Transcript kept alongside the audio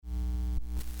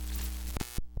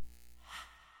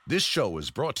This show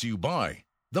is brought to you by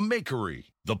The Makery,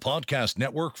 the podcast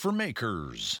network for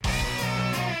makers.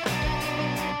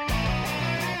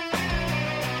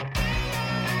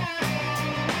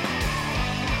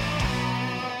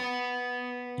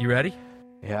 You ready?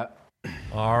 Yeah.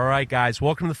 All right, guys.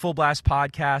 Welcome to the Full Blast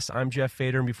Podcast. I'm Jeff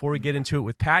Fader, and before we get into it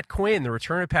with Pat Quinn, the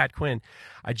return of Pat Quinn,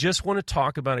 I just want to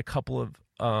talk about a couple of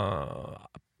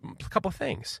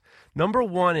things. Number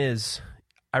one is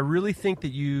I really think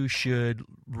that you should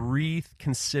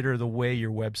reconsider the way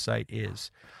your website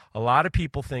is. A lot of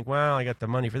people think, well, I got the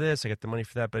money for this, I got the money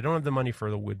for that, but I don't have the money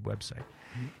for the wood website.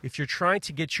 If you're trying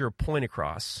to get your point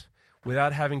across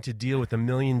without having to deal with a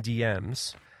million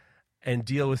DMs and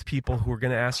deal with people who are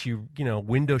going to ask you,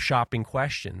 window shopping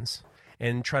questions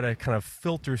and try to kind of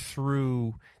filter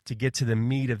through to get to the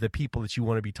meat of the people that you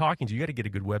want to be talking to, you got to get a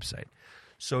good website.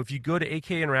 So if you go to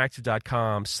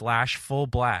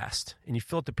akinteractive.com/fullblast and you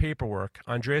fill out the paperwork,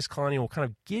 Andreas Kalani will kind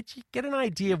of get an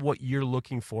idea of what you're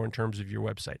looking for in terms of your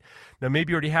website. Now,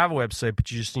 maybe you already have a website,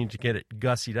 but you just need to get it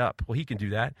gussied up. Well, he can do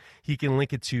that. He can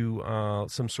link it to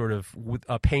some sort of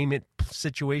a payment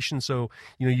situation. So,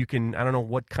 you can, I don't know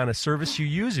what kind of service you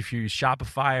use. If you use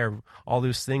Shopify or all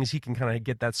those things, he can kind of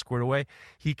get that squared away.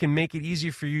 He can make it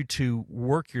easier for you to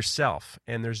work yourself.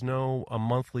 And there's no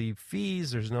monthly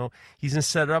fees. He's going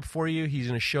to set it up for you. He's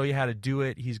going to show you how to do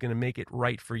it. He's going to make it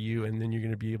right for you. And then you're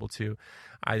going to be able to,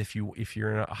 if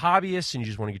you're a hobbyist and you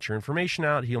just want to get your information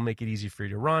out, he'll make it easy for you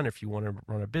to run. If you want to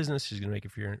run a business, he's going to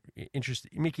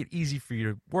make it easy for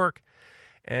you to work.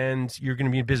 And you're going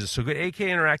to be in business. So go to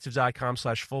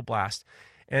akinteractive.com/fullblast.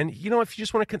 And, if you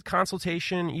just want a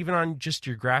consultation, even on just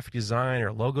your graphic design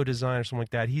or logo design or something like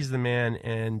that, he's the man.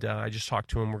 And I just talked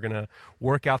to him. We're going to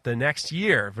work out the next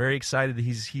year. Very excited that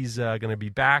he's going to be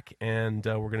back, and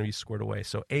we're going to be squared away.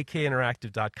 So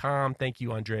akinteractive.com. Thank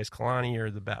you, Andreas Kalani. You're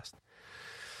the best.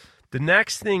 The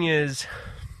next thing is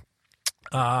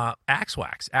Axe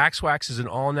Wax. Axe Wax is an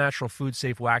all-natural,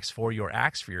 food-safe wax for your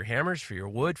axe, for your hammers, for your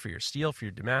wood, for your steel, for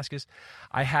your Damascus.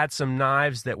 I had some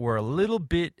knives that were a little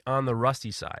bit on the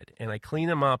rusty side, and I cleaned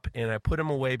them up, and I put them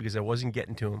away because I wasn't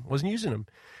getting to them, wasn't using them.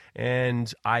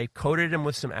 And I coated them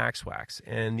with some Axe Wax,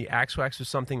 and the Axe Wax was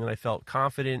something that I felt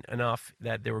confident enough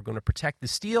that they were going to protect the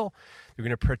steel, they're going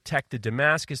to protect the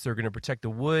Damascus, they're going to protect the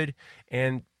wood,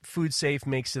 and Food Safe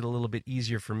makes it a little bit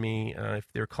easier for me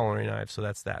if they're culinary knives, so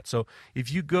that's that. So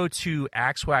if you go to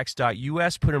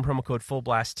axwax.us, put in promo code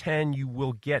FULLBLAST10, you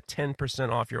will get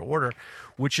 10% off your order,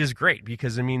 which is great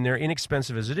because, they're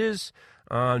inexpensive as it is.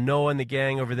 Noah and the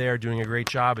gang over there are doing a great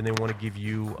job, and they want to give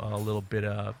you a little bit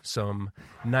of some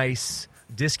nice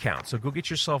discount. So go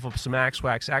get yourself some Axe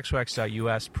Wax,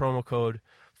 axwax.us, promo code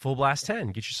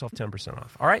FULLBLAST10. Get yourself 10%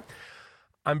 off. All right.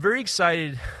 I'm very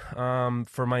excited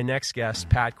for my next guest,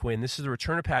 Pat Quinn. This is the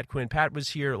return of Pat Quinn. Pat was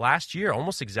here last year,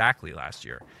 almost exactly last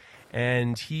year.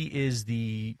 And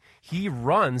he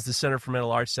runs the Center for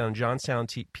Metal Arts down in Johnstown,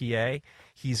 PA.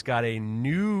 He's got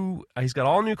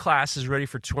all new classes ready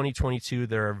for 2022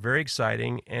 that are very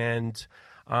exciting. And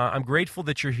I'm grateful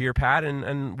that you're here, Pat,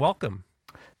 and welcome.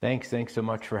 Thanks so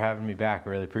much for having me back.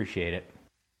 Really appreciate it.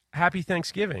 Happy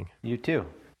Thanksgiving. You too.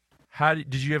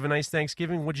 Did you have a nice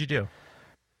Thanksgiving? What'd you do?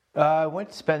 I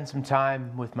went to spend some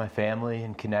time with my family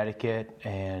in Connecticut,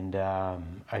 and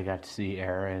I got to see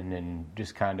Aaron and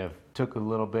just kind of took a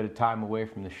little bit of time away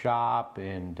from the shop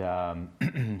and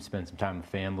spent some time with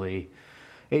family,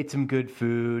 ate some good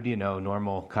food,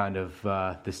 normal kind of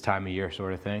this time of year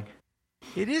sort of thing.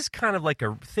 It is kind of like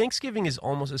Thanksgiving is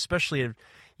almost, especially,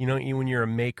 when you're a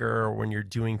maker or when you're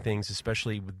doing things,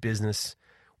 especially with business,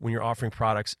 when you're offering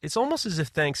products, it's almost as if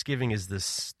Thanksgiving is the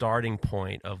starting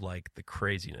point of like the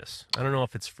craziness. I don't know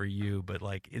if it's for you, but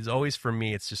like it's always for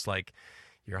me, it's just like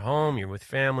you're home, you're with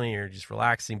family, you're just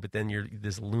relaxing, but then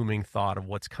this looming thought of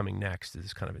what's coming next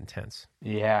is kind of intense.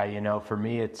 Yeah, for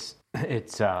me it's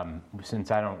since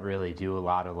I don't really do a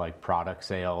lot of like product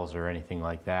sales or anything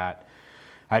like that,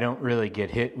 I don't really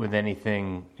get hit with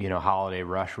anything, holiday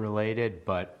rush related,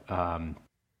 but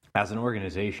as an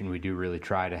organization, we do really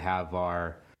try to have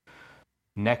our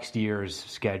next year's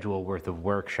schedule worth of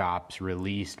workshops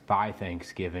released by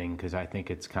Thanksgiving, because I think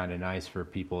it's kind of nice for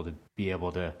people to be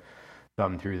able to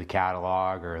thumb through the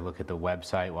catalog or look at the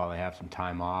website while they have some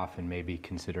time off and maybe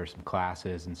consider some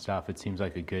classes and stuff. It seems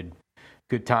like a good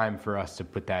time for us to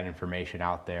put that information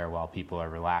out there while people are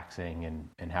relaxing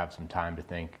and have some time to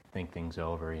think things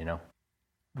over,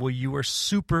 Well, you were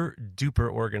super duper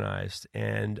organized,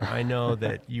 and I know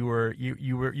that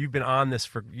you've been on this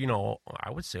for,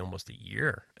 I would say almost a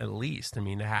year at least.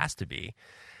 It has to be.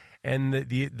 And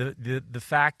the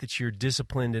fact that you're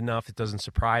disciplined enough, it doesn't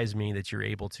surprise me that you're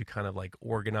able to kind of like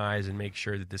organize and make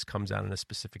sure that this comes out in a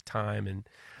specific time. And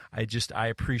I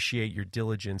appreciate your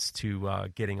diligence to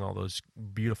getting all those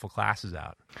beautiful classes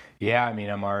out. Yeah, I mean,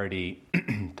 I'm already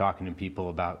talking to people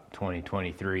about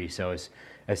 2023. So as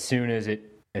soon as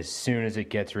it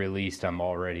gets released, I'm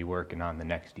already working on the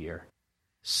next year.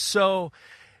 So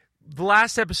the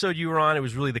last episode you were on, it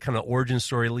was really the kind of origin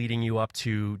story leading you up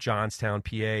to Johnstown,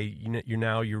 PA.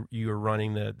 You're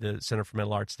running the Center for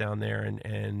Metal Arts down there,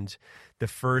 and the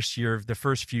first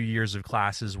few years of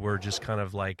classes were just kind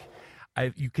of like,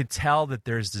 you could tell that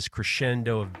there's this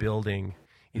crescendo of building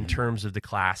in terms of the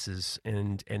classes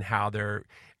and how they're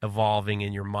evolving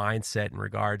in your mindset in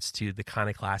regards to the kind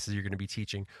of classes you're going to be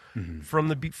teaching. From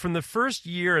the first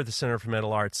year at the Center for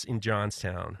Metal Arts in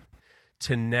Johnstown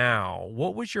to now,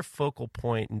 what was your focal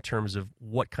point in terms of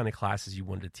what kind of classes you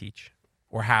wanted to teach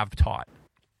or have taught?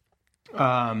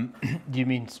 Do you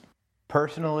mean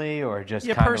personally or just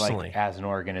kind personally. of like as an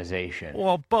organization?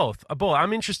 Well, both.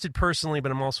 I'm interested personally,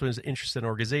 but I'm also interested in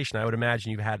organization. I would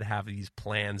imagine you've had to have these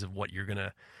plans of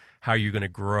how you're gonna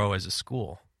grow as a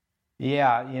school.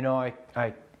 Yeah,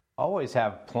 I always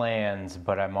have plans,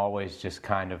 but I'm always just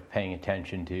kind of paying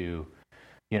attention to,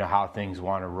 how things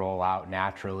want to roll out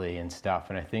naturally and stuff.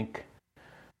 And I think,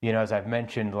 as I've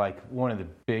mentioned, like one of the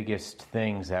biggest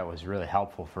things that was really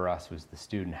helpful for us was the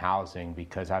student housing,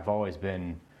 because I've always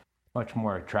been much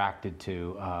more attracted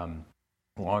to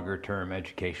longer term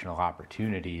educational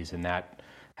opportunities, and that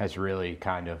has really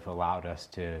kind of allowed us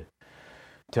to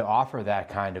offer that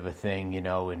kind of a thing.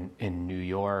 In New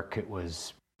York, it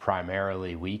was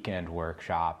primarily weekend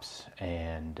workshops,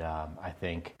 and I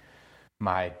think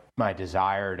my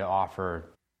desire to offer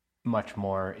much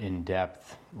more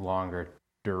in-depth, longer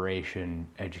duration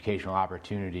educational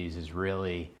opportunities is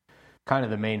really kind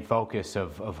of the main focus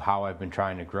of how I've been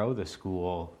trying to grow the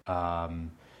school.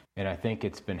 And I think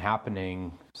it's been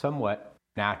happening somewhat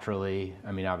naturally.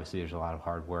 I mean, obviously there's a lot of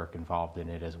hard work involved in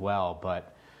it as well,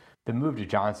 but the move to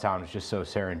Johnstown was just so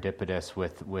serendipitous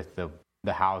with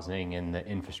the housing and the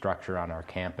infrastructure on our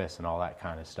campus and all that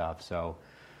kind of stuff. So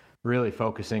really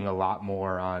focusing a lot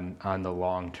more on the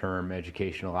long-term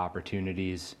educational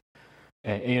opportunities.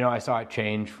 And, I saw it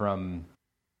change from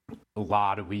a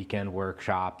lot of weekend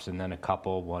workshops and then a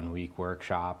couple 1 week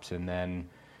workshops. And then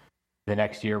the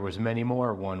next year was many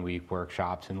more 1 week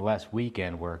workshops and less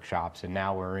weekend workshops. And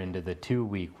now we're into the 2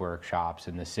 week workshops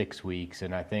and the 6 weeks.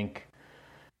 And I think,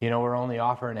 we're only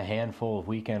offering a handful of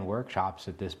weekend workshops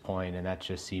at this point, and that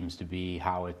just seems to be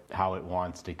how it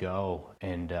wants to go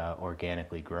and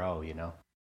organically grow,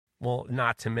 Well,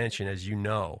 not to mention, as you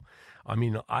know, I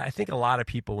mean, I think a lot of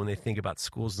people, when they think about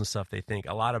schools and stuff, they think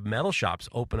a lot of metal shops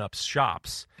open up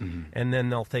shops, and then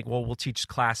they'll think, well, we'll teach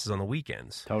classes on the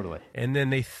weekends. Totally. And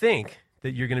then they think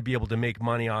that you're going to be able to make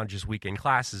money on just weekend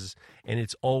classes, and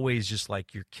it's always just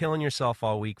like you're killing yourself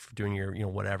all week for doing your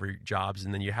whatever jobs,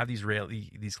 and then you have these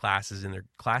classes, and their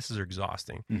classes are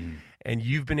exhausting. And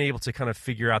you've been able to kind of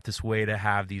figure out this way to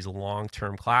have these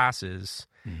long-term classes,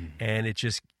 and it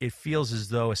feels as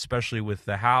though, especially with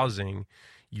the housing,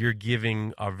 you're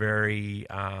giving a very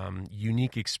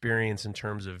unique experience in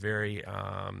terms of very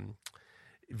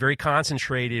very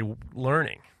concentrated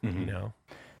learning.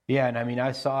 Yeah, and I mean,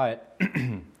 I saw it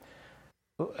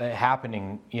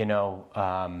happening,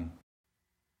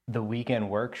 the weekend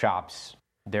workshops,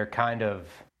 they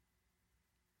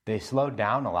slowed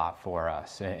down a lot for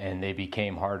us, and they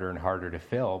became harder and harder to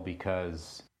fill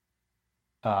because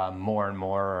more and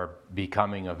more are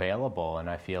becoming available. And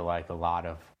I feel like a lot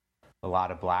of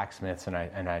blacksmiths, and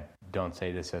I don't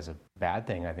say this as a bad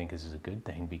thing, I think this is a good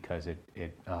thing because it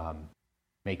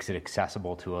makes it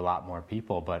accessible to a lot more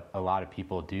people. But a lot of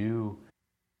people do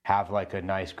have like a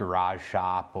nice garage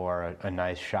shop or a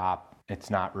nice shop.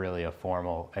 It's not really a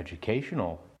formal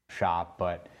educational shop,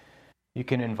 but you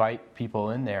can invite people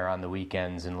in there on the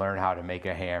weekends and learn how to make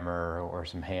a hammer or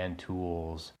some hand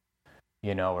tools,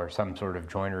 or some sort of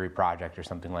joinery project or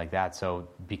something like that. So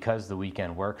because the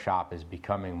weekend workshop is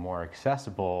becoming more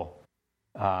accessible,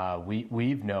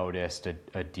 we've noticed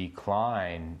a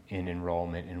decline in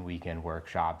enrollment in weekend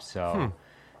workshops. So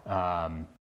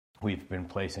we've been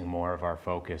placing more of our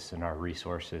focus and our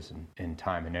resources and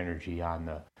time and energy on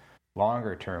the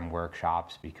longer term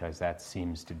workshops, because that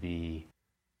seems to be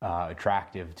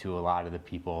attractive to a lot of the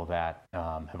people that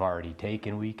have already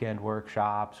taken weekend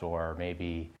workshops, or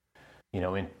maybe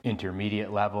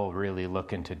intermediate level, really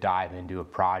looking to dive into a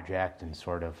project and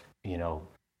sort of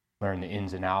learn the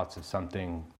ins and outs of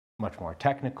something much more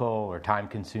technical or time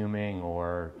consuming,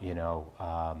 or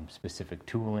specific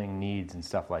tooling needs and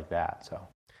stuff like that. So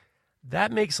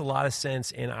That makes a lot of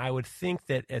sense, and I would think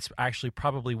that it's actually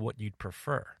probably what you'd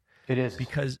prefer. It is.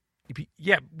 Because,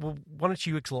 yeah, well, why don't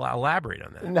you elaborate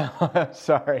on that? No,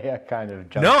 sorry, I kind of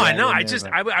jumped No, right I know. in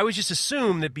there, I was just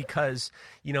assume that because,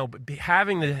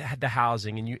 having the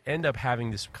housing, and you end up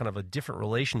having this kind of a different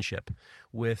relationship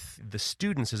with the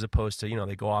students as opposed to,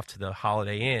 they go off to the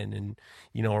Holiday Inn and,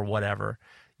 or whatever.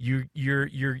 You're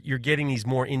getting these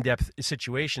more in-depth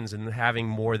situations, and having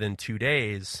more than 2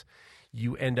 days,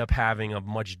 you end up having a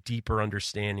much deeper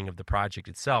understanding of the project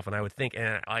itself. And I would think,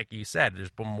 and like you said,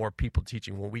 there's more people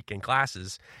teaching weekend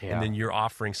classes, and then you're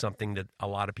offering something that a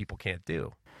lot of people can't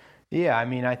do. Yeah, I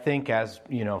mean, I think as,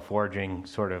 forging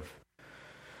sort of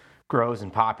grows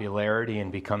in popularity and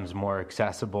becomes more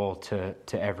accessible to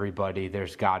everybody,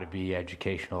 there's got to be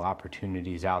educational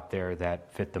opportunities out there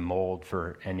that fit the mold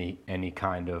for any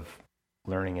kind of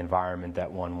learning environment that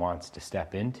one wants to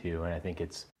step into. And I think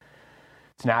it's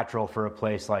natural for a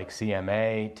place like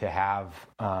CMA to have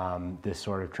this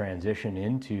sort of transition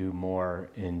into more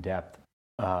in-depth,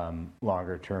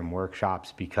 longer-term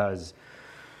workshops because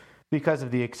of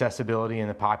the accessibility and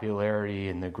the popularity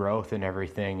and the growth and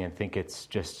everything. And I think it's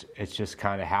just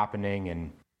kind of happening.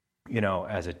 And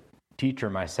as a teacher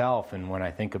myself, and when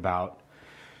I think about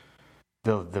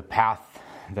the path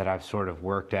that I've sort of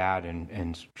worked at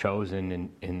and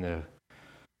chosen in the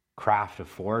craft of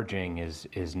forging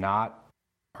is not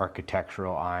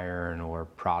architectural iron or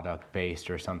product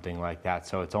based or something like that.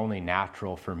 So it's only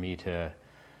natural for me to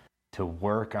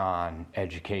work on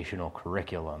educational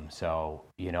curriculum. So,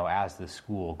 as the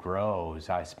school grows,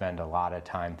 I spend a lot of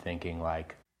time thinking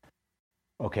like,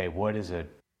 okay, what is a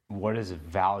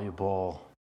valuable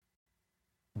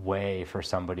way for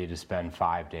somebody to spend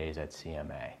 5 days at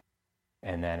CMA?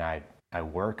 And then I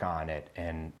work on it,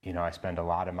 and, I spend a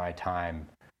lot of my time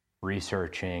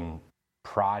researching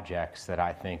projects that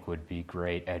I think would be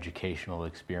great educational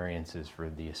experiences for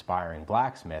the aspiring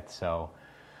blacksmith. So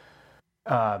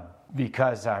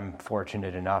because I'm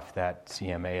fortunate enough that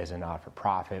CMA is a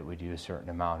not-for-profit, we do a certain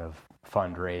amount of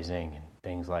fundraising and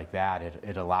things like that.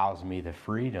 It allows me the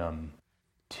freedom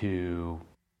to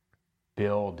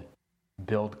build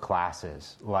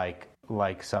classes like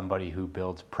somebody who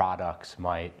builds products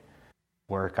might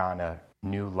work on a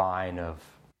new line of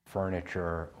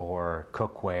furniture or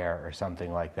cookware or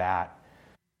something like that.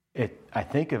 I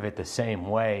think of it the same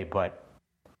way, but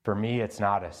for me, it's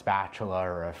not a spatula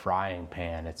or a frying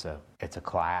pan. It's a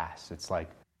class. It's like,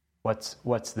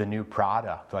 what's the new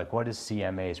product? Like, what is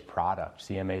CMA's product?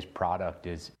 CMA's product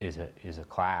is a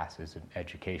class, is an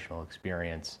educational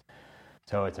experience.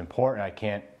 So it's important. I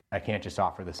can't just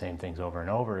offer the same things over and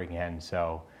over again.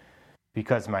 So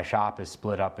because my shop is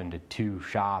split up into 2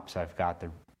 shops, I've got the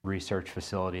research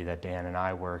facility that Dan and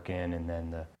I work in, and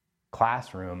then the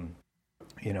classroom,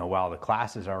 while the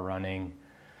classes are running,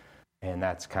 and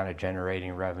that's kind of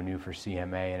generating revenue for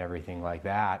CMA and everything like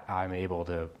that, I'm able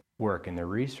to work in the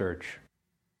research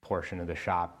portion of the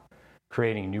shop,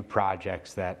 creating new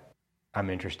projects that I'm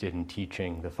interested in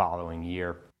teaching the following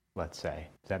year, let's say.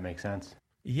 Does that make sense?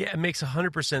 Yeah, it makes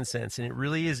 100% sense, and it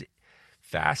really is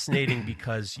fascinating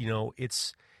because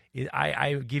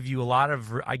I give you a lot of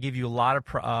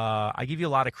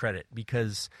credit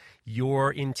because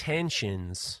your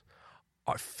intentions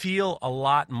feel a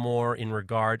lot more in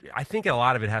regard. I think a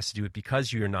lot of it has to do with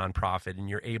because you're a nonprofit and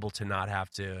you're able to not have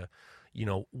to,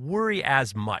 worry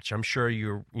as much. I'm sure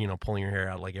you're, pulling your hair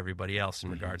out like everybody else in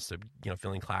regards to,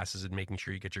 filling classes and making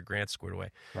sure you get your grants squared away.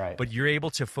 Right. But you're able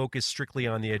to focus strictly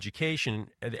on the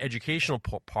educational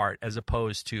part as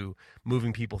opposed to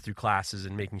moving people through classes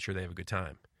and making sure they have a good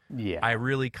time. Yeah. I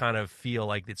really kind of feel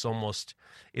like it's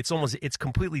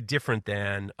completely different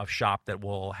than a shop that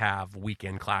will have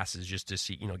weekend classes just to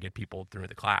see, get people through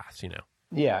the class,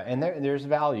 Yeah, and there's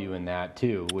value in that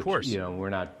too, which, of course. We're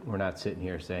not sitting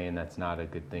here saying that's not a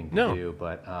good thing to do,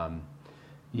 but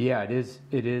yeah, it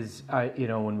is.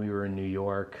 When we were in New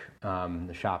York,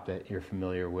 the shop that you're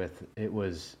familiar with, it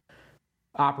was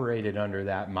operated under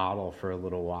that model for a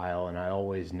little while, and I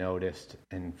always noticed,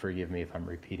 and forgive me if I'm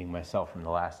repeating myself from the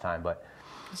last time, but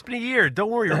it's been a year.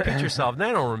 Don't worry, repeat yourself. They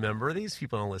don't remember. These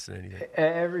people don't listen to anything.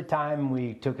 Every time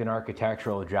we took an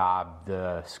architectural job,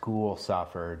 the school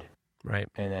suffered. Right.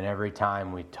 And then every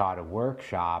time we taught a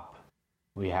workshop,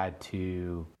 we had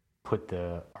to put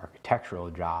the architectural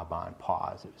job on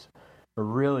pause. It was a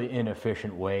really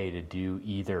inefficient way to do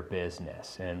either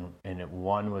business, and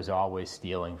one was always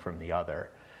stealing from the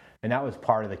other. And that was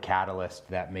part of the catalyst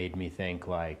that made me think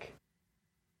like,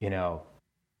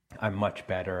 I'm much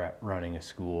better at running a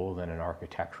school than an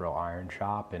architectural iron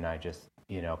shop. And I just,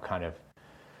 kind of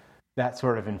that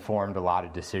sort of informed a lot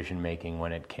of decision making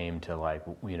when it came to like,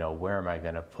 where am I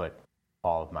going to put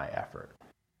all of my effort?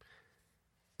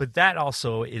 But that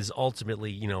also is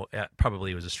ultimately,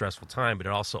 probably it was a stressful time, but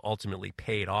it also ultimately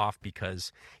paid off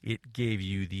because it gave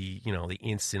you the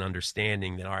instant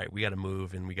understanding that, all right, we got to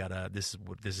move and this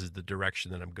is the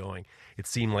direction that I'm going. It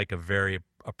seemed like a very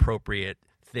appropriate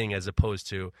thing as opposed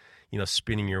to,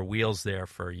 spinning your wheels there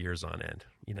for years on end,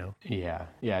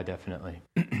 Yeah, definitely.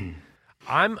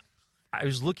 I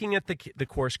was looking at the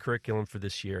course curriculum for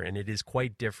this year, and it is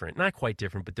quite different. Not quite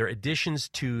different, but there are additions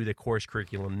to the course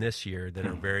curriculum this year that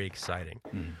are very exciting.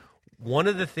 One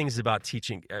of the things about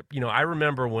teaching, I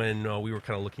remember when we were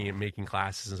kind of looking at making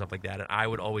classes and stuff like that, and I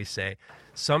would always say,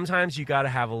 sometimes you got to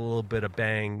have a little bit of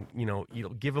bang,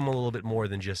 give them a little bit more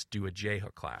than just do a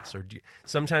J-hook class.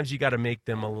 Sometimes you got to make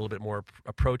them a little bit more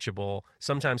approachable.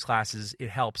 Sometimes classes, it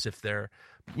helps if they're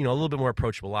a little bit more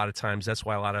approachable. A lot of times, that's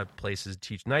why a lot of places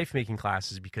teach knife making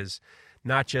classes, because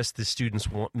not just the students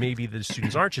maybe the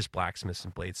students aren't just blacksmiths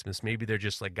and bladesmiths. Maybe they're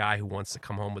just a guy who wants to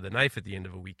come home with a knife at the end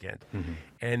of a weekend.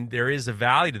 And there is a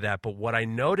value to that. But what I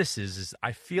notice is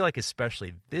I feel like,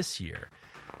 especially this year,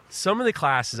 some of the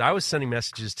classes, I was sending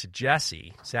messages to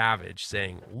Jesse Savage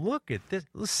saying, look at this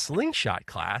slingshot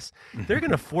class. They're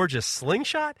going to forge a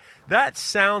slingshot? That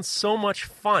sounds so much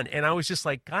fun. And I was just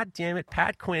like, God damn it,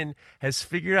 Pat Quinn has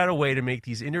figured out a way to make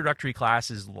these introductory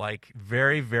classes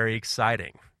very, very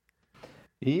exciting.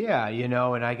 Yeah,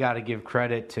 and I got to give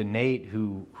credit to Nate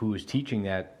who was teaching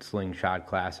that slingshot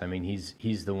class. I mean,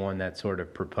 he's the one that sort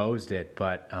of proposed it,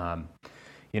 but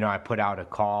I put out a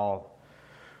call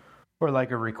or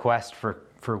like a request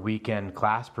for weekend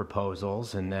class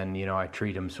proposals, and then I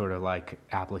treat them sort of like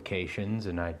applications,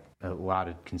 and a lot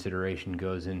of consideration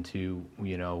goes into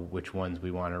which ones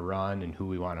we want to run and who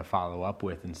we want to follow up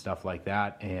with and stuff like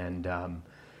that. And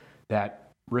that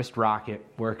wrist rocket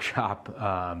workshop,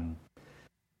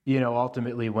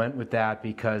 ultimately went with that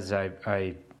because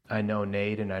I know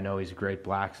Nate, and I know he's a great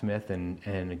blacksmith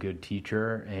and a good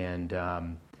teacher, and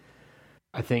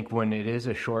I think when it is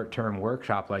a short-term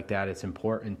workshop like that, it's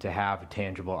important to have a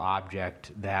tangible object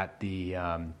that the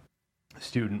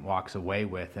student walks away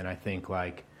with. And I think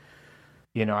I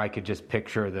could just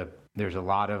picture there's a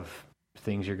lot of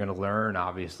things you're going to learn,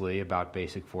 obviously, about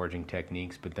basic forging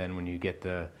techniques. But then when you get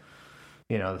the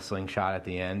slingshot at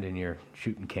the end and you're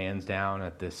shooting cans down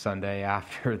at this Sunday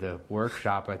after the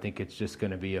workshop, I think it's just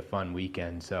going to be a fun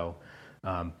weekend. So,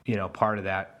 part of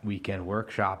that weekend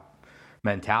workshop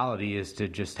mentality is to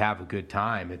just have a good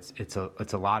time. It's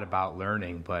a lot about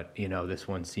learning, but this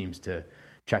one seems to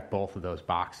check both of those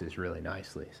boxes really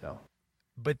nicely. So,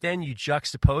 but then you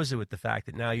juxtapose it with the fact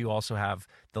that now you also have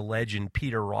the legend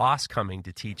Peter Ross coming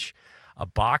to teach a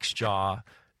box jaw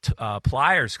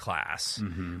pliers class,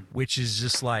 which is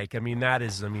just when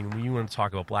you want to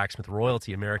talk about blacksmith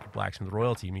royalty, American blacksmith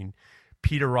royalty,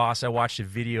 Peter Ross, I watched a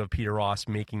video of Peter Ross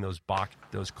making those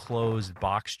closed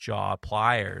box jaw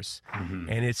pliers,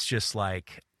 and it's just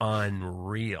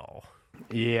unreal.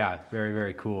 Yeah, very,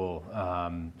 very cool.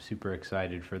 Super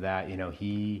excited for that.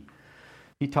 He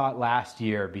taught last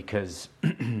year because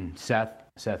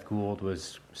Seth Gould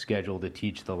was scheduled to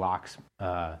teach the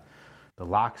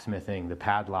locksmithing, the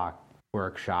padlock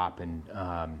workshop, and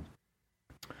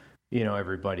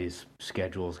everybody's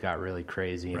schedules got really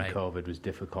crazy, and right. COVID was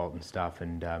difficult and stuff,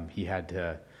 and he had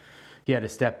to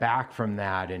step back from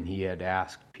that, and he had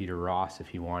asked Peter Ross if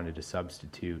he wanted to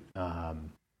substitute.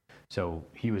 So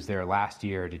he was there last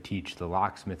year to teach the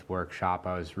locksmith workshop.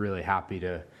 I was really happy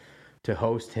to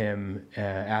host him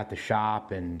at the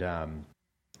shop, and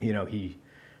he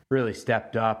really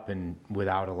stepped up and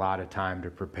without a lot of time to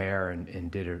prepare, and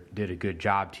did a good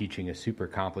job teaching a super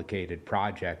complicated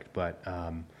project. But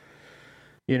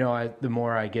the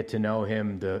more I get to know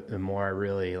him, the more I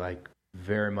really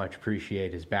very much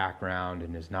appreciate his background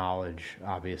and his knowledge,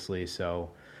 obviously. So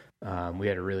we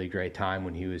had a really great time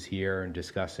when he was here and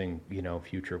discussing,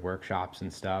 future workshops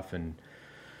and stuff. And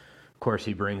of course,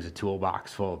 he brings a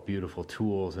toolbox full of beautiful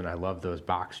tools, and I love those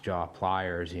box jaw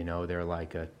pliers. They're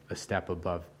like a step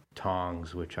above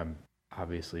tongs, which I'm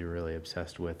obviously really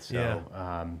obsessed with. So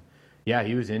yeah,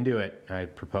 he was into it. I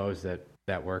proposed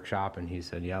that workshop, and he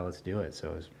said, yeah, let's do it.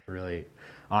 So I was really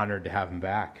honored to have him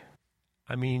back.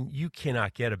 You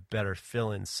cannot get a better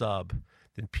fill-in sub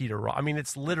than Peter Ross.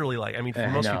 It's literally for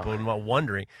most people not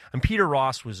wondering. And Peter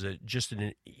Ross was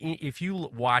if you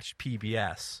watched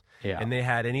PBS and they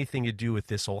had anything to do with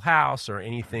This Old House or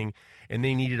anything, and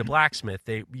they needed a blacksmith,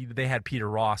 they had Peter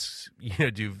Ross,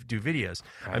 do videos.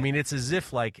 Right. It's as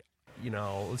if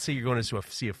let's say you're going to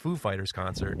see a Foo Fighters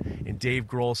concert, and Dave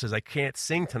Grohl says, "I can't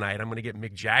sing tonight. I'm going to get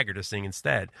Mick Jagger to sing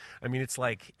instead." I mean, it's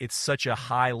like it's such a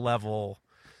high level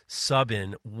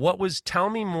sub-in. Tell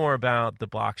me more about the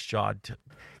box jaw.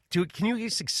 Can you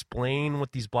just explain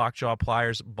what these box jaw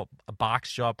pliers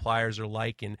are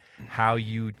like, and how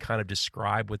you kind of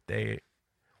describe what they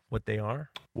are?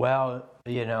 Well,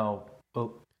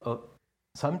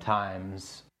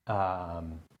 sometimes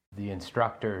the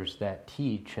instructors that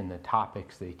teach and the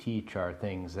topics they teach are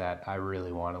things that I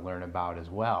really want to learn about as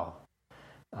well.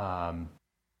 And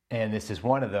this is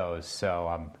one of those, so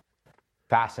I'm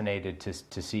fascinated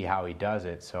to see how he does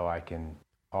it, so I can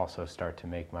also start to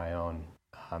make my own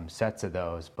sets of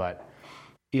those. But,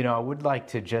 I would like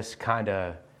to just kind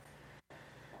of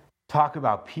talk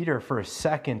about Peter for a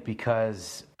second,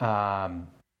 because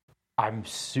I'm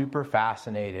super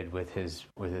fascinated with his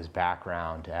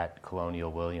background at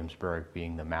Colonial Williamsburg,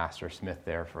 being the master smith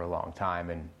there for a long time.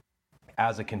 And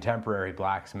as a contemporary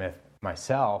blacksmith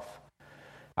myself,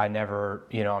 I never,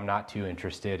 I'm not too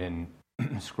interested in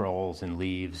scrolls and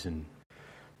leaves and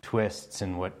twists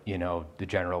and what, the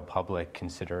general public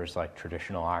considers like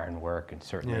traditional ironwork, and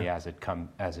certainly as it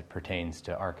pertains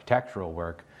to architectural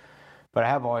work. But I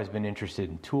have always been interested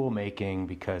in tool making,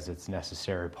 because it's a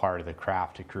necessary part of the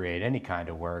craft to create any kind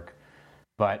of work.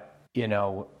 But,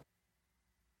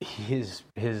 his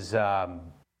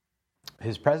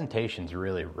presentation's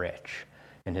really rich,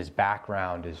 and his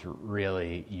background is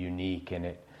really unique.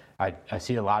 And I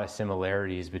see a lot of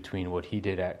similarities between what he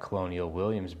did at Colonial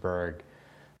Williamsburg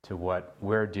to what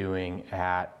we're doing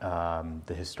at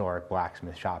the historic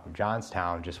blacksmith shop in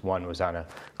Johnstown. Just one was on a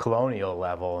colonial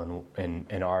level,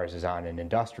 and ours is on an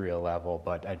industrial level,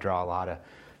 but I draw a lot of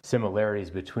similarities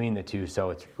between the two,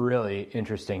 so it's really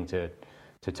interesting to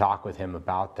talk with him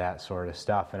about that sort of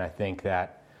stuff. And I think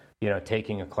that,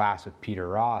 taking a class with Peter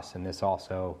Ross, and this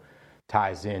also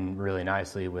ties in really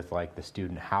nicely with like the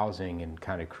student housing and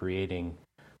kind of creating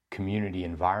community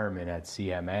environment at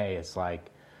CMA. It's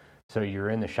like, so you're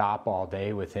in the shop all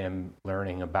day with him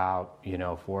learning about,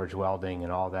 forge welding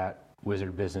and all that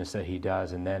wizard business that he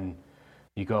does. And then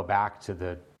you go back to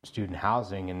the student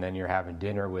housing, and then you're having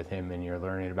dinner with him, and you're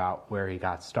learning about where he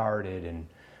got started and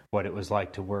what it was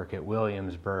like to work at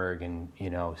Williamsburg, and,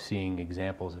 seeing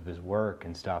examples of his work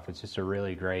and stuff. It's just a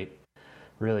really great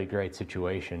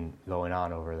situation going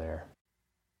on over there.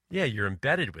 Yeah, you're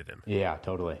embedded with him. Yeah,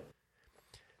 totally.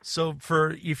 So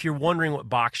if you're wondering what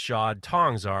box-jawed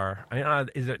tongs are,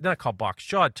 they're not called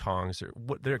box-jawed tongs.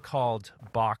 They're called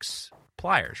box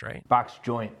pliers, right? Box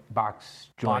joint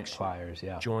pliers,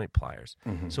 yeah. Joint pliers.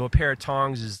 Mm-hmm. So a pair of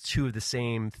tongs is two of the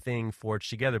same thing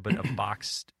forged together, but a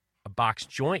box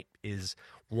joint is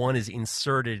one is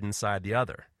inserted inside the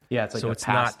other. Yeah, it's like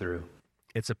pass-through.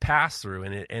 It's a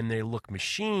pass-through, and they look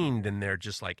machined, and they're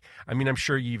just like, I'm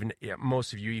sure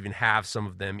most of you even have some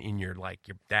of them in your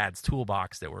dad's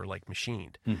toolbox that were like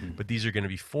machined. Mm-hmm. But these are going to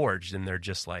be forged, and they're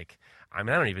just like, I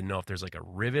don't even know if there's like a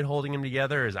rivet holding them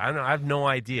together. I don't know. I have no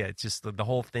idea. It's just the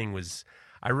whole thing was.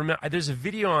 I remember there's a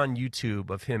video on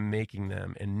YouTube of him making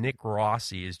them, and Nick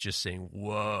Rossi is just saying,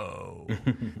 "Whoa."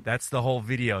 That's the whole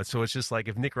video. So it's just like,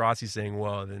 if Nick Rossi's saying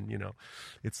 "whoa," then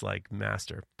it's like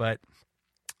master. But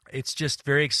it's just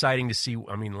very exciting to see.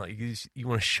 I mean, like, you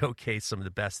want to showcase some of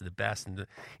the best in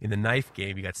the knife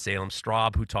game. You got Salem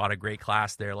Straub, who taught a great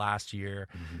class there last year.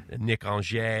 Mm-hmm. Nick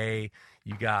Anger.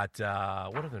 You got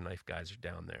what other knife guys are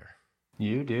down there?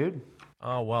 You, dude.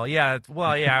 Oh, well, yeah.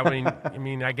 I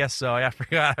mean, I guess so. I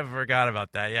forgot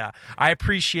about that. Yeah, I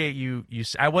appreciate you.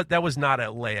 That was not a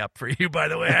layup for you, by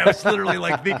the way. I was literally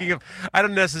like thinking of. I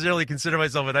don't necessarily consider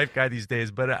myself a knife guy these days,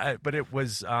 but it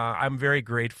was. I'm very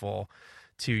grateful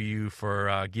to you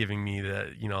for giving me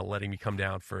letting me come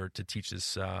down to teach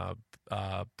this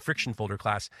friction folder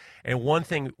class. And one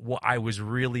thing I was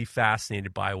really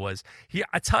fascinated by was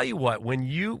I tell you what, when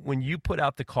you put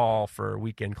out the call for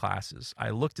weekend classes,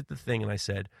 I looked at the thing and I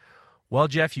said, well,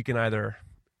 Jeff, you can either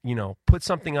put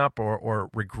something up or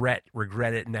regret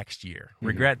it next year. Mm-hmm.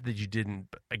 Regret that you didn't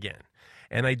again.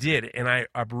 And I did, and I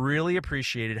really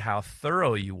appreciated how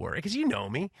thorough you were, because you know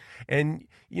me, and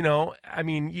I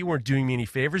mean, you weren't doing me any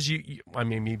favors. I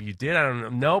mean, maybe you did. I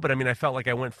don't know, but I mean, I felt like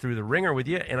I went through the ringer with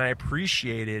you, and I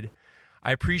appreciated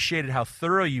how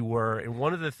thorough you were. And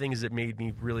one of the things that made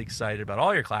me really excited about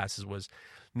all your classes was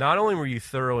not only were you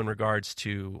thorough in regards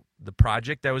to the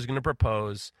project I was going to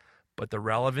propose, but the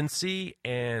relevancy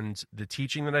and the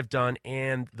teaching that I've done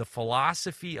and the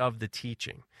philosophy of the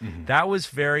teaching. Mm-hmm. That was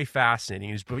very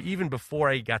fascinating. Even before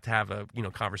I got to have a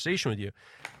conversation with you,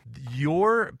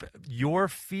 your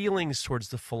feelings towards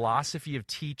the philosophy of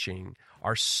teaching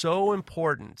are so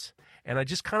important. And I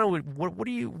just kind of would, what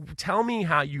do you tell me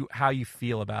how you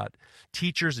feel about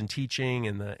teachers and teaching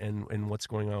and what's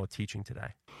going on with teaching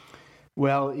today?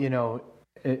 Well,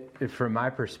 from my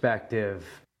perspective,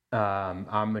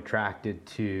 I'm attracted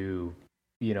to,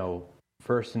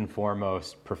 first and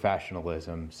foremost,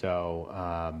 professionalism.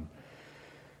 So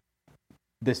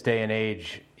this day and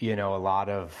age, a lot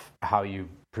of how you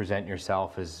present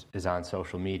yourself is on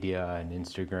social media and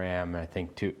Instagram. I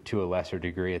think to a lesser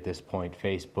degree at this point,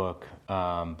 Facebook,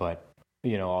 but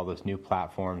all those new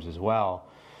platforms as well.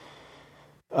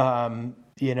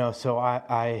 So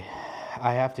I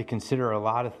have to consider a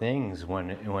lot of things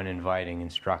when inviting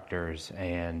instructors,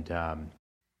 and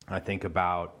I think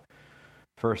about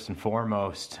first and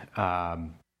foremost,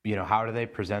 how do they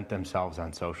present themselves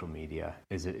on social media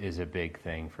is a big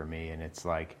thing for me, and it's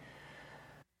like,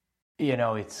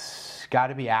 it's got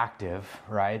to be active,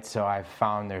 right? So I've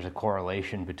found there's a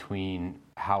correlation between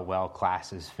how well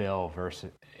classes fill versus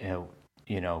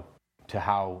to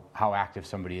how active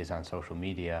somebody is on social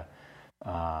media.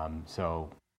 So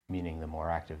meaning the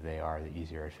more active they are, the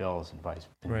easier it fills,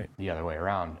 and the other way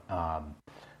around.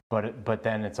 But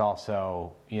then it's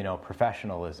also,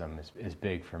 professionalism is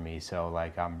big for me. So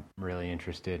like I'm really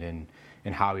interested in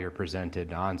how you're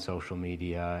presented on social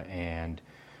media, and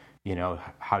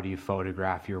how do you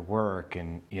photograph your work,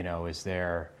 and is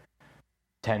there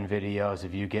 10 videos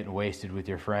of you getting wasted with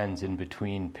your friends in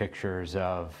between pictures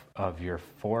of your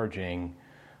forging,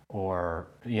 or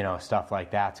stuff like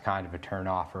that's kind of a turn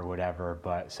off or whatever.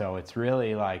 But so it's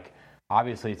really like,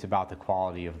 obviously it's about the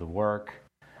quality of the work,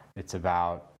 it's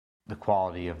about the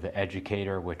quality of the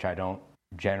educator, which I don't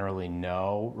generally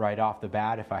know right off the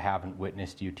bat if I haven't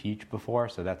witnessed you teach before,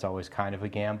 so that's always kind of a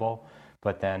gamble.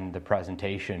 But then the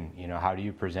presentation, how do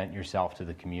you present yourself to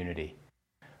the community?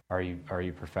 Are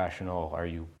you professional? Are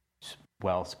you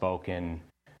well spoken?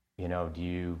 Do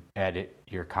you edit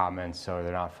your comments so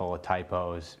they're not full of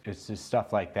typos? It's just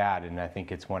stuff like that. And I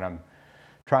think it's when I'm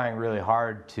trying really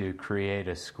hard to create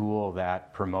a school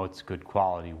that promotes good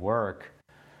quality work,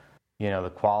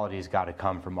 the quality's got to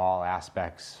come from all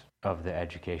aspects of the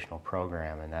educational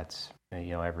program. And that's,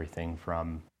 everything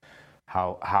from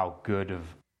how good of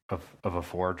a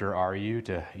forger are you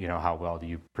to, how well do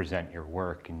you present your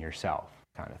work and yourself,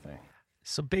 kind of thing.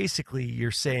 So basically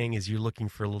you're saying is you're looking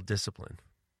for a little discipline.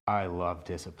 I love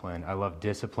discipline. I love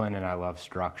discipline and I love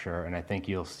structure. And I think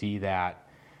you'll see that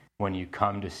when you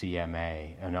come to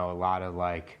CMA. I know a lot of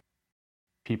like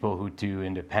people who do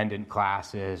independent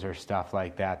classes or stuff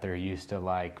like that, they're used to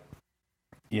like,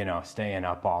 staying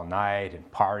up all night and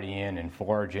partying and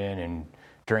forging and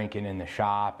drinking in the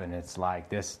shop. And it's like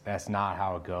that's not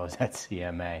how it goes at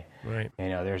CMA. Right.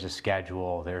 There's a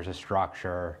schedule, there's a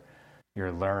structure,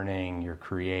 you're learning, you're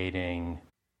creating.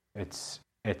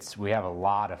 We have a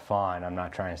lot of fun. I'm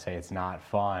not trying to say it's not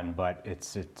fun, but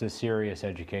it's a serious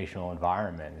educational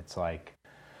environment. It's like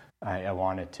I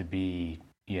want it to be,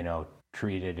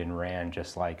 treated and ran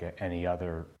just like any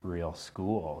other real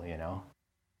school,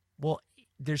 Well,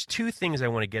 there's two things I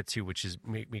want to get to, which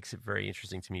makes it very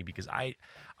interesting to me, because I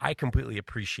completely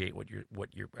appreciate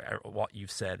what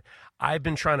you've said. I've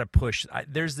been trying to push.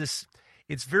 There's this.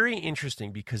 It's very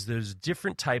interesting because there's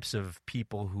different types of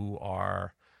people who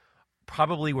are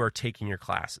probably taking the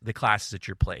classes at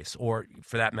your place, or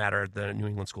for that matter, the New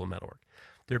England School of Metalwork.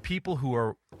 There are people who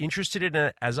are interested in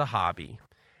it as a hobby,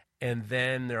 and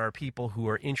then there are people who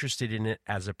are interested in it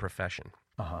as a profession.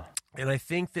 Uh-huh. And I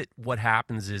think that what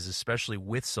happens is, especially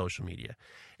with social media,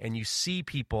 and you see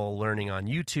people learning on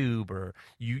YouTube or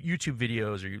YouTube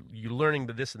videos, or you learning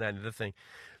this and that and the other thing.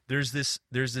 There's this,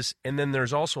 and then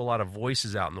there's also a lot of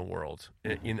voices out in the world,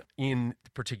 mm-hmm. in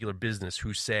particular business,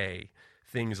 who say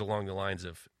things along the lines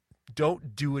of,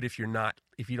 "Don't do it if you're not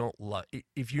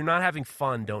having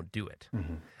fun. Don't do it."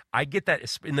 Mm-hmm. I get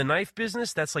that in the knife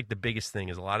business. That's like the biggest thing.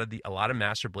 Is a lot of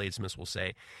master bladesmiths will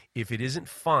say, if it isn't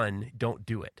fun, don't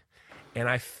do it. And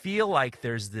I feel like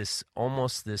there's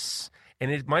almost this,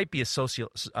 and it might be a social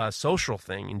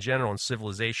thing in general in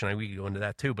civilization. We could go into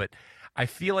that too, but I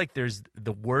feel like there's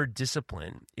the word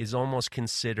discipline is almost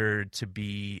considered to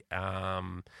be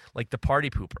like the party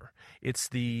pooper. It's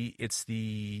the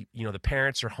the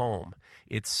parents are home.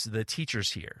 It's the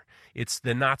teachers here. It's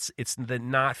the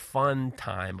not fun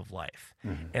time of life.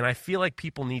 Mm-hmm. And I feel like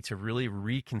people need to really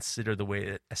reconsider the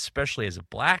way that, especially as a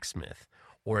blacksmith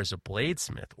or as a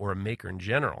bladesmith or a maker in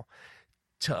general,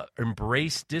 to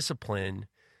embrace discipline,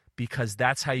 because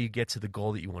that's how you get to the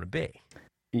goal that you want to be.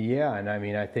 Yeah, and I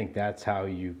mean, I think that's how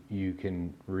you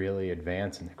can really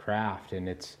advance in the craft. And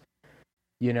it's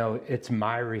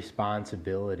my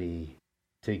responsibility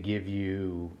to give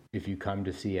you, if you come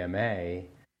to CMA,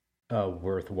 a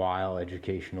worthwhile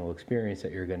educational experience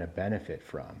that you're going to benefit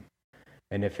from.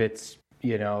 And if it's,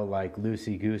 like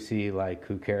loosey-goosey, like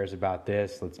who cares about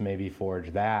this, let's maybe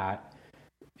forge that,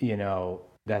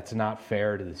 that's not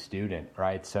fair to the student,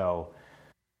 right? So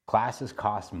classes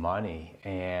cost money,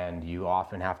 and you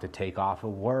often have to take off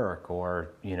of work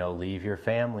or, leave your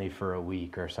family for a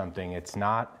week or something. It's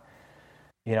not,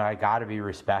 I got to be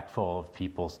respectful of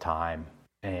people's time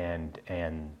and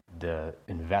the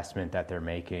investment that they're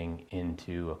making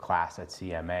into a class at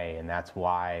CMA. And that's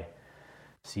why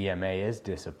CMA is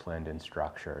disciplined and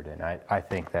structured. And I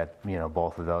think that,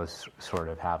 both of those sort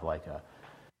of have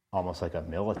almost like a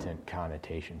militant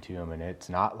connotation to them, and it's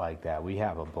not like that. We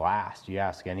have a blast. You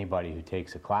ask anybody who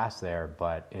takes a class there,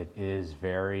 but it is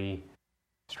very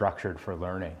structured for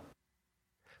learning.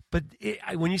 But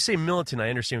when you say militant, I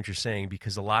understand what you're saying,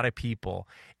 because a lot of people,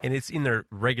 and it's in their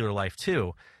regular life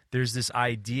too, there's this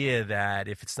idea that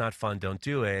if it's not fun, don't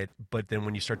do it. But then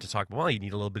when you start to talk about, well, you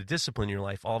need a little bit of discipline in your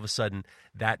life, all of a sudden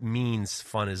that means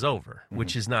fun is over,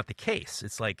 which is not the case.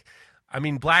 It's like,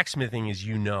 blacksmithing, as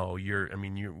you're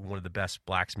one of the best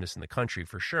blacksmiths in the country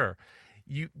for sure.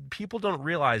 People don't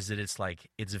realize that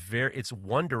it's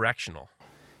one directional.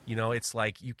 It's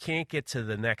like you can't get to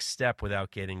the next step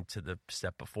without getting to the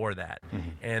step before that.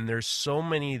 And there's so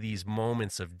many of these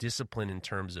moments of discipline in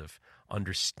terms of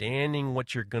understanding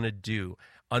what you're going to do,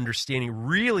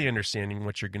 really understanding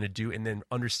what you're going to do, and then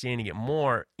understanding it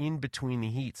more in between the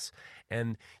heats.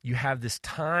 And you have this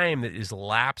time that is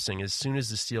lapsing as soon as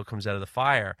the steel comes out of the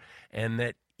fire. And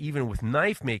that even with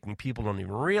knife making, people don't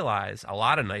even realize, a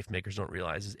lot of knife makers don't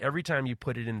realize, is every time you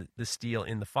put it in the steel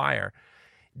in the fire,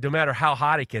 no matter how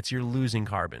hot it gets, you're losing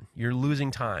carbon, you're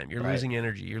losing time, you're losing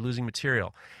energy, you're losing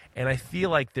material. And I feel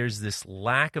like there's this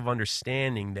lack of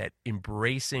understanding that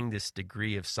embracing this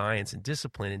degree of science and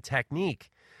discipline and technique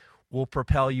will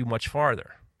propel you much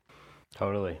farther.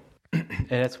 Totally.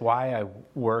 And it's why I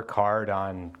work hard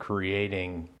on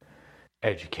creating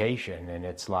education. And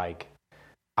it's like,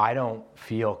 I don't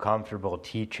feel comfortable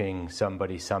teaching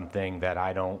somebody something that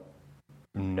I don't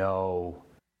know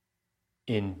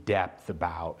in depth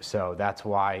about. So that's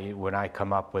why when I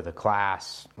come up with a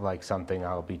class, like something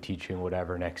I'll be teaching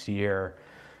whatever next year,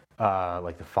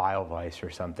 like the file vise or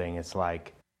something, it's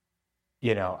like,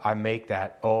 I make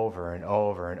that over and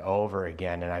over and over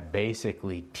again. And I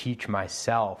basically teach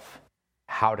myself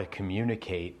how to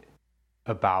communicate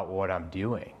about what I'm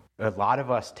doing. A lot of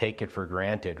us take it for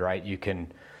granted, right? You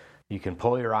can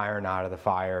pull your iron out of the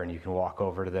fire and you can walk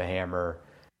over to the hammer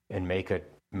and make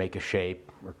a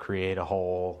shape or create a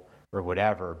hole or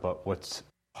whatever. But what's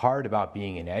hard about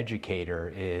being an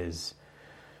educator is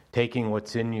taking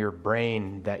what's in your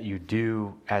brain that you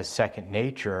do as second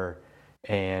nature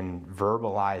and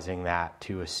verbalizing that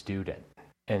to a student.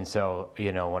 And so,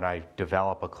 when I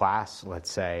develop a class,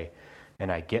 let's say,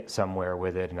 and I get somewhere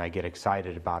with it and I get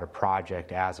excited about a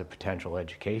project as a potential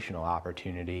educational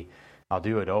opportunity, I'll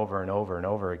do it over and over and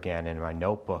over again. In my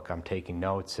notebook, I'm taking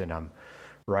notes and I'm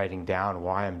writing down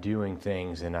why I'm doing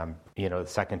things. And I'm, the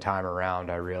second time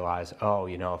around, I realize,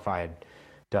 if I had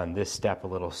done this step a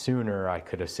little sooner, I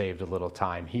could have saved a little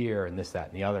time here and this, that,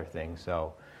 and the other thing.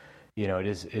 So,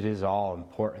 it is all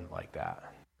important like that.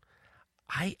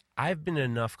 I've been in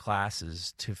enough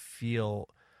classes to feel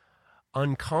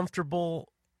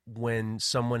uncomfortable when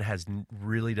someone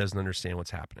really doesn't understand what's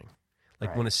happening.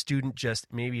 Like when a student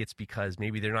maybe it's because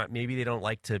maybe they're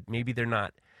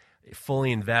not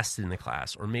fully invested in the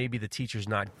class, or maybe the teacher's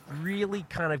not really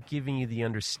kind of giving you the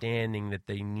understanding that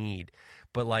they need.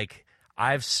 But like,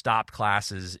 I've stopped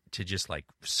classes to just like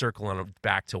circle on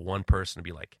back to one person and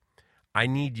be like, I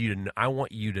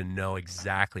want you to know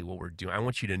exactly what we're doing. I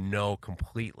want you to know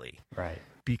completely. Right.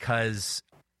 Because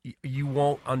you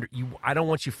won't I don't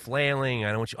want you flailing. I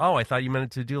don't want you, I thought you meant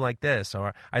it to do like this,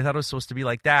 or I thought it was supposed to be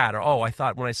like that, or I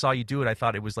thought when I saw you do it, I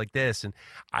thought it was like this. And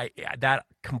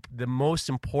the most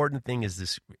important thing is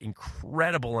this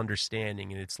incredible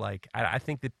understanding. And it's like, I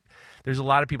think that there's a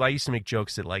lot of people, I used to make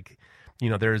jokes that like,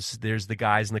 there's the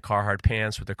guys in the Carhartt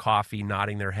pants with their coffee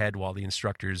nodding their head while the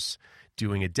instructor's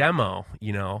doing a demo,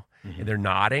 and they're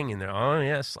nodding and they're, oh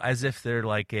yes, as if they're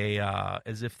like a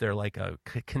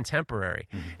contemporary.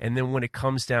 And then when it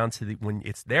comes down to when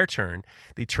it's their turn,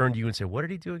 they turn to you and say, what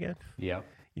did he do again? Yeah.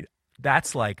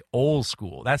 That's like old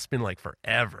school. That's been like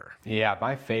forever. Yeah.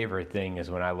 My favorite thing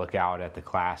is when I look out at the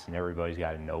class and everybody's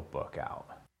got a notebook out.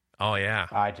 Oh yeah.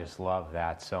 I just love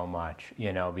that so much,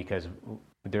 because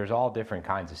there's all different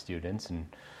kinds of students, and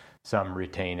some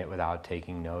retain it without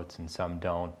taking notes and some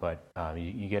don't, but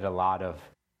you get a lot of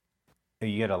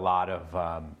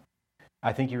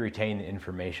I think you retain the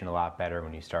information a lot better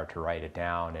when you start to write it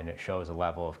down, and it shows a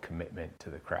level of commitment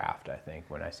to the craft, I think,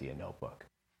 when I see a notebook.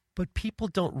 But people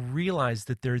don't realize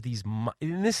that there are these,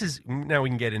 and this is, now we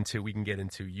can get into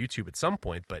YouTube at some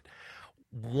point, but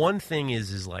one thing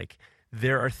is like,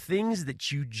 there are things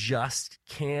that you just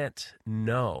can't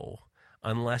know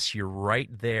unless you're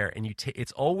right there, and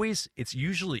it's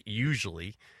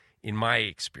usually in my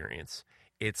experience,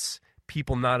 it's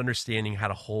people not understanding how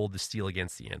to hold the steel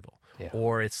against the anvil. Yeah.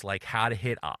 Or it's like how to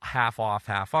hit half off,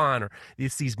 half on, or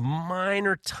it's these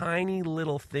minor, tiny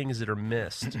little things that are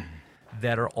missed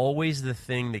that are always the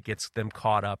thing that gets them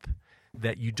caught up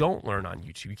that you don't learn on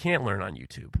YouTube. You can't learn on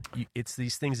YouTube. It's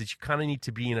these things that you kind of need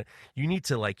to be you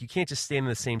can't just stand in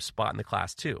the same spot in the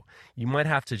class too. You might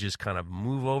have to just kind of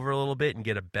move over a little bit and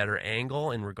get a better angle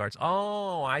in regards,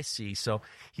 oh, I see. So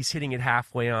he's hitting it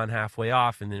halfway on, halfway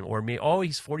off, and then,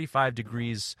 he's 45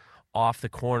 degrees off the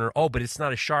corner. Oh, but it's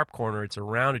not a sharp corner, it's a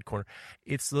rounded corner.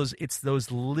 It's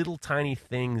those little tiny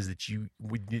things that you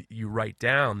write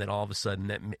down that all of a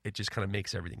sudden it just kind of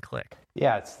makes everything click.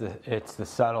 Yeah, it's the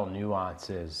subtle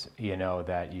nuances,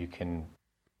 that you can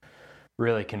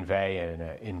really convey in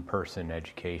an in-person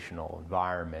educational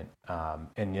environment.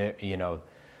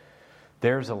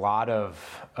 There's a lot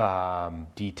of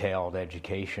detailed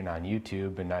education on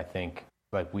YouTube, and I think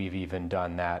like we've even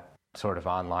done that sort of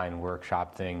online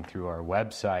workshop thing through our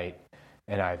website,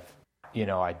 and I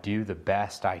do the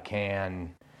best I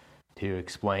can to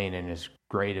explain in as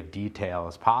great of detail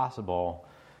as possible,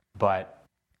 but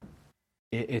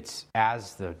it's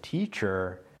as the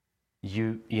teacher,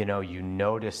 you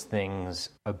notice things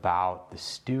about the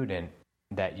student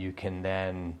that you can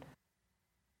then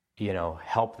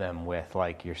help them with,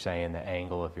 like you're saying, the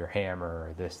angle of your hammer,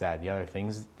 or this, that, the other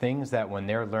things that when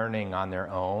they're learning on their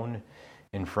own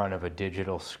in front of a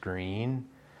digital screen,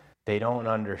 they don't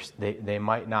they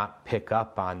might not pick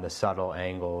up on the subtle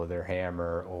angle of their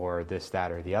hammer or this,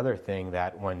 that, or the other thing,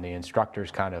 that when the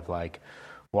instructor's kind of like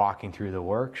walking through the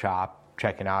workshop,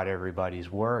 checking out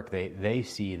everybody's work, they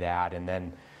see that, and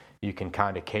then you can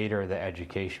kind of cater the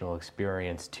educational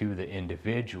experience to the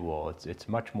individual. It's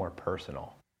much more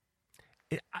personal.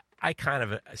 I kind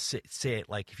of say it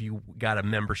like if you got a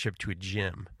membership to a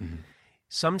gym. Mm-hmm.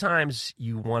 Sometimes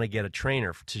you want to get a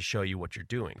trainer to show you what you're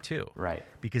doing too, right?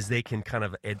 Because they can kind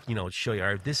of show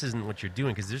you, this isn't what you're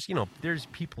doing. Because there's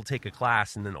people take a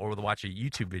class and then or watch a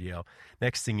YouTube video.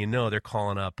 Next thing you know, they're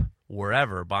calling up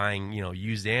wherever, buying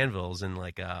used anvils and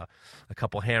like a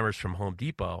couple hammers from Home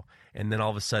Depot, and then all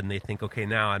of a sudden they think, okay,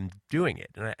 now I'm doing it,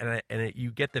 and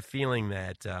you get the feeling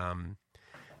that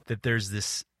that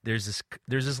there's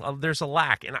a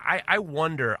lack, and I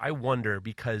wonder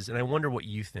because, and I wonder what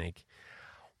you think.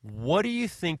 What do you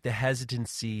think the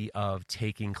hesitancy of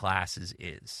taking classes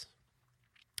is?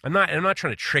 I'm not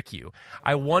trying to trick you.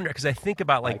 I wonder, because I think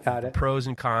about like the pros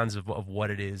and cons of what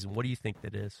it is, and what do you think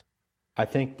that is? I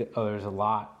think that there's a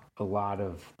lot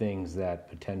of things that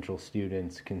potential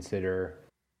students consider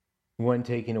when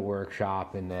taking a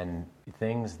workshop, and then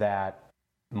things that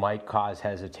might cause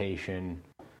hesitation,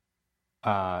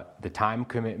 the time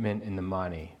commitment and the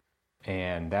money.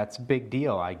 And that's a big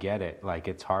deal. I get it. Like,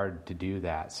 it's hard to do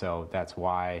that. So that's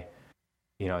why,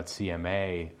 at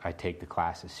CMA, I take the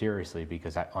classes seriously,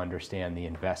 because I understand the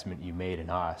investment you made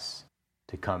in us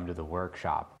to come to the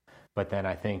workshop. But then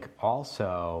I think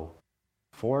also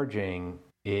forging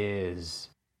is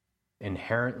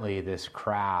inherently this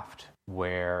craft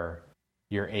where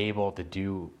you're able to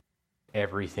do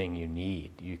everything you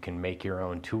need. You can make your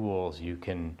own tools. You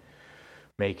can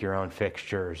make your own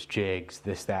fixtures, jigs,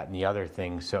 this, that, and the other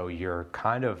thing. So you're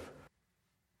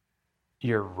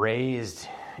raised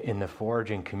in the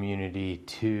forging community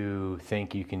to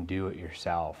think you can do it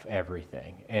yourself,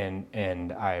 everything.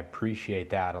 And I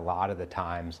appreciate that a lot of the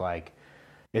times. Like,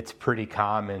 it's pretty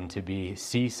common to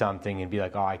see something and be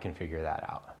like, oh, I can figure that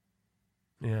out.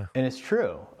 Yeah. And it's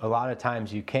true. A lot of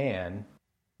times you can,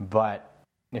 but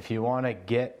if you want to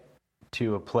get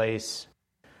to a place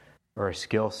or a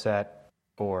skill set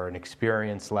or an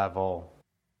experience level,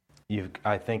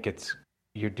 I think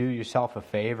you do yourself a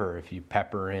favor if you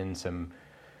pepper in some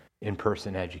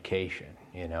in-person education,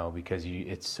 because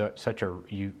the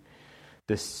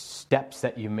steps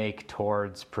that you make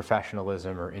towards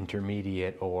professionalism or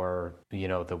intermediate or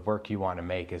the work you want to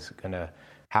make is going to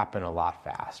happen a lot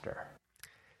faster.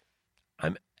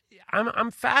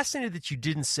 I'm fascinated that you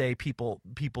didn't say people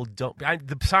don't,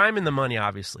 the time and the money.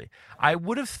 Obviously, I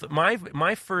would have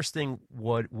my first thing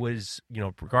was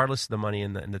regardless of the money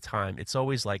and the time, it's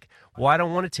always like, well, I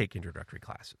don't want to take introductory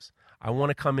classes. I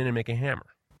want to come in and make a hammer.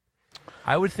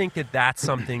 I would think that that's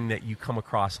something that you come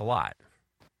across a lot.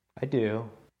 I do.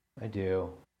 I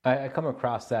do. I come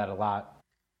across that a lot.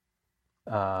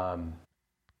 And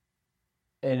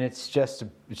it's just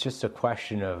a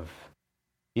question of,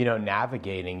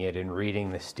 navigating it and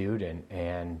reading the student.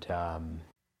 And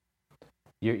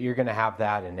you're going to have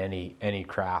that in any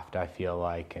craft, I feel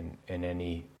like, and in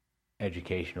any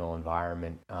educational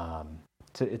environment.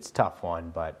 It's a tough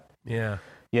one, but yeah,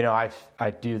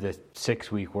 I do the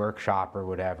 6-week workshop or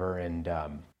whatever, and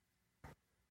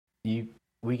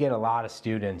we get a lot of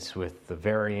students with the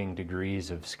varying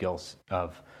degrees of skills,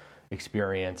 of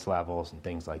experience levels and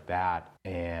things like that.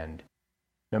 And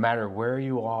no matter where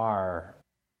you are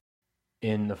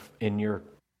in your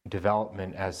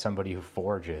development as somebody who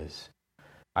forges,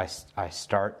 I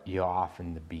start you off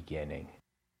in the beginning,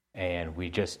 and we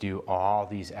just do all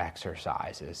these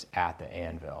exercises at the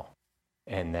anvil.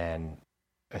 And then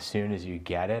as soon as you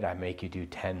get it, I make you do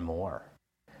 10 more.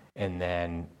 And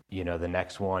then, the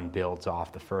next one builds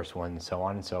off the first one, and so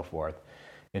on and so forth.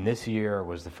 And this year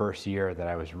was the first year that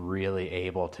I was really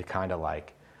able to kind of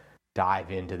like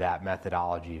dive into that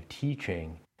methodology of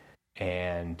teaching.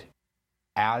 And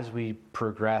as we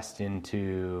progressed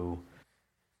into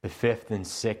the 5th and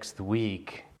 6th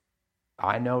week,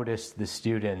 I noticed the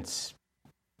students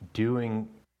doing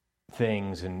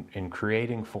things and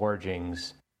creating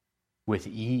forgings with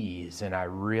ease, and I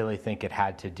really think it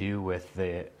had to do with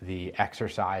the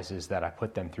exercises that I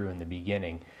put them through in the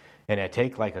beginning. And I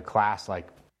take like a class like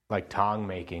tong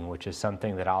making, which is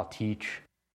something that I'll teach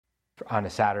on a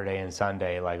Saturday and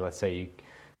Sunday. Like, let's say you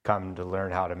come to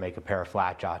learn how to make a pair of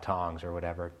flat jaw tongs or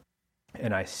whatever,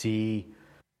 and I see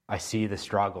the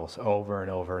struggles over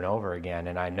and over and over again,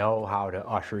 and I know how to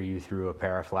usher you through a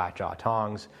pair of flat jaw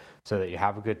tongs so that you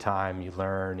have a good time, you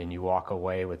learn, and you walk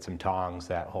away with some tongs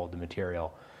that hold the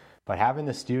material. But having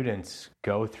the students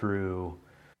go through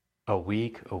a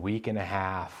week and a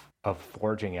half of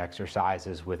forging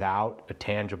exercises without a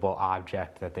tangible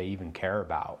object that they even care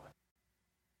about,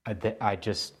 I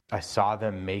saw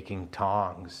them making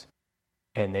tongs,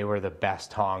 and they were the best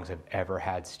tongs I've ever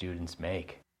had students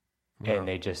make. Wow.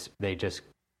 And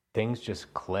things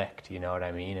just clicked, you know what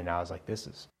I mean? And I was like, this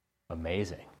is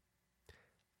amazing.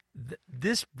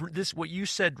 This what you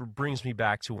said brings me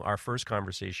back to our first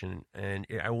conversation, and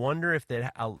I wonder if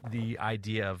the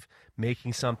idea of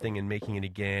making something and making it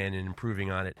again and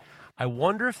improving on it, I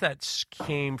wonder if that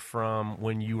came from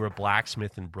when you were a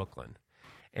blacksmith in Brooklyn,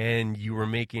 and you were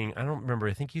making, I don't remember,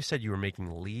 I think you said you were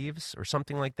making leaves or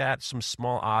something like that, some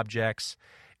small objects,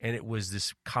 and it was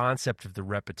this concept of the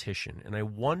repetition. And I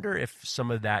wonder if some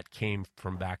of that came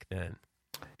from back then.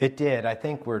 It did. I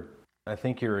think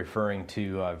you're referring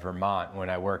to Vermont, when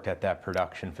I worked at that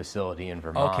production facility in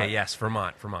Vermont. Okay, yes,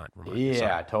 Vermont. Yeah,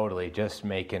 sorry. Totally. Just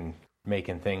making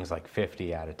things like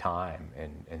 50 at a time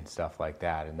and stuff like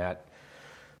that. And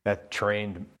that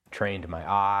trained my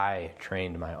eye,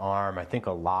 trained my arm. I think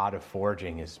a lot of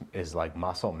forging is like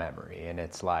muscle memory. And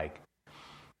it's like,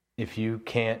 if you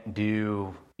can't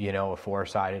do, a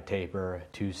 4-sided taper,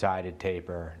 a 2-sided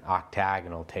taper, an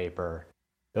octagonal taper,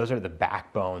 those are the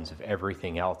backbones of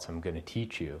everything else I'm going to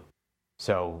teach you.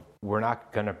 So we're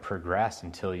not going to progress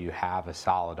until you have a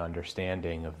solid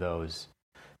understanding of those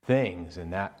things.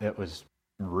 And that was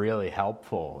really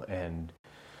helpful. And,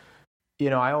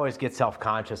 I always get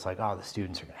self-conscious, like, oh, the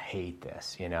students are going to hate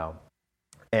this,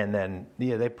 And then,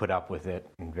 they put up with it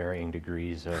in varying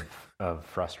degrees of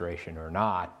frustration or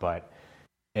not. But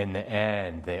in the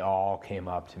end, they all came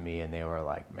up to me and they were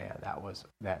like, man,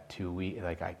 that 2 week,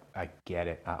 like, I get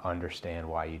it. I understand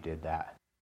why you did that.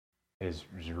 It was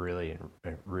really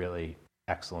a really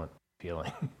excellent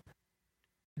feeling.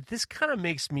 This kind of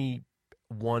makes me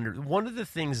wonder. One of the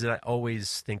things that I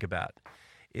always think about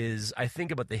is I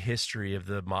think about the history of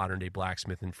the modern day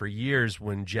blacksmith. And for years,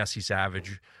 when Jesse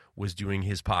Savage was doing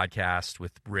his podcast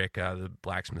with Rick, the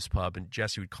Blacksmith's Pub, and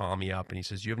Jesse would call me up and he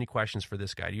says, "Do you have any questions for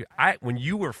this guy?" When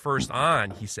you were first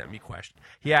on, he sent me questions.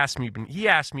 He asked me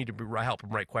to help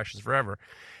him write questions forever.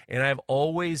 And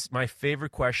my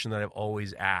favorite question that I've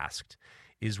always asked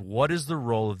is, what is the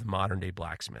role of the modern day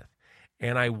blacksmith?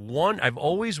 And I've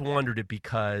always wondered it,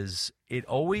 because it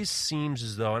always seems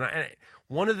as though,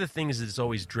 one of the things that's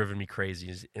always driven me crazy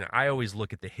is, and I always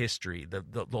look at the history,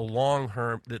 the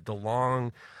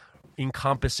long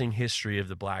encompassing history of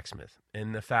the blacksmith,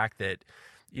 and the fact that,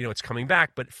 it's coming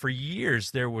back. But for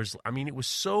years it was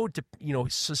so,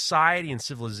 society and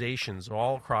civilizations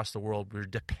all across the world were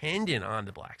dependent on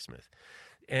the blacksmith.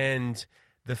 And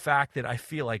the fact that I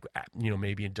feel like,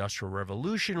 maybe Industrial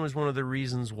Revolution was one of the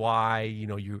reasons why,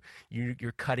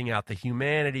 you're cutting out the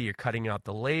humanity, you're cutting out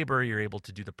the labor, you're able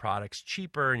to do the products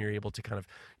cheaper, and you're able to kind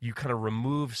of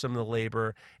remove some of the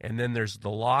labor. And then there's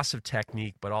the loss of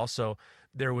technique, but also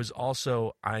there was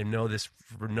also, I know this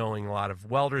for knowing a lot of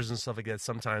welders and stuff like that,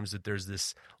 sometimes that there's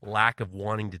this lack of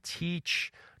wanting to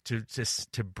teach,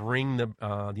 to bring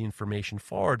the information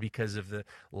forward because of the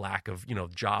lack of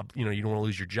job. You don't want to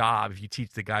lose your job if you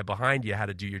teach the guy behind you how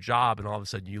to do your job, and all of a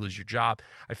sudden you lose your job.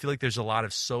 I feel like there's a lot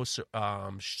of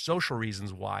social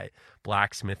reasons why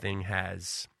blacksmithing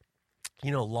has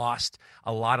lost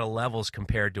a lot of levels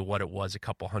compared to what it was a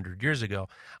couple hundred years ago.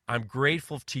 I'm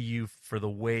grateful to you for the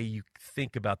way you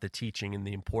think about the teaching and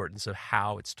the importance of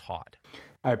how it's taught.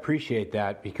 I appreciate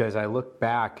that, because I look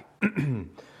back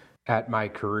at my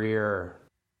career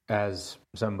as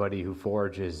somebody who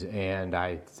forges, and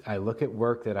I look at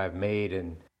work that I've made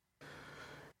in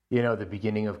the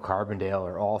beginning of Carbondale,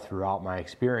 or all throughout my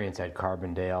experience at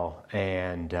Carbondale,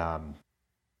 and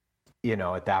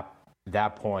at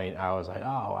that point I was like,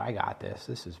 oh, I got this.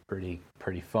 This is pretty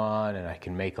fun, and I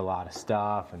can make a lot of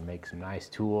stuff and make some nice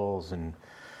tools. And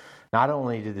not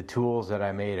only did the tools that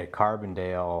I made at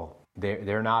Carbondale,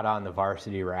 they're not on the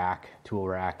varsity tool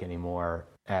rack anymore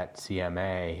at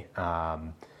CMA,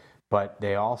 but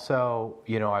they also,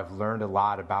 I've learned a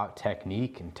lot about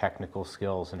technique and technical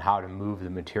skills and how to move the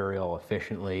material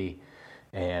efficiently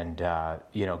and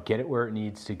get it where it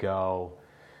needs to go,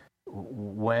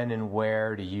 when and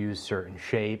where to use certain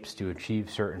shapes to achieve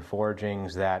certain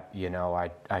forgings that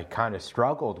I kind of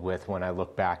struggled with when I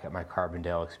look back at my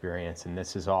Carbondale experience. And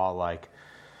this is all like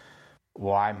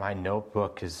why my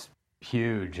notebook is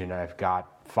huge, and I've got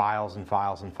files and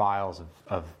files and files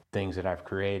of things that I've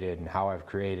created and how I've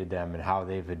created them and how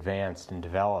they've advanced and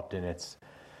developed. And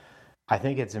I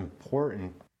think it's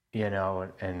important,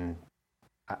 and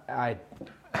I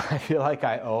feel like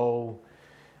I owe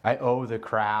the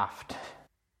craft,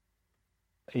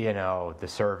 the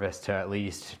service to at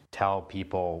least tell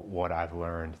people what I've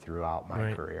learned throughout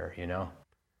my career,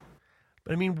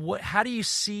 But I mean, how do you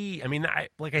see,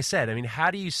 like I said,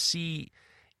 how do you see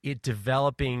it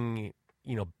developing,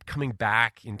 coming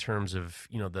back in terms of,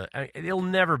 it'll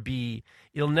never be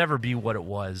what it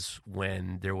was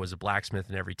when there was a blacksmith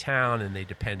in every town and they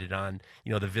depended on,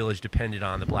 the village depended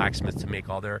on the blacksmith to make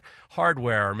all their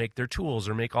hardware or make their tools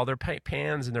or make all their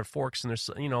pans and their forks and their,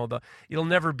 it'll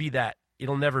never be that.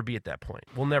 It'll never be at that point.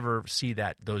 We'll never see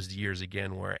those years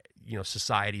again where,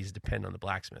 societies depend on the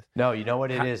blacksmith. No, you know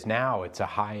what it is now? It's a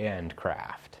high-end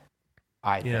craft,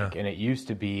 I think. And it used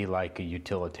to be like a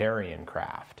utilitarian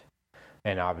craft.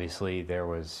 And obviously there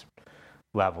was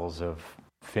levels of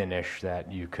finish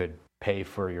that you could pay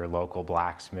for your local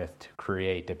blacksmith to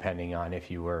create, depending on if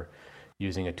you were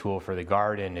using a tool for the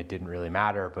garden. It didn't really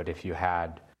matter. But if you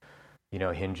had,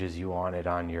 hinges you wanted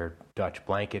on your Dutch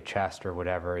blanket chest or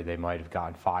whatever, they might have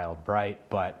gotten filed bright.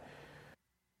 But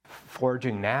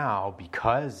forging now,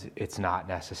 because it's not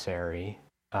necessary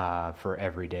for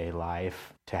everyday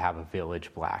life to have a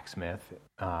village blacksmith.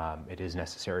 It is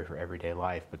necessary for everyday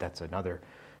life, but that's another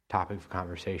topic of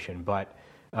conversation. But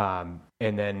and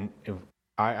then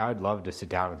I'd love to sit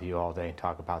down with you all day and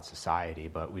talk about society,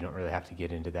 but we don't really have to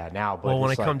get into that now. But well,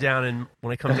 when I come down in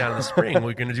the spring,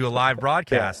 we're going to do a live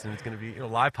broadcast, and it's going to be a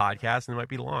live podcast, and it might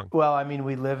be long. Well,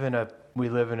 we live in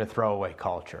a throwaway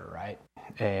culture, right?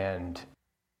 And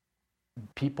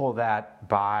people that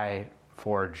buy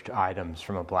forged items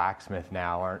from a blacksmith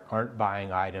now aren't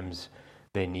buying items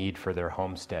they need for their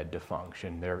homestead to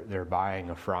function. They're buying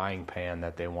a frying pan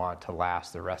that they want to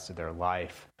last the rest of their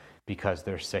life because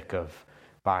they're sick of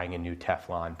buying a new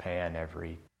Teflon pan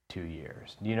every 2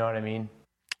 years. Do you know what I mean?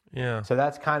 Yeah. So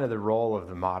that's kind of the role of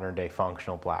the modern day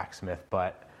functional blacksmith.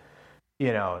 But,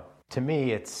 to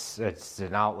me, it's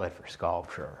an outlet for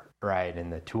sculpture, right?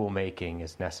 And the tool making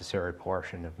is a necessary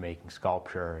portion of making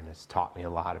sculpture, and it's taught me a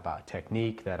lot about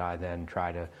technique that I then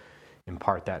try to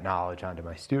impart that knowledge onto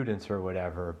my students or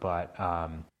whatever. But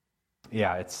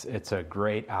it's a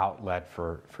great outlet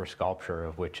for sculpture,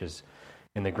 of which is,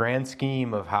 in the grand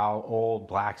scheme of how old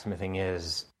blacksmithing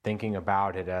is, thinking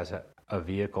about it as a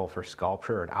vehicle for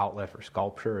sculpture, an outlet for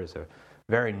sculpture, is a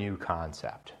very new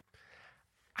concept.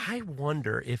 I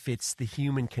wonder if it's the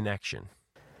human connection.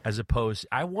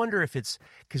 I wonder if it's,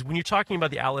 because when you're talking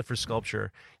about the outlet for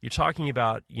sculpture, you're talking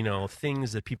about,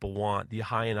 things that people want, the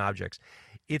high-end objects.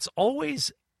 It's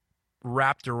always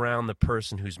wrapped around the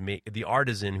person the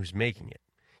artisan who's making it.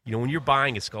 When you're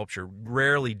buying a sculpture,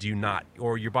 rarely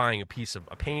or you're buying a piece of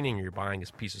a painting, or you're buying a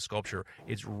piece of sculpture,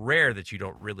 it's rare that you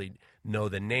don't really know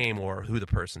the name or who the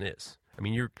person is.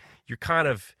 You're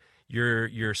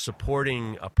you're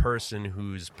supporting a person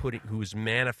who's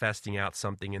manifesting out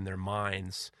something in their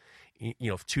minds,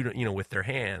 with their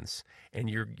hands, and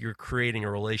you're creating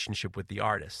a relationship with the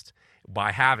artist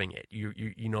by having it.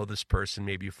 You know this person,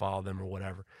 maybe you follow them or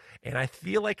whatever. And I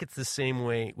feel like it's the same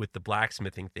way with the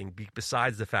blacksmithing thing,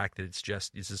 besides the fact that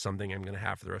this is something I'm going to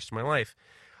have for the rest of my life.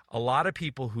 A lot of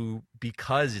people who,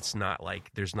 because it's not like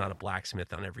there's not a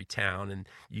blacksmith on every town, and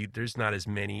there's not as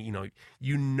many,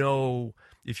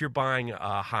 if you're buying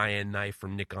a high-end knife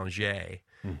from Nick Angers,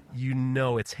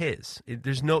 it's his.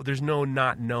 There's no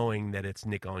not knowing that it's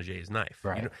Nick Angers' knife.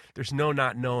 Right. There's no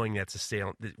not knowing that's a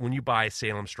Salem. When you buy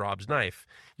Salem Straub's knife,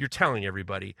 you're telling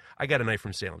everybody, I got a knife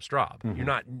from Salem Straub. You're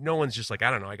not. No one's just like,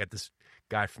 I don't know, I got this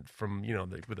guy from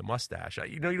with a mustache.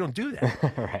 You don't do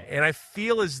that. Right. And I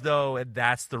feel as though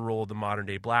that's the role of the modern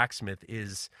day blacksmith,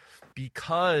 is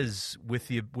because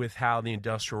with how the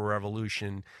Industrial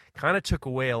Revolution kind of took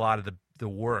away a lot of the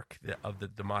work of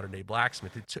the modern day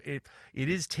blacksmith. It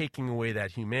is taking away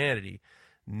that humanity.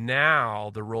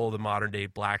 Now the role of the modern day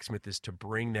blacksmith is to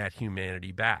bring that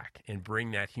humanity back and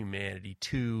bring that humanity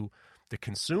to the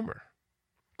consumer.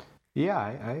 Yeah,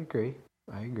 I agree.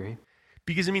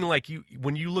 Because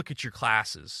when you look at your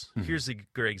classes, here's a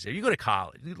great example. You go to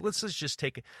college. Let's just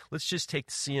take the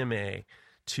CMA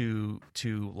to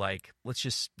let's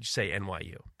just say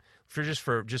NYU. For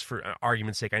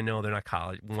argument's sake, I know they're not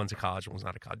college. One's a college, one's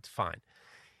not a college. Fine.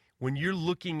 When you're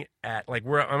looking at my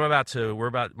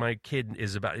kid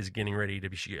is getting ready to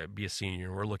be a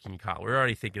senior. We're looking at college. We're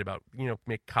already thinking about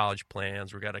make college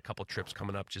plans. We got a couple trips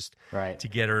coming up just to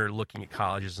get her looking at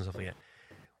colleges and stuff like that.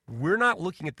 We're not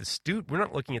looking at the student. We're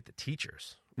not looking at the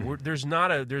teachers. There's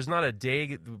not a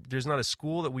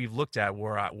school that we've looked at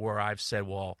where I've said,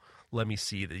 well, let me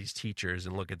see these teachers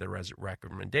and look at the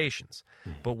recommendations.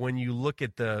 But when you look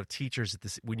at the teachers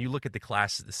when you look at the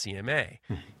classes at the CMA,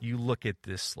 you look at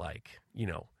this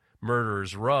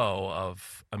murderer's row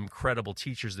of incredible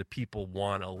teachers that people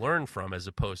want to learn from, as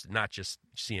opposed to not just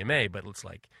CMA, but it's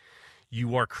like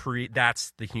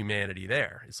that's the humanity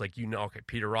there. It's like, okay,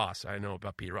 Peter Ross, I know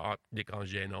about Peter Ross. Nick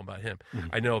Angers, I know about him.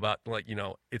 I know about maybe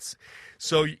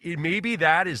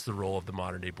that is the role of the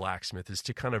modern day blacksmith, is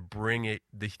to kind of bring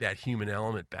that human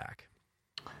element back.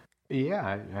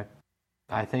 Yeah,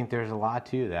 I think there's a lot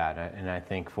to that, and I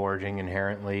think forging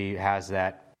inherently has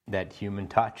that human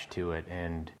touch to it.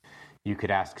 And you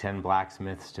could ask 10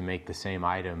 blacksmiths to make the same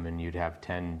item, and you'd have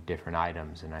 10 different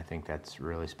items, and I think that's a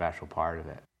really special part of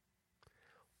it.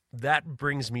 That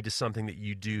brings me to something that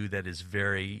you do that is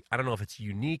very, I don't know if it's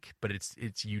unique, but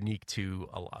it's unique to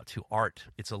art.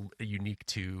 It's unique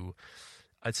to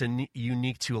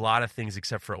a lot of things,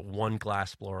 except for one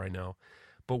glass blower I know.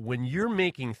 But when you're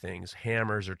making things,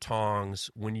 hammers or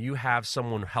tongs, when you have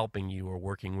someone helping you or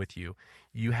working with you,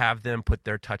 you have them put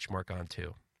their touch mark on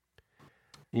too.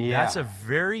 Yeah. That's a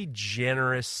very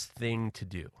generous thing to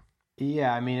do.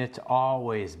 Yeah, I mean, it's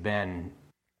always been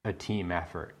a team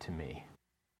effort to me.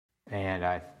 And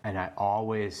I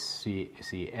always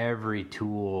see every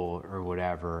tool or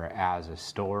whatever as a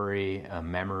story, a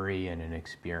memory, and an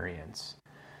experience.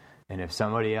 And if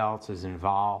somebody else is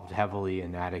involved heavily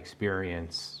in that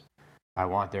experience, I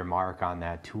want their mark on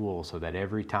that tool, so that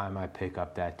every time I pick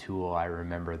up that tool, I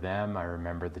remember them, I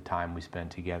remember the time we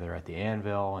spent together at the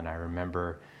anvil, and I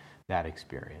remember that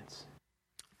experience.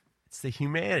 It's the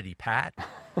humanity, Pat.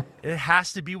 It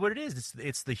has to be what it is.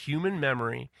 It's the human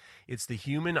memory. It's the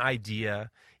human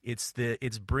idea. It's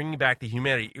bringing back the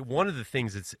humanity. One of the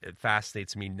things that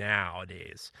fascinates me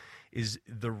nowadays is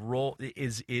the role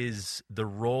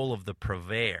of the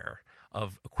purveyor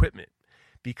of equipment,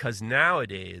 because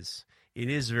nowadays it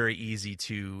is very easy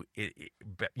to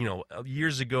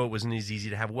years ago it wasn't as easy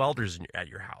to have welders at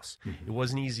your house. Mm-hmm.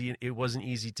 It wasn't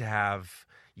easy to have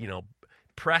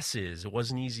presses. It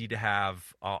wasn't easy to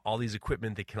have all these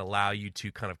equipment that can allow you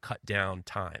to kind of cut down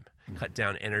time, cut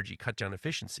down energy, cut down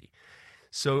efficiency.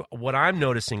 So what I'm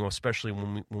noticing, especially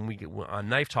when we get on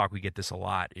Knife Talk, we get this a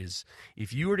lot, is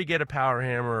if you were to get a power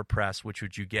hammer or a press, which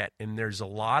would you get? And there's a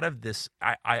lot of this.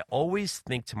 I always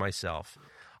think to myself,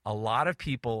 a lot of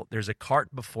people, there's a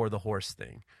cart before the horse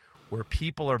thing, where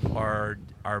people are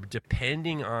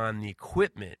depending on the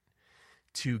equipment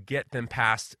to get them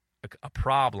past a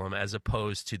problem as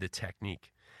opposed to the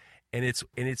technique. And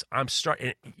I'm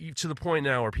starting to the point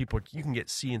now where you can get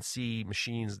CNC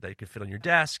machines that can fit on your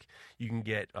desk. You can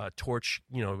get torch,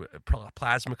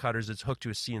 plasma cutters that's hooked to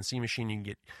a CNC machine. You can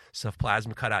get stuff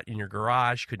plasma cut out in your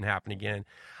garage. Couldn't happen again.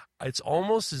 It's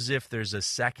almost as if there's a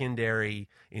secondary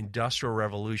industrial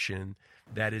revolution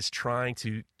that is trying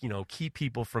to, keep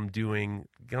people from doing,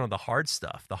 the hard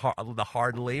stuff, the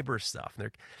hard labor stuff.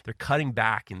 They're cutting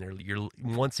back, and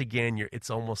it's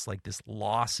almost like this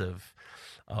loss of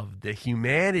the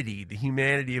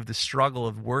humanity of the struggle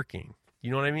of working.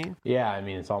 You know what I mean? Yeah, I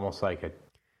mean, it's almost like a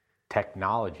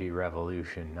technology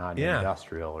revolution, not an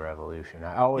industrial revolution.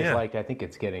 I think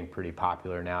it's getting pretty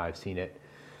popular now. I've seen it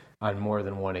on more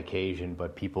than one occasion,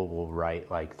 but people will write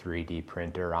like 3D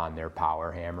printer on their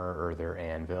power hammer or their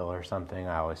anvil or something.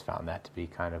 I always found that to be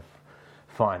kind of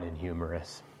fun and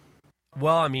humorous.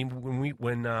 Well, I mean,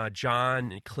 when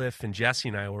John and Cliff and Jesse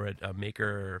and I were at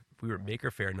Maker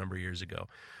Faire a number of years ago,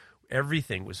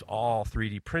 everything was all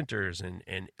 3D printers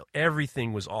and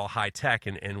everything was all high tech,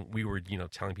 and we were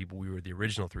telling people we were the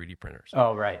original 3D printers.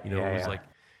 Oh, right. It was like,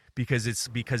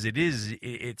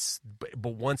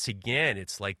 but once again,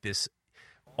 it's like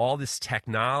all this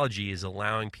technology is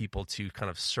allowing people to kind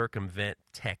of circumvent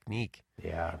technique.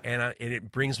 Yeah. And it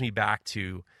brings me back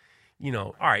to,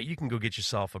 all right, you can go get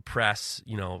yourself a press.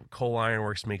 Cole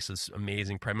Ironworks makes this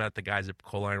amazing press. I met the guys at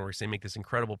Cole Ironworks. They make this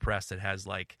incredible press that has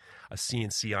like a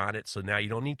CNC on it. So now you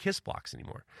don't need kiss blocks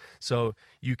anymore. So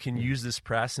you can use this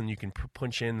press and you can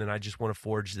punch in, and I just want to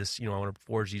forge this, I want to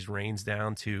forge these reins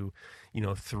down to,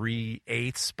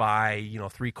 3/8 by,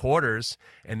 3/4.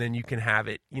 And then you can have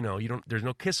it, there's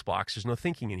no kiss blocks. There's no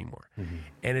thinking anymore. Mm-hmm.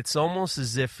 And it's almost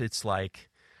as if it's like,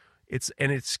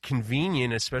 it's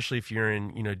convenient, especially if you're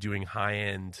in, doing high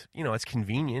end, it's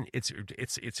convenient.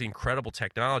 It's incredible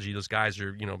technology. Those guys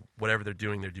are, whatever they're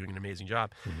doing an amazing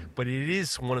job. Mm-hmm. But it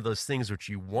is one of those things which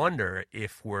you wonder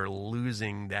if we're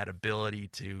losing that ability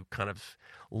to kind of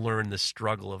learn the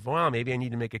struggle of, well, maybe I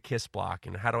need to make a kiss block,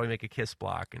 and how do I make a kiss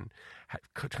block, and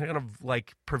kind of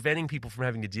like preventing people from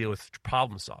having to deal with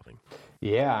problem solving.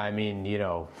 Yeah, I mean,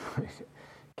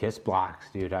 kiss blocks,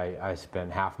 dude, I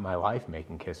spent half my life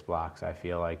making kiss blocks, I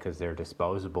feel like, because they're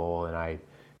disposable and I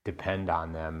depend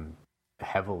on them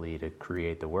heavily to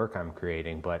create the work I'm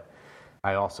creating. But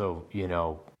I also,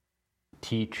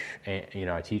 teach,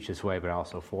 I teach this way, but I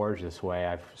also forge this way.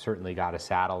 I've certainly got a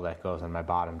saddle that goes on my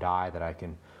bottom die that I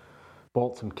can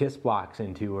bolt some kiss blocks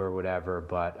into or whatever.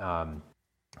 But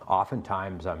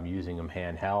oftentimes I'm using them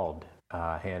handheld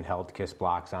kiss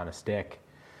blocks on a stick.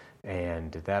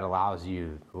 And that allows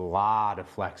you a lot of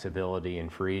flexibility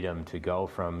and freedom to go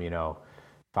from,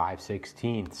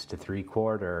 5/16 to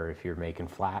 3/4 if you're making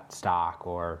flat stock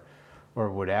or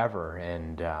whatever.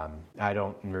 And I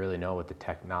don't really know what the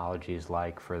technology is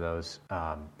like for those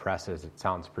presses. It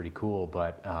sounds pretty cool,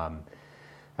 but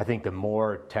I think the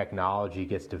more technology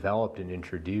gets developed and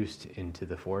introduced into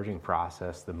the forging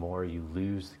process, the more you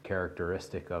lose the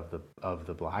characteristic of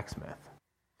the blacksmith.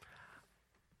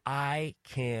 I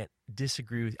can't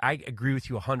disagree with. I agree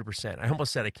with you 100%. I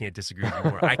almost said I can't disagree with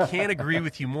you more. I can't agree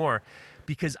with you more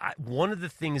because one of the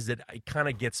things that kind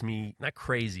of gets me, not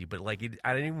crazy, but like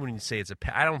I don't even want to say it's a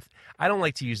pet. I don't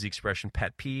like to use the expression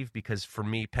pet peeve, because for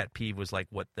me, pet peeve was like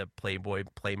what the Playboy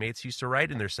Playmates used to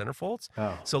write in their centerfolds.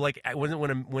 Oh. So like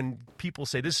when people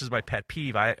say this is my pet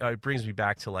peeve, it brings me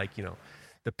back to like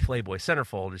the Playboy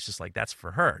centerfold. It's just like, that's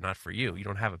for her, not for you. You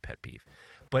don't have a pet peeve.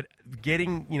 But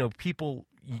getting, people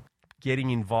getting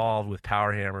involved with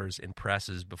power hammers and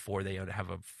presses before they have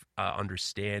a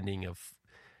understanding of,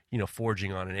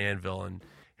 forging on an anvil and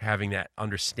having that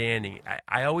understanding,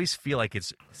 I always feel like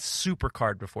it's super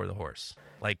cart before the horse.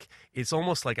 Like, it's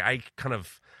almost like I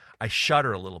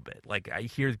shudder a little bit. Like, I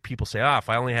hear people say, if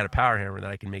I only had a power hammer,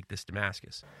 then I can make this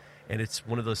Damascus. And it's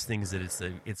one of those things that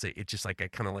it's just like I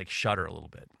kind of like shudder a little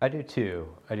bit. I do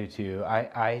too.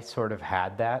 I sort of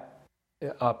had that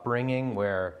upbringing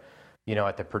where,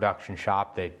 at the production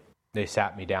shop, they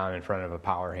sat me down in front of a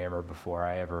power hammer before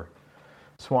I ever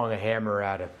swung a hammer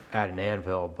at an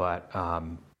anvil. But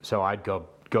so I'd go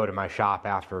to my shop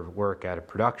after work at a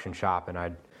production shop, and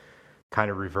I'd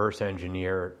kind of reverse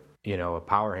engineer, a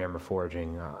power hammer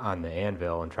forging on the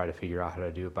anvil and try to figure out how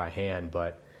to do it by hand.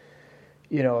 But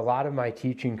a lot of my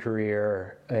teaching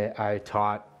career, I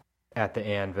taught at the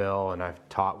anvil, and I've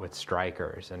taught with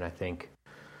strikers, and I think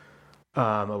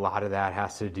a lot of that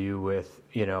has to do with,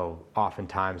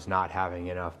 oftentimes not having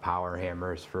enough power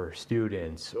hammers for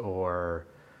students, or,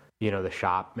 the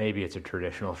shop, maybe it's a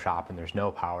traditional shop and there's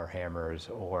no power hammers,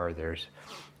 or there's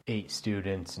 8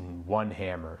 students and 1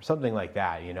 hammer, something like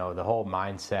that. The whole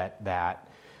mindset that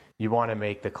you want to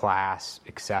make the class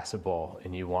accessible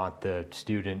and you want the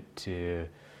student to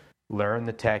learn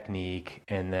the technique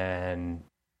and then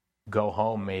go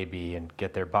home maybe and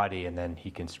get their buddy, and then he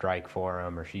can strike for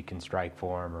him or she can strike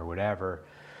for him or whatever,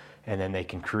 and then they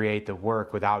can create the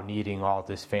work without needing all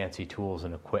this fancy tools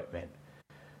and equipment.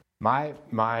 My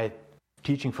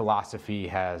teaching philosophy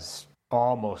has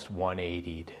almost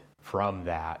 180'd from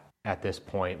that at this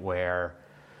point, where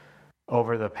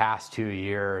over the past 2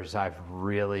 years, I've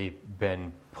really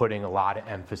been putting a lot of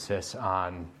emphasis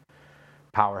on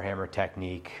power hammer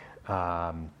technique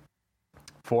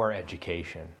for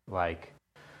education, like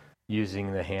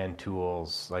using the hand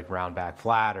tools like round back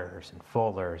flatters and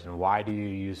fullers, and why do you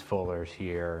use fullers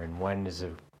here, and when is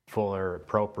a fuller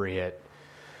appropriate,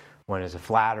 when is a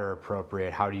flatter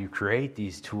appropriate, how do you create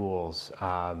these tools,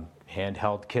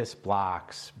 handheld kiss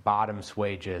blocks, bottom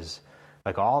swages,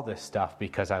 like all this stuff,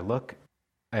 because I look,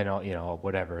 I know, you know,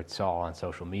 whatever, it's all on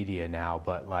social media now,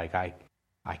 but like I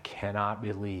cannot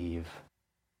believe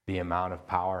the amount of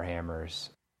power hammers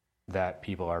that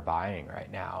people are buying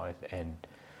right now. And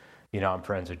you know, I'm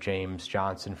friends with James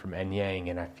Johnson from Enyang,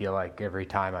 and I feel like every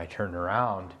time I turn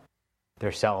around,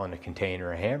 they're selling a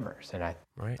container of hammers, and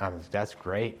that's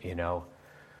great, you know,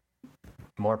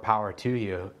 more power to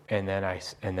you. And then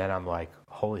I'm like,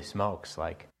 holy smokes,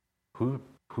 like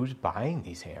who's buying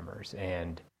these hammers,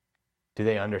 and do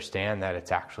they understand that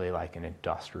it's actually like an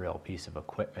industrial piece of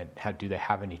equipment? Do they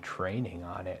have any training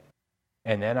on it?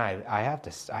 And then I had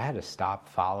to stop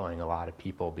following a lot of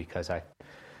people because I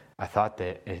thought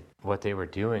that what they were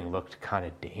doing looked kind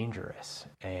of dangerous,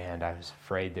 and I was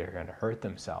afraid they were going to hurt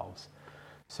themselves.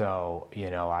 So, you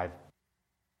know, I've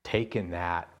taken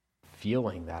that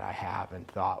feeling that I have and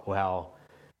thought, well,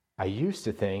 I used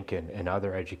to think, and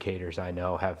other educators I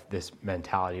know have this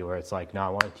mentality where it's like, no, I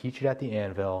want to teach it at the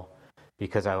anvil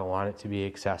because I want it to be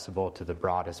accessible to the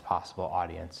broadest possible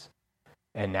audience.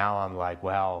 And now I'm like,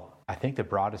 well, I think the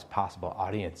broadest possible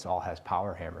audience all has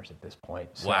power hammers at this point.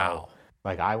 So, wow.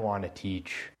 Like, I want to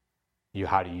teach you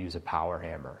how to use a power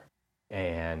hammer.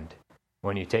 And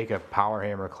when you take a power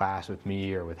hammer class with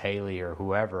me or with Haley or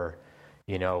whoever,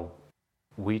 you know,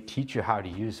 we teach you how to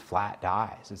use flat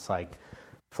dies. It's like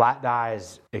flat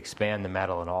dies expand the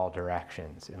metal in all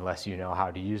directions unless you know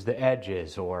how to use the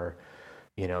edges or,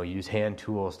 you know, use hand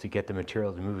tools to get the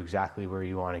material to move exactly where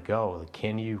you want to go.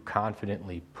 Can you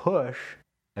confidently push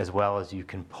as well as you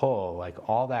can pull? Like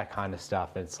all that kind of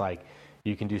stuff. It's like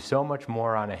you can do so much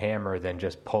more on a hammer than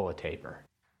just pull a taper.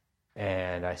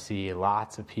 And I see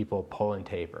lots of people pulling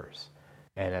tapers,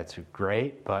 and that's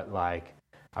great. But like,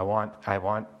 I want,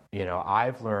 you know,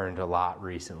 I've learned a lot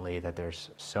recently that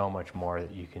there's so much more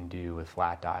that you can do with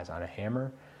flat dies on a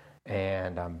hammer.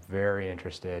 And I'm very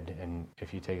interested in,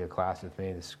 if you take a class with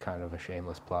me, this is kind of a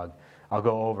shameless plug, I'll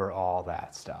go over all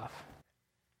that stuff.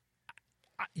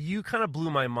 You kind of blew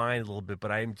my mind a little bit,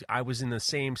 but I was in the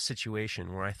same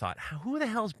situation where I thought, who the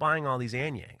hell's buying all these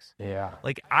Anyangs? Yeah.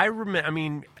 Like, I remember, I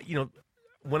mean, you know,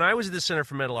 when I was at the Center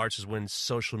for Metal Arts is when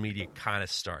social media kind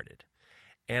of started.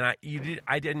 And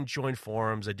I didn't join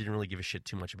forums. I didn't really give a shit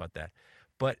too much about that.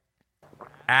 But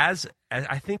as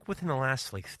I think within the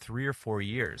last like 3 or 4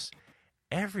 years,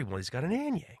 everybody's got an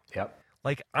Anyang. Yep.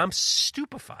 Like, I'm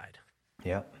stupefied.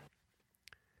 Yep.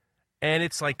 And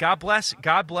it's like, God bless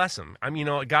him. I mean, you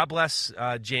know, God bless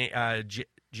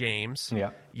James. Yeah.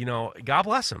 You know, God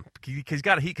bless him. He's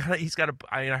got a.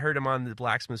 I heard him on the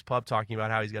Blacksmith's Pub talking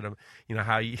about how he's got a. You know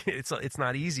how it's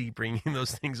not easy bringing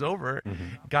those things over. Mm-hmm.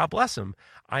 God bless him.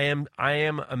 I am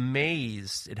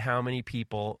amazed at how many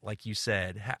people, like you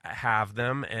said, have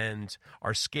them and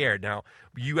are scared. Now,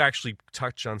 you actually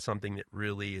touched on something that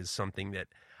really is something that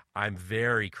I'm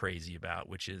very crazy about,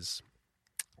 which is,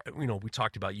 you know, we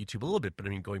talked about YouTube a little bit, but I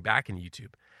mean, going back into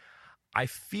YouTube, I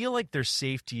feel like there's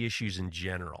safety issues in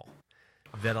general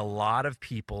that a lot of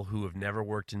people who have never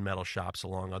worked in metal shops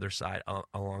along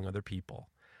other people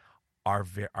are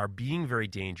being very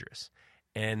dangerous.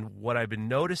 And what I've been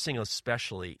noticing,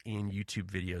 especially in YouTube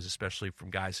videos, especially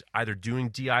from guys either doing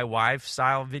DIY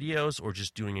style videos or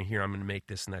just doing it here, I'm going to make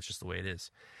this and that's just the way it is.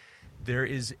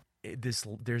 There's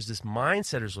this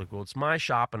mindset is like, well, it's my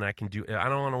shop and I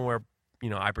don't want to wear, you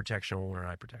know, eye protection or wear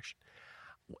eye protection.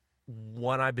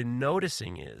 What I've been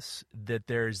noticing is that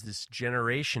there's this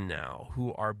generation now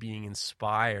who are being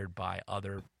inspired by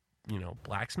other, you know,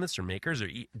 blacksmiths or makers, or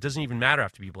it doesn't even matter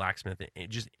have to be blacksmith. It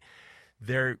just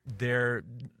they're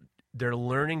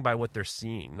learning by what they're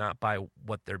seeing, not by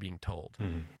what they're being told.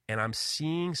 Mm-hmm. And I'm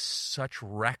seeing such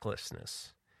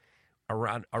recklessness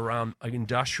around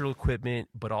industrial equipment,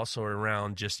 but also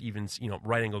around just even, you know,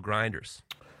 right angle grinders.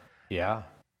 Yeah.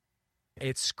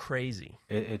 It's crazy.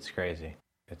 It's crazy.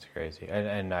 It's crazy.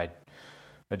 And I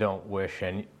don't wish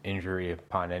any injury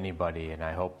upon anybody, and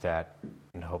I hope that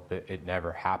it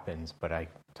never happens. But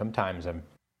sometimes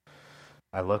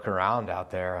I look around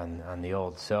out there on the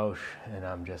old Soch, and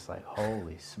I'm just like,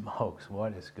 holy smokes,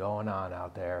 what is going on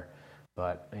out there?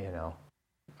 But, you know,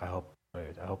 I hope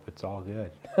I hope it's all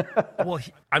good. Well,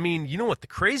 I mean, you know what the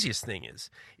craziest thing is,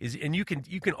 and you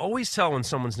can always tell when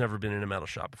someone's never been in a metal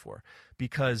shop before,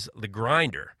 because the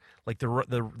grinder, like the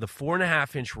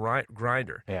 4.5-inch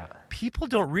grinder, Yeah. people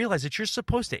don't realize that you're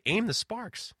supposed to aim the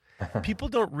sparks. People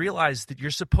don't realize that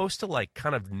you're supposed to like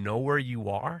kind of know where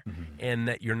you are, and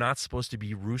that you're not supposed to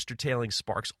be rooster tailing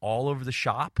sparks all over the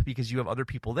shop because you have other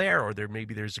people there, or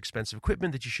there's expensive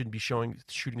equipment that you shouldn't be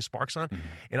shooting sparks on.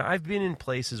 And I've been in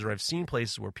places, or I've seen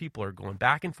places where people are going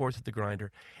back and forth with the grinder,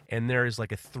 and there is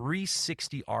like a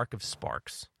 360 arc of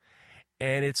sparks,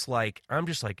 and it's like, I'm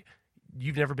just like,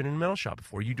 you've never been in a metal shop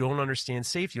before. You don't understand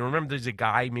safety. You don't remember there's a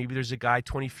guy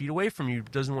 20 feet away from you who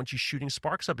doesn't want you shooting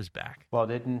sparks up his back. Well,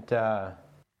 didn't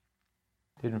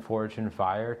Forge and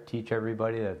Fire teach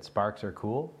everybody that sparks are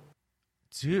cool?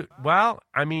 Dude, well,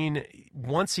 I mean,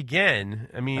 once again,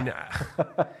 I mean,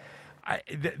 I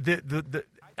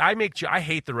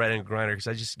hate the right angle grinder because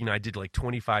I just, I did like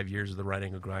 25 years of the right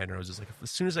angle grinder. I was just like,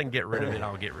 as soon as I can get rid of it,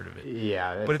 I'll get rid of it.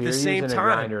 Yeah, but at the same time,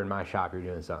 a grinder in my shop, you're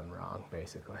doing something wrong,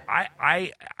 basically.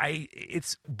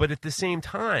 But at the same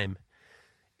time,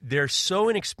 they're so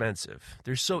inexpensive,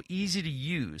 they're so easy to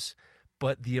use,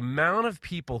 but the amount of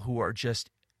people who are just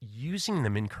using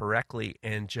them incorrectly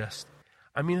and just,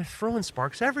 I mean, they're throwing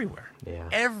sparks everywhere. Yeah.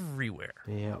 Everywhere.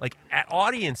 Yeah. Like at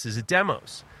audiences, at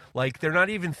demos. Like they're not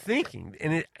even thinking,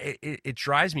 and it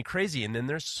drives me crazy. And then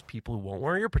there's people who won't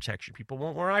wear ear protection, people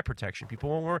won't wear eye protection, people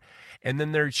won't wear, and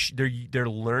then they're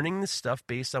learning this stuff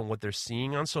based on what they're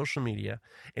seeing on social media,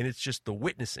 and it's just the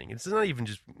witnessing. It's not even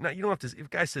just you don't have to. If a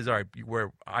guy says, "All right, you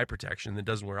wear eye protection," then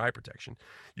doesn't wear eye protection,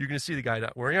 you're going to see the guy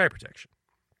not wearing eye protection.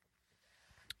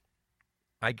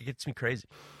 It gets me crazy.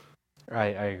 I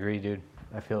agree, dude.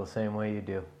 I feel the same way you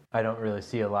do. I don't really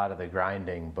see a lot of the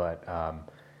grinding, but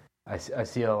I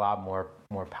see a lot more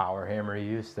power hammer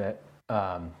use that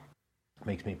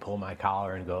makes me pull my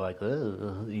collar and go like, a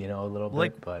little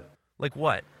bit. But like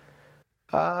what?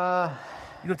 You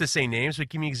don't have to say names, but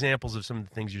give me examples of some of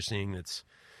the things you're seeing that's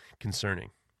concerning.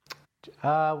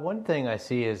 One thing I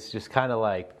see is just kind of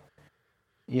like,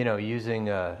 using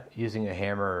a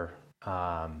hammer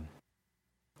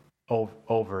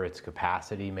over its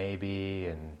capacity maybe,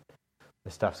 and the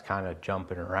stuff's kind of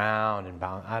jumping around and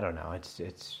bound. I don't know. It's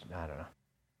I don't know.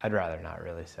 I'd rather not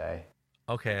really say.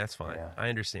 Okay, that's fine. Yeah. I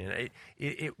understand.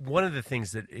 One of the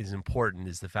things that is important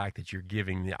is the fact that you're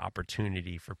giving the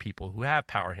opportunity for people who have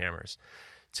power hammers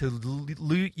to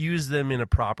use them in a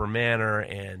proper manner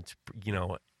and,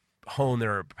 hone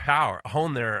their power,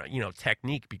 hone their,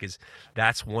 technique, because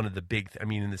that's one of the big,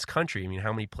 in this country,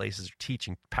 how many places are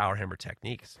teaching power hammer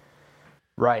techniques?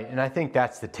 Right, and I think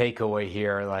that's the takeaway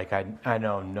here. Like, I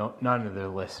know none of the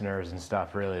listeners and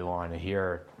stuff really want to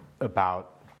hear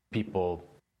about people,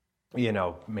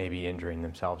 maybe injuring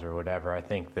themselves or whatever. I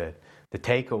think that the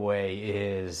takeaway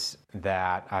is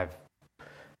that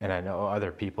and I know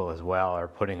other people as well, are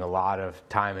putting a lot of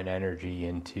time and energy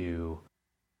into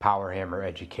power hammer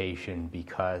education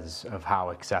because of how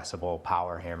accessible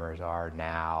power hammers are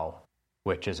now,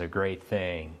 which is a great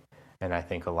thing. And I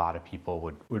think a lot of people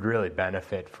would really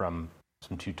benefit from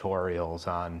some tutorials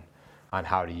on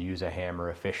how to use a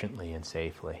hammer efficiently and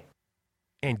safely.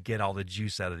 And get all the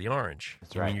juice out of the orange.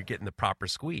 That's right. You're getting the proper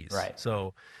squeeze. Right.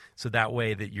 So that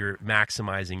way that you're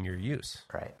maximizing your use.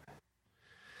 Right.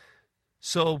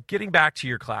 So getting back to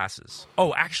your classes.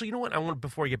 Oh, actually, you know what?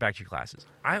 Before I get back to your classes,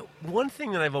 one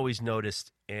thing that I've always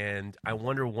noticed, and I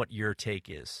wonder what your take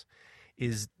is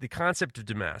the concept of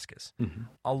Damascus.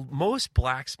 Mm-hmm. Most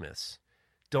blacksmiths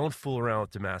don't fool around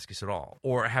with Damascus at all,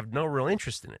 or have no real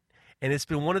interest in it. And it's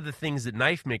been one of the things that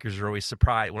knife makers are always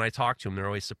surprised. When I talk to them, they're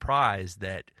always surprised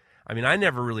that, I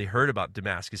never really heard about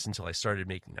Damascus until I started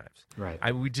making knives. Right.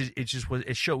 I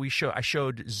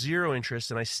showed zero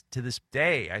interest, and to this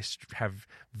day, I have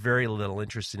very little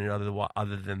interest in it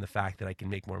other than the fact that I can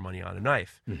make more money on a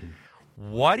knife. Mm-hmm.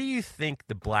 What do you think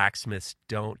the blacksmiths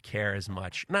don't care as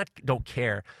much? Not don't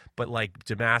care, but like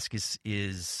Damascus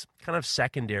is kind of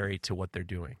secondary to what they're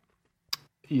doing.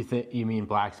 You mean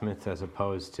blacksmiths as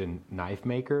opposed to knife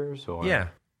makers, or? Yeah.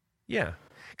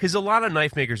 Because a lot of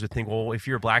knife makers would think, well, if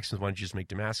you're a blacksmith, why don't you just make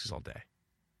Damascus all day?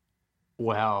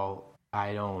 Well,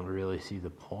 I don't really see the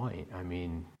point.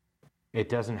 It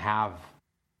doesn't have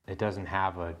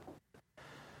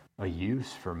a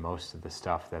use for most of the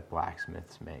stuff that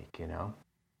blacksmiths make,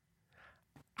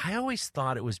 I always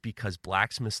thought it was because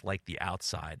blacksmiths like the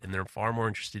outside, and they're far more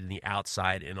interested in the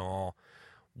outside and all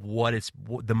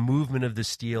the movement of the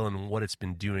steel and what it's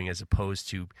been doing, as opposed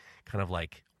to kind of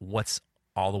like what's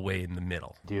all the way in the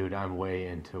middle. Dude, I'm way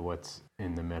into what's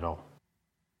in the middle.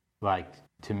 Like,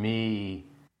 to me,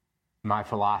 my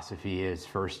philosophy is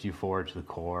first you forge the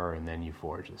core and then you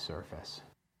forge the surface.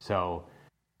 So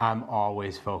I'm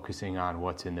always focusing on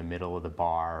what's in the middle of the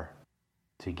bar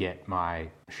to get my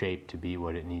shape to be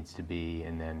what it needs to be,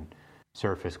 and then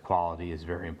surface quality is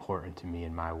very important to me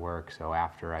in my work. So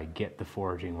after I get the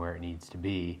forging where it needs to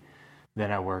be,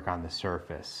 then I work on the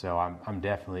surface. So I'm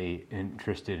definitely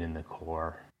interested in the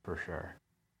core for sure.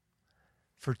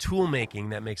 For tool making,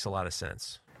 that makes a lot of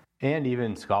sense. And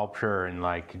even sculpture and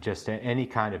like just any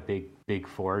kind of big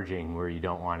forging where you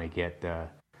don't want to get the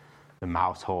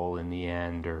mouse hole in the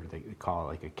end, or they call it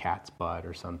like a cat's butt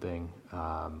or something,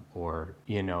 or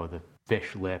the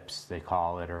fish lips they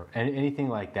call it, or anything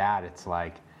like that. It's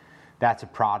like that's a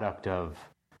product of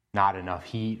not enough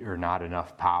heat or not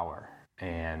enough power,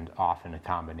 and often a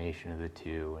combination of the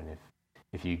two. And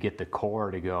if you get the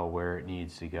core to go where it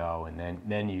needs to go, and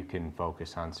then you can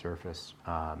focus on surface.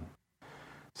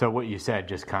 So what you said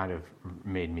just kind of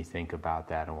made me think about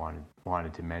that and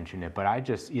wanted to mention it. But I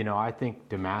just, I think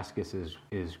Damascus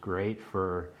is great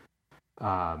for,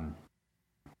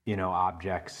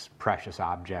 objects, precious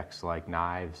objects like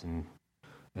knives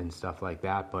and stuff like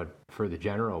that. But for the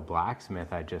general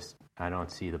blacksmith, I don't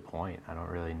see the point. I don't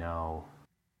really know.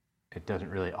 It doesn't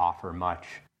really offer much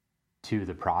to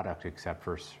the product except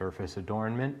for surface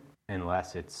adornment,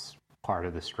 unless it's part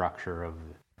of the structure of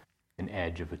an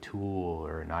edge of a tool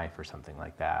or a knife or something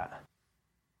like that.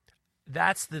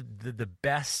 That's the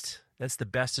best. That's the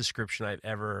best description I've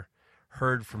ever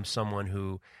heard from someone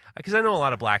who, because I know a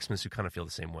lot of blacksmiths who kind of feel the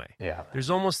same way. Yeah.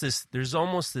 There's almost this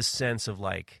sense of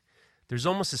there's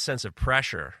almost a sense of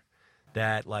pressure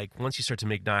that like once you start to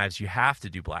make knives, you have to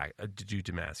do do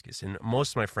Damascus. And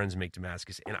most of my friends make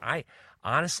Damascus, and I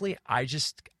honestly, I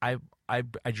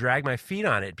drag my feet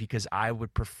on it because I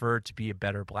would prefer to be a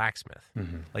better blacksmith.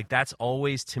 Mm-hmm. Like that's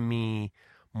always to me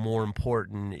more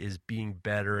important, is being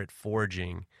better at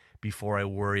forging before I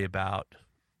worry about,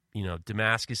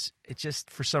 Damascus. It just,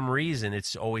 for some reason,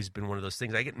 it's always been one of those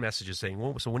things. I get messages saying,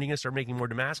 well, so when are you going to start making more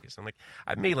Damascus? I'm like,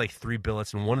 I've made like 3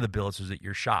 billets, and one of the billets was at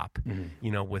your shop,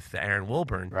 with Aaron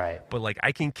Wilburn. Right. But like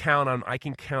I can count on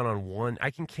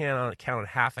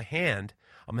half a hand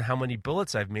on how many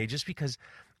billets I've made, just because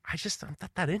I'm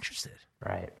not that interested.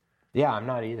 Right. Yeah, I'm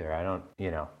not either. I don't,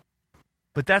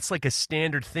 But that's like a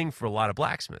standard thing for a lot of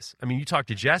blacksmiths. I mean, you talk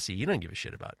to Jesse, you don't give a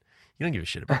shit about making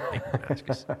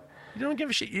Damascus. You don't give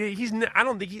a shit.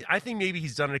 I think maybe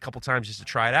he's done it a couple times just to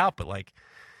try it out, but like,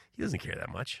 he doesn't care that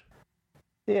much.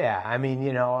 Yeah, I mean,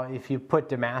 if you put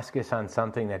Damascus on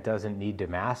something that doesn't need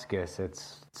Damascus,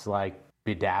 it's like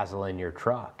bedazzling your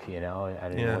truck,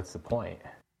 what's the point?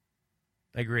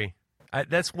 I agree.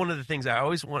 That's one of the things I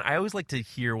always like to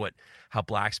hear how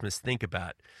blacksmiths think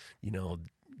about,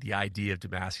 the idea of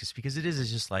Damascus, because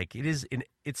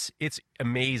it's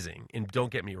amazing. And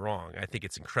don't get me wrong, I think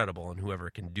it's incredible, and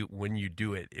whoever can do, when you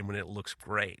do it and when it looks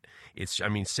great,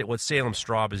 what Salem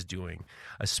Straub is doing,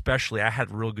 especially, I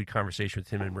had a real good conversation with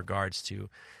him in regards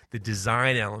to the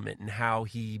design element and how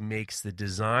he makes the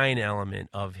design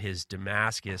element of his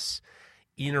Damascus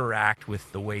interact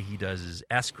with the way he does his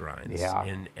S grinds. Yeah.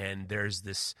 And there's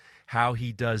this, how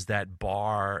he does that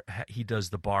bar, he does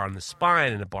the bar on the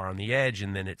spine and a bar on the edge,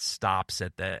 and then it stops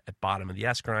at the bottom of the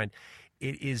S grind.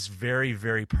 It is very,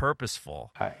 very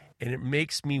purposeful. And it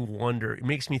makes me wonder, it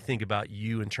makes me think about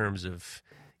you in terms of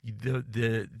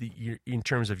in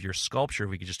terms of your sculpture.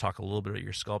 We could just talk a little bit about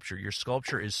your sculpture. Your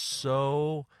sculpture is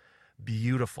so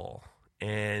beautiful,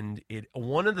 and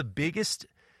one of the biggest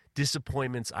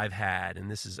disappointments I've had,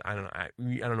 and this is, I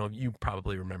don't know if you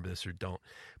probably remember this or don't,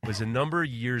 was a number of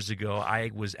years ago, I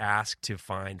was asked to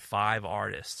find 5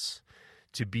 artists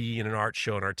to be in an art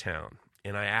show in our town.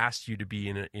 And I asked you to be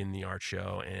in the art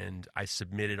show, and I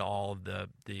submitted all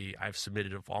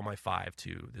my 5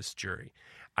 to this jury.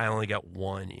 I only got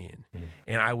 1 in.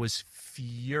 And I was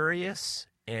furious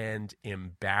and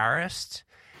embarrassed,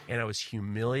 and I was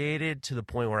humiliated to the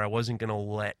point where I wasn't going to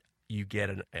let you get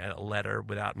a letter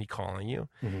without me calling you.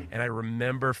 And I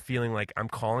remember feeling like I'm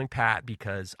calling Pat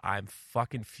because I'm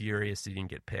fucking furious that he didn't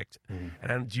get picked.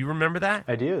 And do you remember that?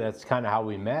 I do. That's kind of how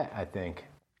we met, I think.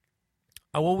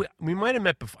 Oh, well, we might have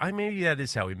met before. Maybe that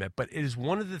is how we met. But it is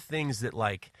one of the things that,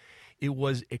 like, it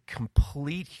was a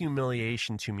complete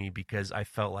humiliation to me because I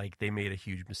felt like they made a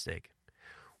huge mistake.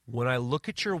 When I look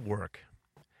at your work,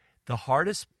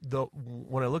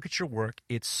 when I look at your work,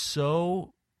 it's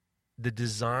so, the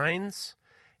designs,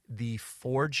 the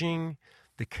forging,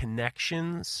 the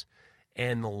connections,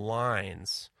 and the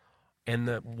lines, and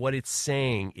what it's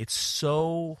saying, it's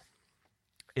so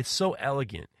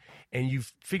elegant. And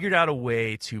you've figured out a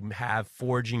way to have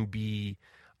forging be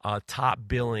top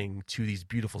billing to these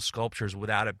beautiful sculptures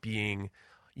without it being,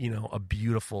 a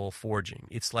beautiful forging.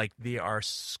 It's like they are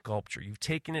sculpture. You've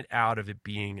taken it out of it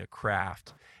being a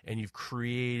craft and you've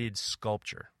created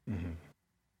sculpture. Mm-hmm.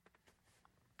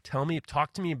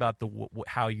 Talk to me about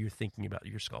how you're thinking about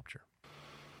your sculpture.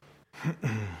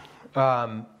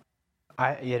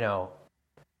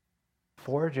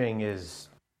 Forging has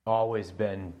always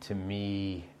been to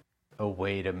me a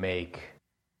way to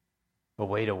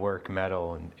work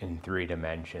metal in 3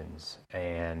 dimensions,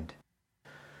 and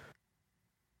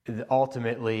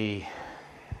ultimately,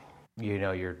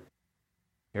 you're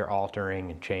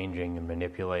altering and changing and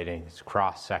manipulating this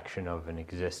cross section of an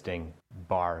existing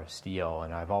bar of steel.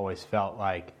 And I've always felt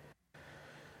like,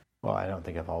 well, I don't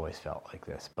think I've always felt like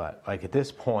this, but like at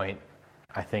this point,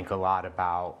 I think a lot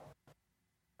about,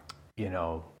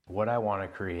 what I want to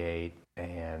create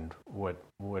and what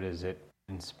is it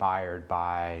inspired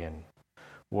by, and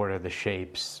what are the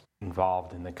shapes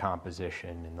involved in the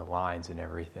composition and the lines and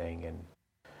everything.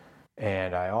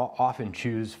 And I often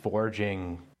choose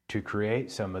forging to create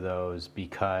some of those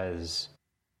because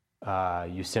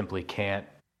you simply can't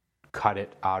cut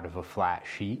it out of a flat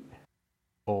sheet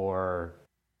or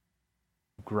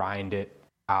grind it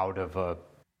out of a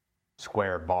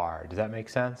square bar. Does that make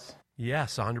sense?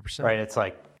 Yes, 100%. Right.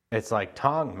 It's like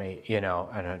tong, and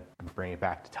I bring it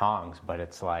back to tongs, but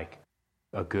it's like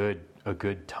a good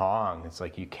tong. It's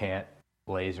like you can't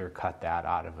laser cut that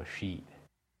out of a sheet.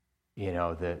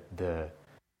 The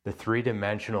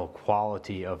 3-dimensional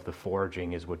quality of the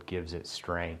forging is what gives it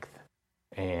strength,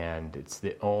 and it's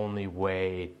the only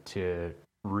way to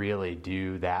really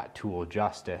do that tool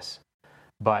justice.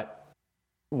 But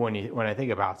when I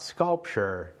think about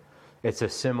sculpture, it's a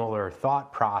similar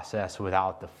thought process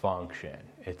without the function.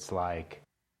 It's like,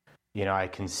 I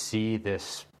can see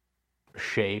this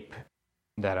shape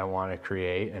that I want to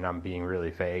create, and I'm being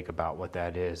really vague about what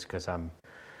that is because I'm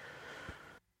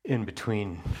in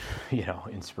between,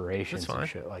 inspirations and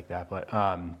shit like that. But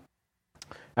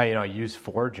I use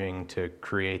forging to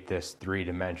create this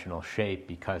 3-dimensional shape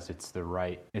because it's the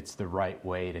right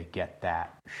way to get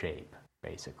that shape,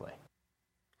 basically.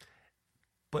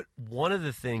 But one of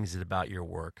the things about your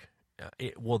work,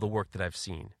 the work that I've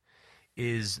seen,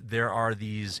 is there are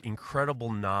these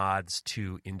incredible nods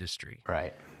to industry.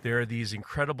 Right. There are these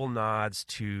incredible nods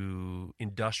to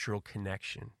industrial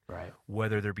connection. Right.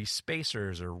 Whether there be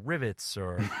spacers or rivets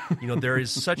or,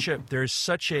 there's such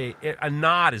a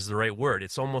nod is the right word.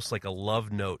 It's almost like a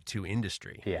love note to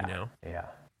industry. Yeah. Yeah.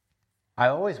 I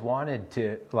always wanted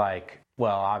to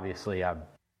obviously I'm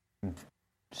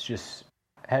just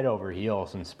head over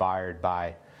heels inspired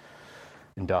by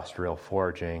industrial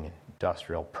forging,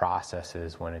 industrial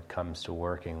processes when it comes to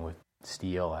working with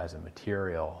steel as a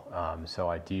material. So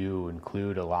I do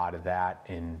include a lot of that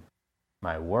in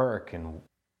my work, and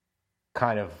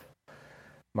kind of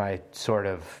my sort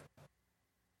of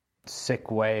sick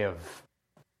way of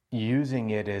using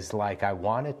it is like I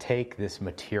want to take this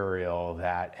material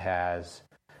that has,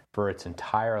 for its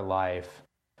entire life,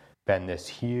 been this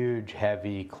huge,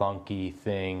 heavy, clunky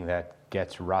thing that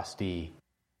gets rusty,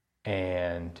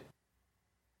 and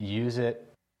use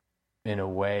it in a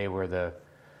way where the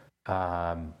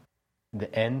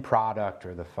end product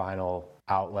or the final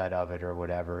outlet of it or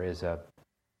whatever is a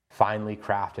finely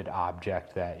crafted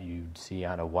object that you'd see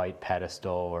on a white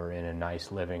pedestal or in a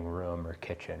nice living room or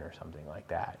kitchen or something like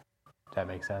that. Does that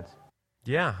make sense?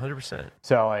 Yeah, 100%.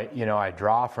 So I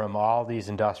draw from all these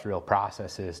industrial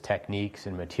processes, techniques,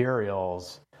 and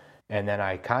materials, and then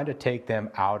I kind of take them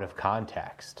out of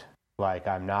context. Like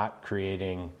I'm not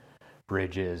creating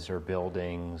bridges or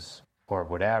buildings or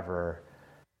whatever.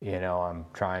 I'm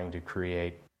trying to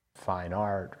create fine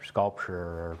art or sculpture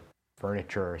or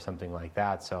furniture or something like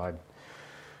that. So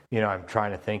I'm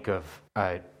trying to think of,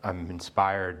 I'm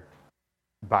inspired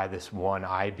by this one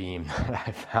I-beam that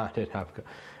I found.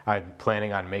 I'm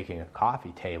planning on making a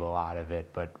coffee table out of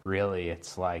it, but really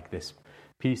it's like this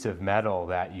piece of metal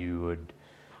that you would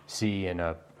see in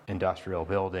a industrial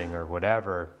building or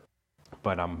whatever,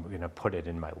 but I'm going to put it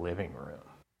in my living room.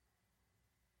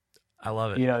 I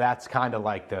love it. That's kind of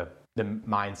like the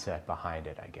mindset behind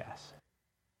it, I guess.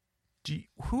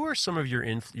 Who are some of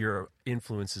your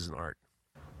influences in art?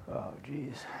 Oh,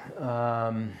 geez.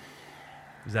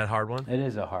 Is that a hard one? It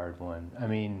is a hard one. I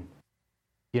mean,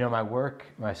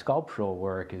 my sculptural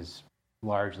work is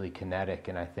largely kinetic,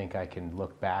 and I think I can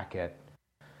look back at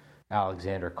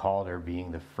Alexander Calder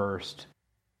being the first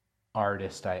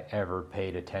artist I ever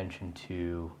paid attention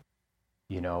to,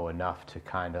 enough to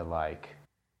kind of like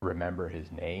remember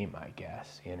his name, I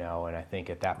guess, and I think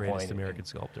at that Greatest point, American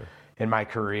sculptor. In my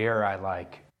career, I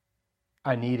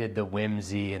I needed the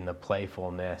whimsy and the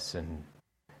playfulness and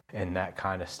that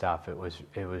kind of stuff. It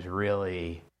was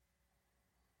really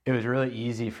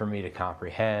easy for me to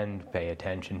comprehend, pay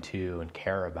attention to, and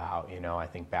care about. You know, I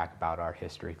think back about art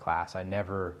history class. I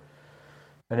never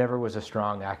was a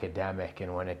strong academic,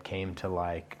 and when it came to,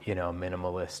 like, you know,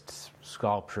 minimalist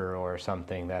sculpture or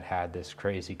something that had this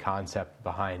crazy concept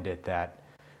behind it that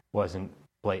wasn't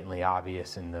blatantly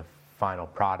obvious in the final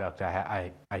product,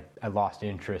 I lost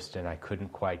interest and I couldn't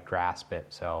quite grasp it.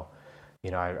 So, you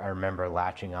know, I remember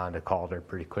latching on to Calder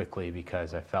pretty quickly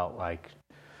because I felt like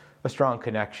a strong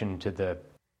connection to the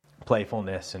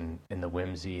playfulness and the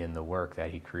whimsy and the work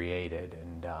that he created.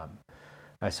 And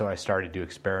so I started to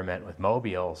experiment with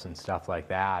mobiles and stuff like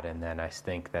that. And then I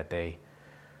think that they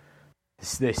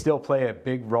still play a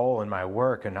big role in my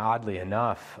work. And oddly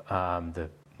enough,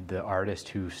 the artist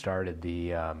who started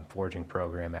the forging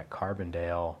program at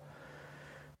Carbondale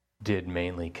did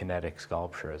mainly kinetic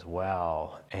sculpture as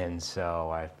well. And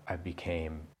so I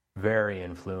became very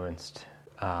influenced.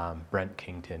 Brent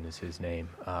Kington is his name,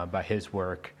 by his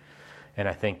work. And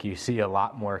I think you see a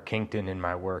lot more Kington in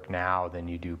my work now than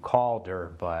you do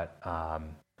Calder, but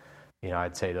you know,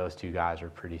 I'd say those two guys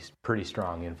are pretty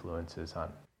strong influences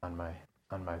on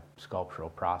my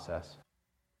sculptural process.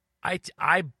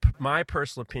 My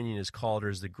personal opinion is Calder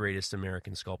is the greatest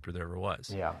American sculptor there ever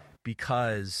was. Yeah.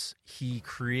 Because he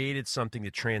created something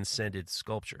that transcended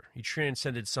sculpture. He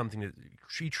transcended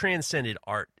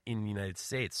art in the United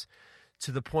States,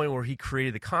 to the point where he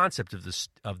created the concept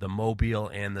of the mobile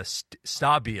and the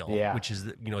stabile, which is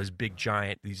his big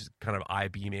giant, these kind of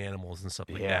I-beam animals and stuff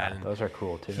like that. And those are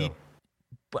cool too.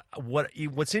 But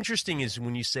what's interesting is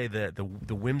when you say the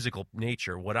whimsical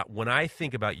nature. When I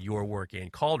think about your work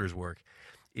and Calder's work,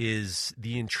 is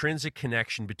the intrinsic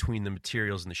connection between the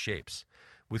materials and the shapes.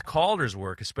 With Calder's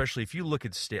work, especially if you look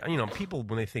at people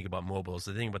when they think about mobiles,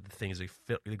 they think about the things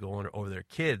they go over their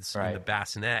kids in the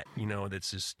bassinet.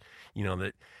 That's just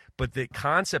that. But the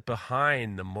concept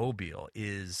behind the mobile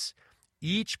is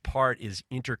each part is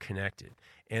interconnected,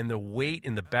 and the weight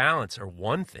and the balance are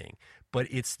one thing, but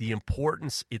it's the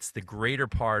importance, it's the greater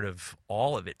part of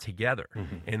all of it together,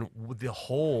 and the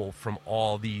whole from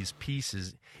all these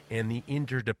pieces and the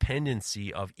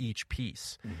interdependency of each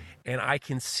piece. And I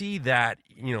can see that,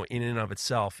 in and of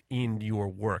itself in your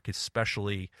work,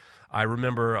 especially. I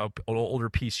remember an older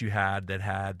piece you had that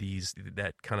had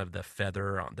that kind of the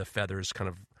feathers kind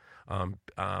of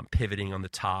pivoting on the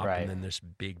top, and then this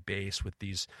big base with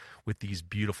these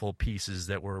beautiful pieces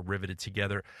that were riveted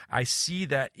together. I see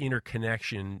that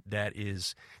interconnection that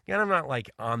is, I'm not like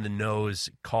on the nose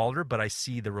Calder, but I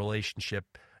see the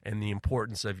relationship and the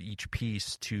importance of each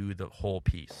piece to the whole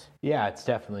piece. Yeah, it's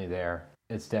definitely there.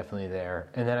 And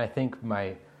then I think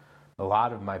a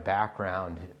lot of my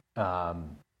background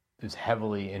is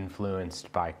heavily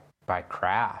influenced by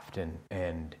craft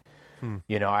and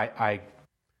I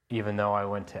even though I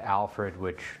went to Alfred,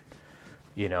 which,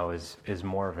 is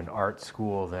more of an art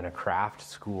school than a craft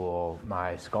school,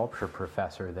 my sculpture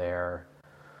professor there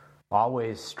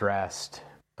always stressed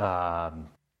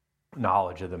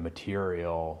knowledge of the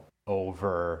material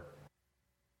over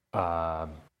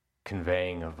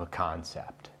conveying of a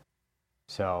concept.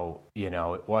 So,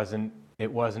 it wasn't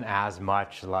as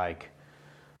much like,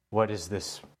 what is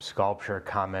this sculpture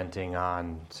commenting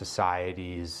on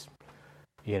society's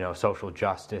social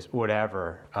justice,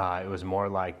 whatever. It was more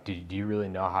like, do you really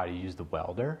know how to use the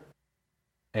welder?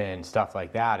 And stuff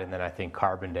like that. And then I think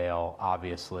Carbondale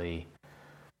obviously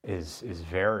is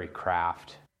very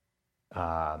craft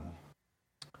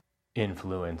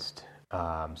influenced.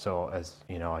 So as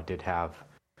I did have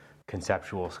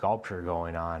conceptual sculpture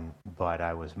going on, but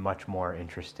I was much more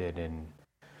interested in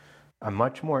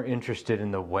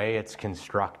the way it's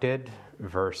constructed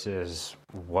versus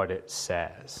what it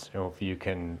says. If you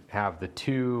can have the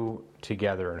two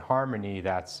together in harmony,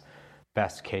 that's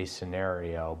best case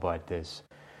scenario. But this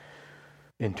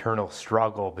internal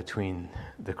struggle between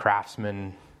the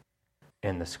craftsman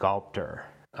and the sculptor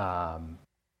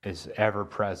is ever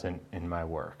present in my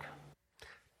work.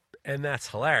 And that's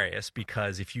hilarious,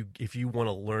 because if you want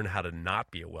to learn how to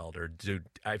not be a welder,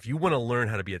 if you want to learn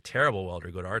how to be a terrible welder,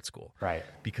 go to art school. Right.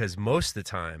 Because most of the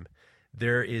time,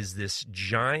 there is this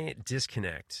giant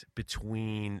disconnect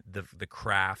between the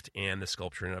craft and the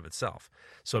sculpture in and of itself.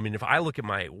 So, if I look at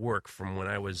my work from when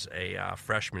I was a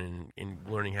freshman in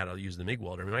learning how to use the MIG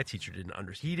welder, my teacher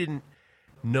didn't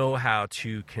know how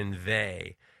to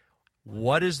convey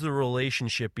what is the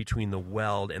relationship between the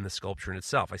weld and the sculpture in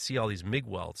itself. I see all these MIG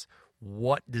welds.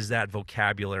 what does that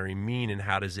vocabulary mean, and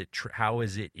how is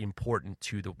it important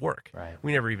to the work? Right.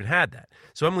 We never even had that.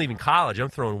 So I'm leaving college. I'm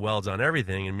throwing welds on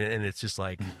everything, and it's just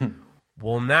like,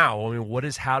 well, now, I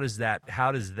mean, how does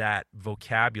that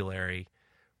vocabulary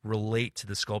relate to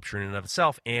the sculpture in and of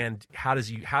itself, and how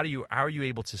are you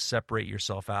able to separate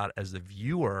yourself out as the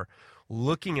viewer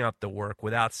looking at the work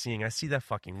without seeing, I see that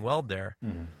fucking weld there.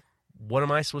 Mm-hmm. What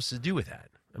am I supposed to do with that?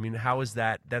 I mean, how is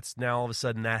that? That's now all of a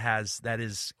sudden that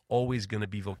is always going to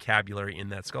be vocabulary in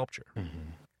that sculpture.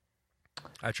 Mm-hmm.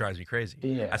 That drives me crazy.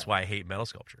 Yeah. That's why I hate metal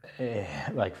sculpture.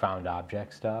 Like found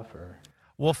object stuff, or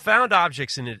well, found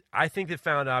objects in it. I think that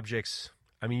found objects.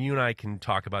 I mean, you and I can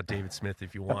talk about David Smith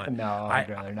if you want. No, I'd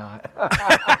rather not.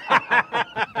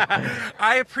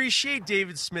 I appreciate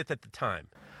David Smith at the time.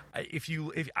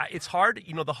 It's hard,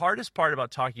 the hardest part about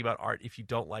talking about art, if you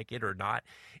don't like it or not,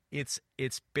 it's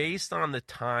based on the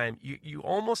time. You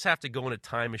almost have to go in a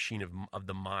time machine of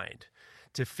the mind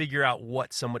to figure out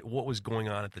what was going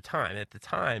on at the time. At the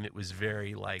time, it was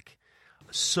very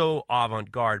so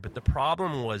avant-garde. But the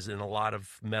problem was, and a lot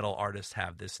of metal artists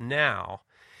have this now,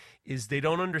 is they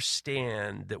don't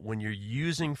understand that when you're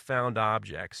using found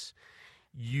objects,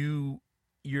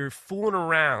 you're fooling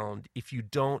around if you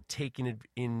don't take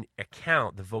in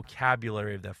account the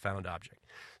vocabulary of that found object.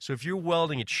 So if you're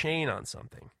welding a chain on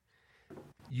something,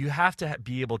 you have to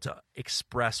be able to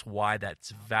express why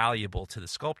that's valuable to the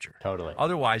sculpture. Totally.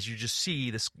 Otherwise, you just see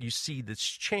this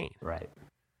chain. Right.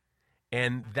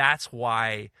 And that's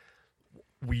why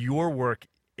your work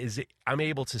I'm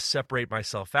able to separate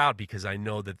myself out because I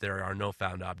know that there are no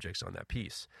found objects on that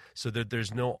piece. So that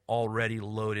there's no already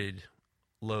loaded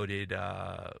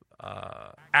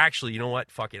actually, you know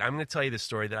what, fuck it, I'm going to tell you this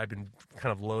story that I've been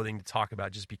kind of loathing to talk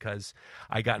about just because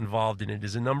I got involved in it.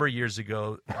 Is a number of years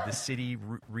ago, the city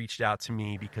reached out to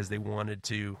me because they wanted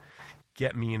to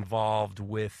get me involved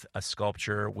with a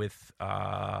sculpture with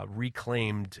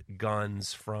reclaimed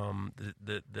guns from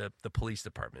the police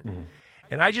department. Mm-hmm.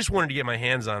 And I just wanted to get my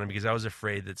hands on them because I was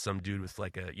afraid that some dude with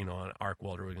an arc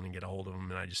welder was going to get a hold of them.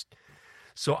 And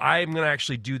so I'm going to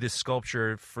actually do this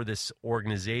sculpture for this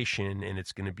organization, and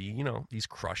it's going to be, these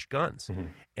crushed guns. Mm-hmm.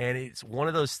 And it's one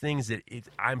of those things that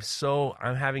I'm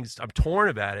torn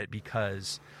about it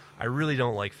because I really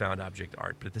don't like found object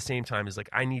art. But at the same time, it's like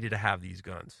I needed to have these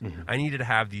guns. Mm-hmm. I needed to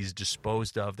have these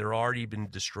disposed of. They're already been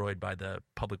destroyed by the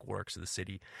public works of the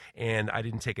city, and I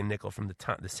didn't take a nickel from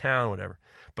this town, whatever.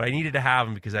 But I needed to have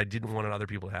them because I didn't want other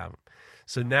people to have them.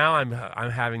 So now I'm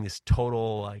having this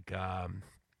total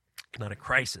not a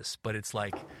crisis, but it's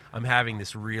like I'm having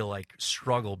this real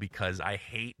struggle because I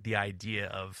hate the idea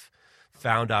of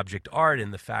found object art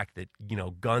and the fact that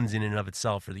guns in and of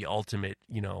itself are the ultimate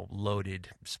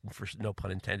loaded, for no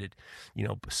pun intended,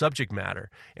 subject matter,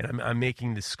 and I'm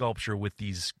making this sculpture with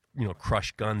these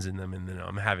crushed guns in them, and then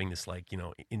I'm having this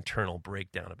internal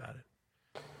breakdown about it.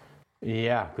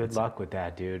 Yeah, good luck with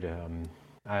that, dude.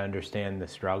 I understand the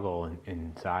struggle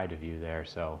inside of you there,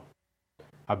 so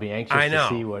I'll be anxious to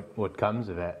see what comes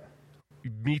of it.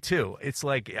 Me too. It's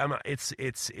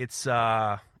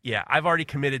yeah, I've already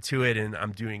committed to it, and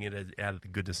I'm doing it out of the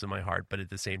goodness of my heart. But at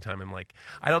the same time, I'm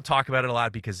I don't talk about it a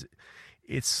lot because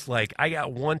it's I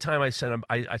got one time I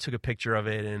took a picture of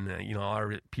it,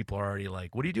 and people are already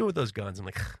like, "What do you do with those guns?" I'm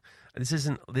like, "This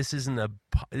isn't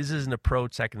a pro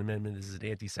Second Amendment. This is an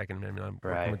anti-Second Amendment." I'm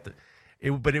working with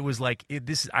but it was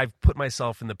I've put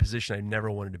myself in the position I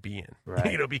never wanted to be in,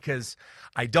 right. Because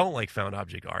I don't like found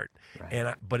object art,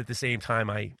 right. But at the same time,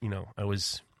 I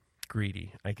was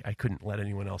greedy. I couldn't let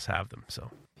anyone else have them. So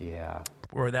yeah.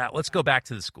 Let's go back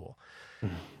to the school.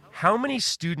 How many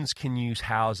students can you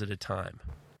house at a time?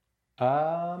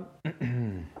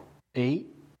 8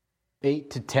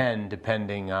 to 10,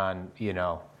 depending on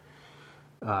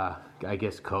I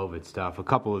guess COVID stuff. A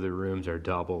couple of the rooms are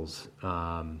doubles.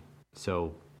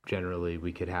 So generally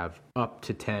we could have up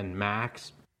to 10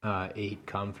 max, 8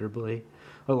 comfortably.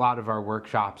 A lot of our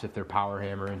workshops, if they're power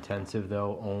hammer intensive,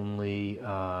 though, only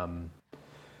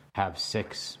have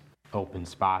 6 open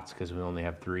spots because we only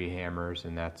have 3 hammers,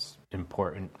 and that's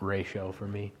important ratio for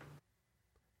me.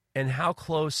 And how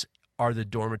close are the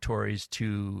dormitories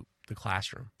to the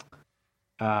classroom?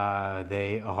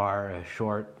 They are a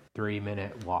short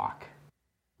 3-minute walk.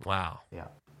 Wow. Yeah.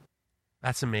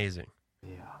 That's amazing.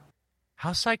 Yeah.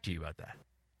 How psyched are you about that?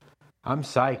 I'm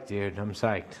psyched, dude. I'm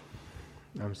psyched.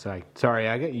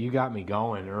 Sorry, you got me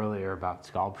going earlier about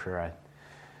sculpture.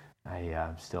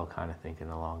 I'm still kind of thinking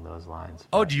along those lines.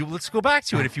 Oh, let's go back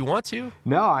to it if you want to.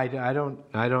 No, I don't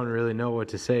really know what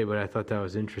to say, but I thought that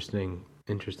was interesting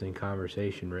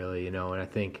conversation, really, and I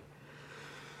think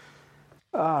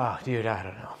Oh, dude, I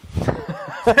don't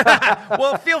know.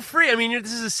 Well, feel free. I mean,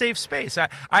 this is a safe space.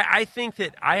 I think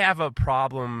that I have a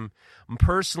problem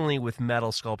personally with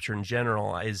metal sculpture in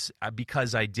general is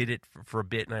because I did it for a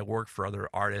bit and I worked for other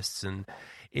artists, and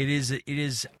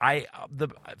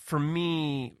for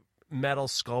me, metal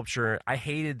sculpture, I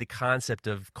hated the concept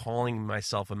of calling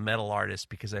myself a metal artist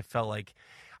because I felt like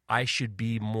I should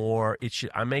be more.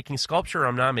 I'm making sculpture or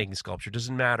I'm not making sculpture. It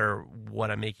doesn't matter what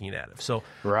I'm making it out of. So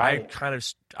Right.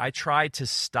 I tried to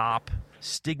stop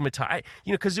stigmatize,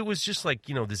 because it was just like,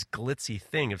 this glitzy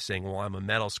thing of saying, well, I'm a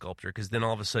metal sculptor. Because then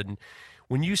all of a sudden,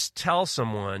 when you tell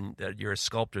someone that you're a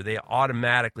sculptor, they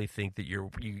automatically think that you're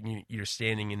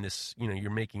standing in this, you're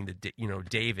making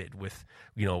David with,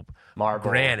 Marble.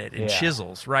 granite and Yeah.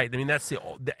 chisels, right? I mean, that's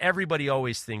everybody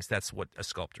always thinks that's what a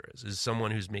sculptor is someone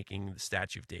who's making the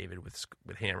statue of David with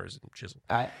hammers and chisels.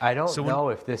 I don't know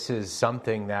if this is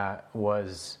something that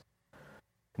was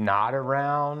not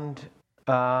around,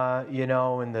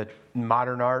 in the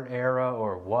modern art era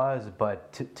or was,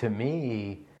 but to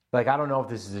me, like, I don't know if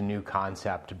this is a new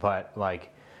concept, but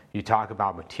like you talk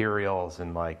about materials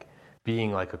and like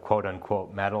being like a quote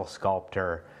unquote metal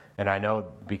sculptor. And I know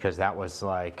because that was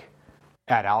like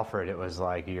at Alfred, it was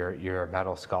like you're a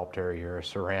metal sculptor, you're a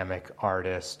ceramic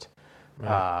artist,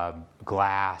 Right.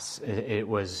 Glass. It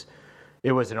was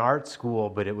an art school,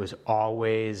 but it was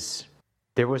always,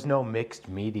 there was no mixed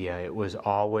media. It was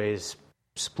always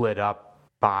split up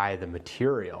by the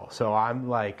material. So I'm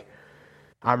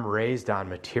raised on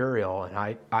material, and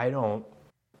I don't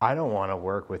want to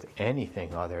work with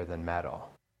anything other than metal.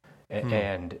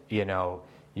 And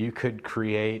you could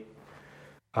create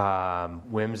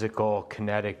whimsical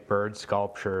kinetic bird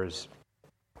sculptures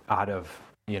out of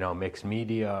mixed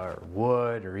media or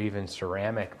wood or even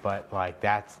ceramic, but like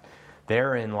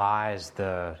therein lies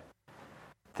the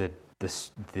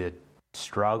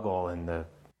struggle and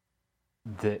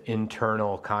the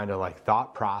internal kind of like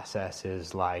thought process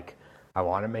is like, I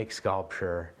want to make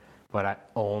sculpture, but I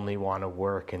only want to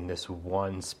work in this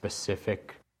one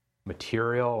specific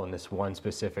material and this one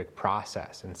specific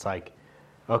process. And it's like,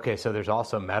 okay, so there's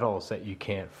also metals that you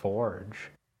can't forge,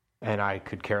 and I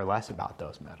could care less about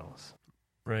those metals.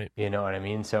 Right. You know what I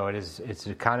mean? So it's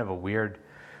a kind of a weird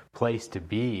place to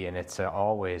be, and it's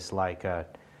always like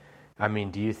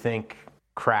do you think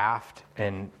craft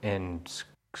and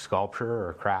sculpture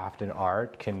or craft and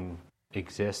art can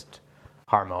exist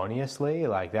harmoniously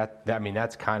like that? I mean,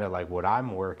 that's kind of like what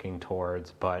I'm working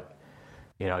towards, but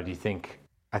do you think,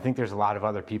 I think there's a lot of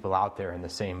other people out there in the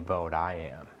same boat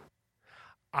I am.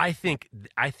 I think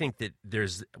that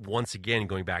there's, once again,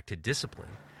 going back to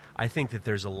discipline, I think that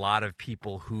there's a lot of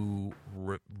people who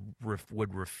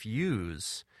would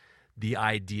refuse the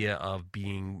idea of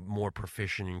being more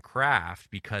proficient in craft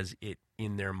because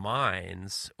in their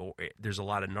minds, there's a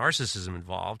lot of narcissism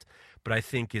involved. But I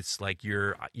think it's like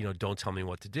don't tell me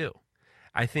what to do.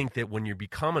 I think that when you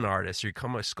become an artist or you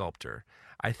become a sculptor,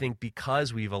 I think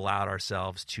because we've allowed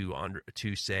ourselves to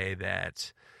say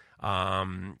that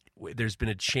there's been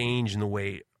a change in the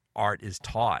way art is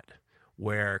taught,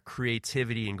 where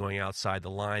creativity and going outside the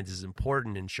lines is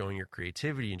important, and showing your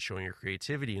creativity,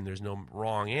 and there's no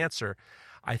wrong answer.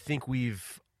 I think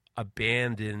we've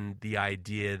abandoned the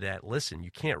idea that, listen,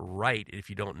 you can't write if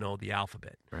you don't know the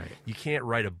alphabet. Right. You can't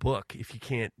write a book if you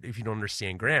don't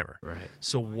understand grammar. Right.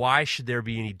 So why should there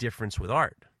be any difference with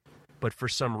art? But for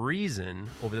some reason,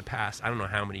 over the past, I don't know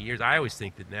how many years, I always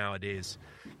think that nowadays,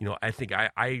 I think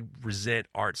I resent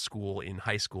art school in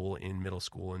high school, in middle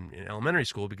school, and in elementary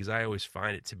school, because I always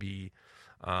find it to be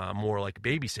more like a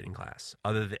babysitting class,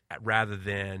 rather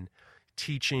than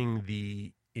teaching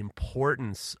the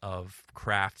importance of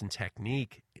craft and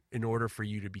technique in order for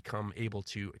you to become able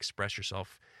to express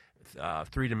yourself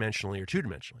three-dimensionally or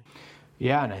two-dimensionally.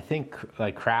 Yeah, and I think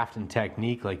like craft and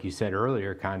technique, like you said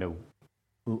earlier, kind of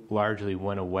largely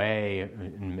went away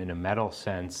in a metal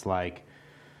sense, like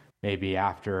maybe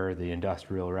after the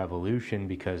Industrial Revolution,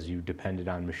 because you depended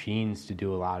on machines to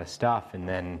do a lot of stuff, and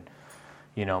then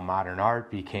modern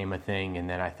art became a thing. And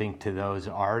then I think to those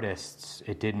artists,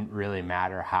 it didn't really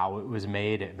matter how it was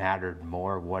made, it mattered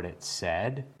more what it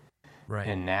said. Right.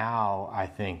 And now I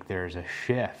think there's a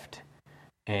shift,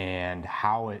 and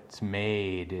how it's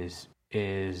made is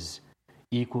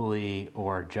equally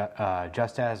or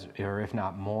just as, or if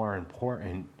not more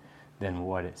important than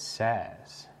what it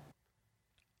says.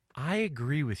 I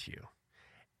agree with you.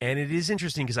 And it is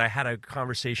interesting because I had a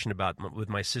conversation with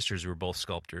my sisters, who were both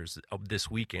sculptors,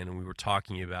 this weekend, and we were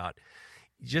talking about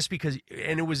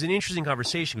and it was an interesting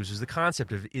conversation, which was the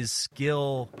concept of, is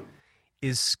skill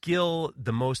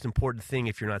the most important thing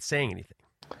if you're not saying anything?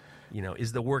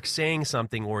 Is the work saying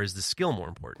something, or is the skill more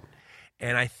important?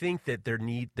 And I think that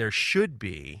there should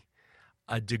be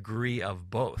a degree of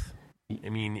both. I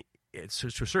mean, it's to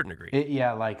a certain degree.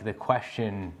 Like the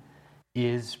question,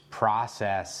 is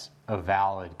process a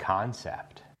valid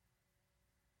concept?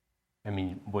 I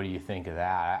mean, what do you think of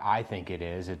that? I think it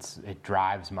is. It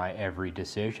drives my every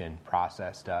decision.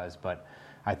 Process does, but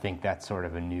I think that's sort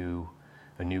of a new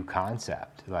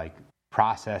concept. Like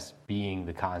process being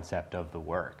the concept of the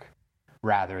work,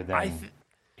 rather than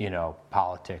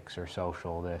politics or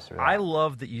social this or that. I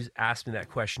love that you asked me that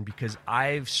question, because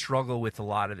I've struggled with a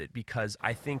lot of it, because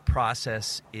I think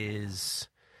process is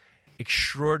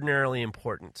extraordinarily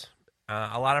important.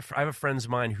 I have friends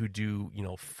of mine who do,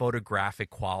 photographic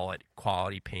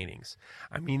quality paintings.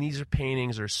 I mean, these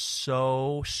paintings are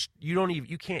so,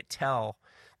 you can't tell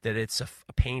that it's a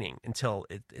painting until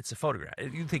it's a photograph.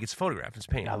 You think it's a photograph, it's a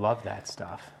painting. I love that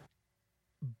stuff.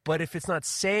 But if it's not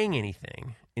saying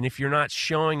anything, and if you're not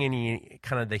showing any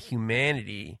kind of the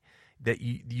humanity,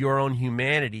 your own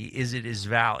humanity, is it as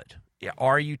valid?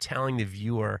 Are you telling the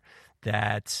viewer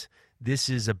that this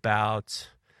is about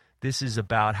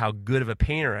how good of a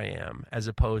painter I am, as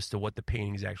opposed to what the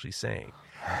painting is actually saying?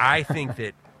 I think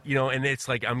that, and it's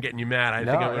like, I'm getting you mad. I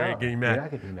think I'm getting you mad. You're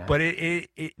not getting mad. But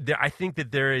I think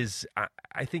that there is,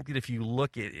 I think that if you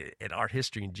look at art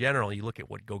history in general, you look at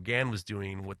what Gauguin was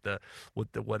doing,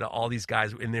 what all these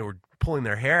guys, and they were pulling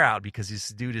their hair out because this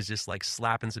dude is just like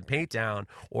slapping some paint down,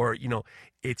 or,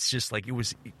 it's just like, it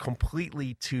was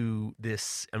completely to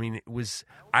this. I mean,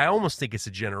 I almost think it's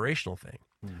a generational thing.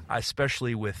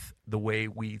 Especially with the way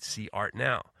we see art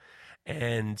now.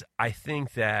 And I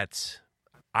think that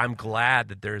I'm glad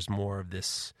that there's more of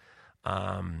this,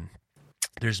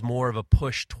 there's more of a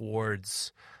push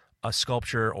towards a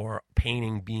sculpture or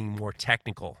painting being more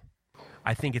technical.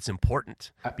 I think it's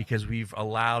important, because we've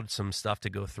allowed some stuff to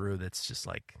go through that's just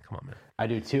like, come on, man. I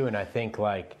do too, and I think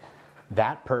like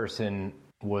that person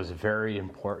was a very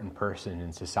important person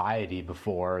in society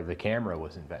before the camera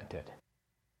was invented.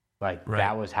 Like, right.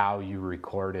 That was how you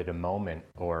recorded a moment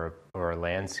or a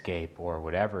landscape or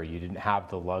whatever. You didn't have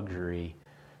the luxury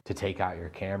to take out your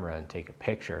camera and take a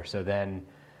picture. So then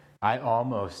I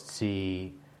almost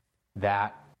see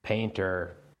that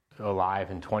painter alive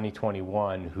in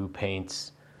 2021 who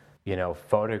paints,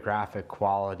 photographic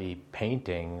quality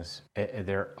paintings.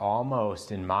 They're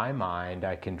almost, in my mind,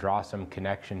 I can draw some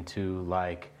connection to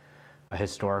like a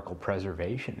historical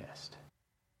preservationist.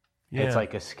 Yeah. It's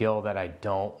like a skill that I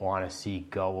don't want to see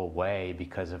go away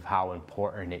because of how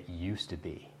important it used to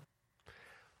be.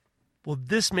 Well,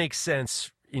 this makes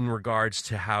sense in regards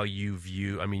to how you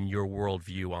view, your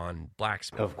worldview on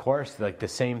blacksmith. Of course, like the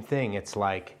same thing. It's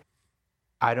like,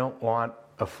 I don't want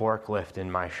a forklift in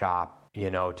my shop,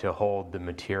 to hold the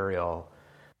material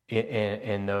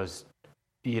in those.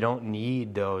 You don't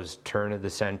need those turn of the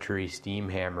century steam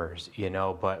hammers,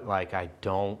 but like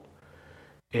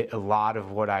a lot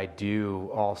of what I do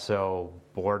also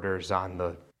borders on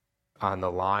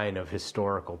the line of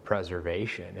historical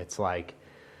preservation. It's like,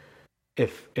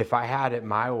 if I had it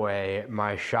my way,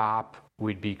 my shop,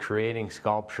 we'd be creating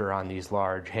sculpture on these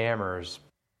large hammers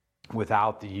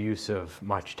without the use of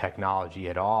much technology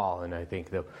at all. And I think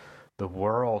the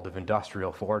world of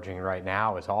industrial forging right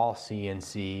now is all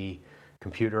CNC,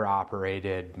 computer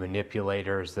operated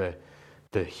manipulators.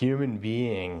 The human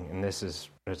being, and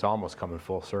it's almost coming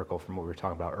full circle from what we were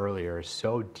talking about earlier, is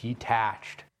so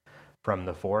detached from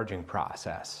the forging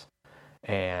process.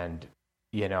 And,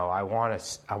 I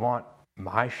want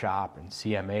my shop and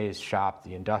CMA's shop,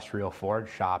 the industrial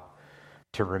forge shop,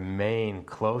 to remain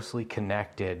closely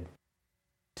connected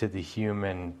to the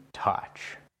human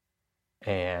touch.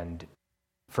 And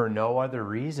for no other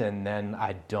reason than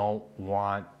I don't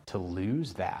want to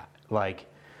lose that. Like,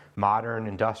 modern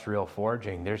industrial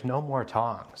forging, there's no more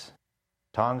tongs.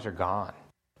 Tongs are gone.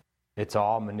 It's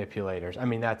all manipulators.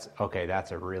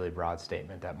 That's a really broad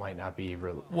statement. That might not be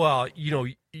real. Well,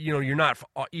 you're not,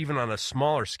 even on a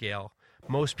smaller scale,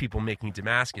 most people making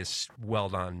Damascus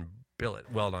weld on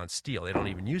steel. They don't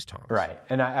even use tongs. Right.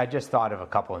 And I just thought of a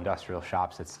couple industrial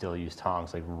shops that still use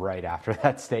tongs, like right after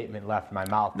that statement left my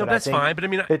mouth. No, that's fine. But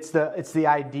it's the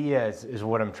idea is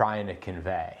what I'm trying to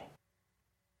convey.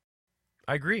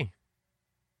 I agree.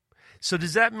 So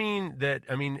does that mean that,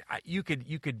 you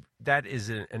could, that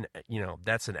is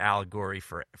that's an allegory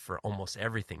for almost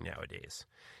everything nowadays.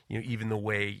 Even the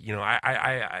way,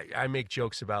 I make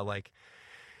jokes about like,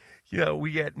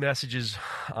 we get messages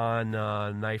on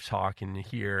Knife Talk and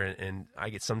here, and I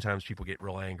get, sometimes people get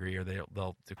real angry, or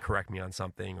they'll correct me on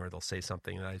something, or they'll say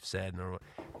something that I've said.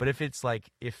 But if it's like,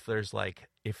 if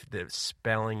the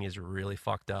spelling is really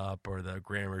fucked up or the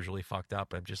grammar is really fucked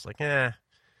up, I'm just like, I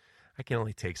can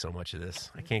only take so much of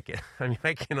this. I can't get,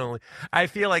 I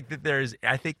feel like that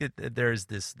I think that there's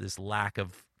this lack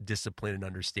of discipline and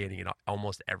understanding in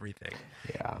almost everything.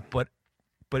 Yeah. But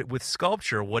with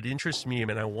sculpture, what interests me,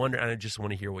 and I just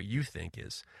want to hear what you think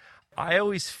is, I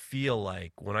always feel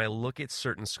like when I look at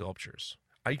certain sculptures,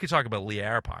 you could talk about Lee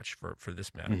Arapach for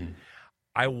this matter. Mm-hmm.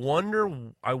 I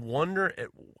wonder at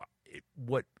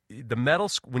what the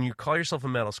metal, when you call yourself a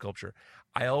metal sculptor,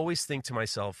 I always think to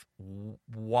myself,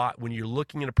 why, when you're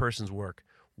looking at a person's work,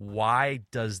 why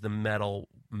does the metal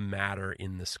matter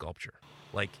in the sculpture?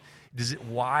 Like,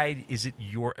 why is it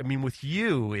with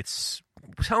you,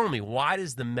 tell me, why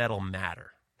does the metal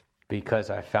matter? Because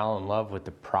I fell in love with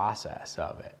the process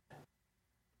of it,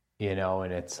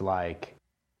 and it's like,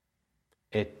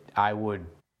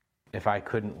 if I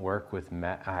couldn't work with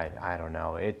I don't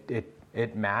know,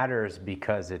 it matters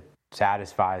because it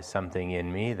satisfies something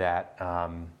in me that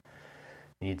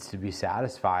needs to be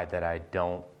satisfied that I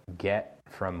don't get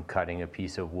from cutting a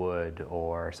piece of wood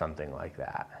or something like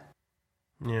that.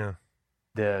 Yeah.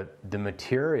 The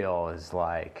material is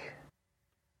like,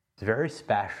 it's very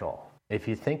special. If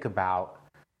you think about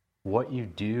what you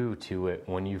do to it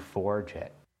when you forge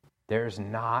it, there's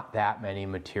not that many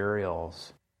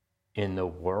materials in the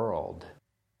world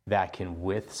that can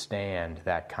withstand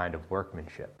that kind of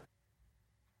workmanship.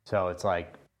 So it's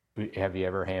like, have you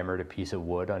ever hammered a piece of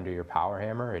wood under your power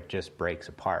hammer? It just breaks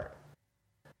apart.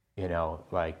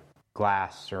 Like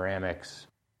glass, ceramics,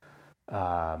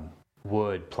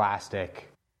 wood, plastic,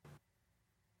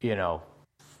 Kevlar.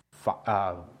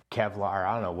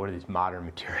 I don't know what these modern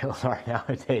materials are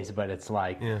nowadays, but it's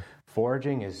like,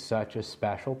 forging is such a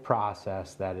special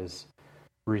process that is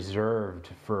reserved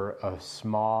for a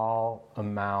small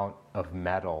amount of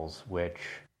metals, which,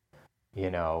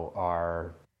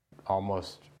 are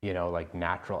almost, like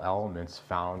natural elements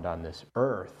found on this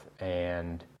earth.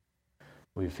 And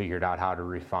we figured out how to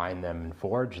refine them and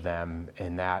forge them.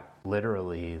 And that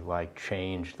literally like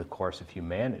changed the course of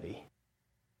humanity.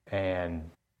 And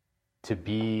to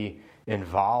be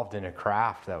involved in a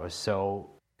craft that was so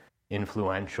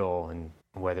influential, and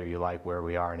whether you like where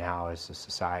we are now as a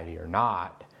society or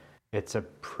not, it's a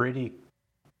pretty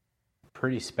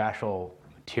special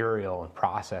material and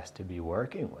process to be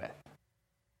working with.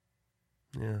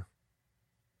 Yeah.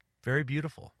 Very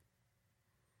beautiful.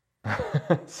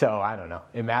 So I don't know.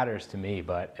 It matters to me,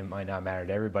 but it might not matter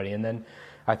to everybody. And then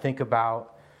I think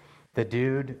about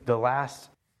the last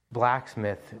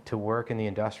blacksmith to work in the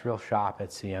industrial shop at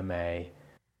CMA.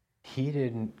 He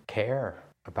didn't care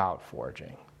about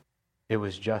forging. It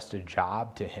was just a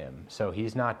job to him. So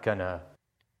he's not gonna,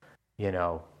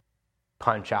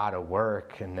 punch out of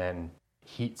work and then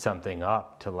heat something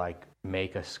up to like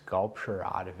make a sculpture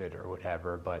out of it or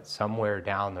whatever. But somewhere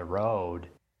down the road,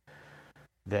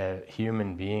 the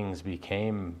human beings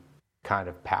became kind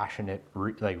of passionate,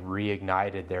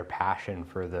 reignited their passion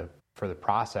for the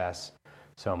process,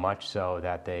 so much so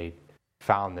that they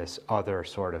found this other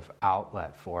sort of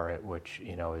outlet for it, which,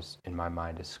 is, in my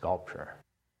mind, is sculpture.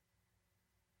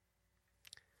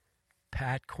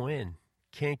 Pat Quinn.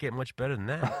 Can't get much better than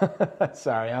that.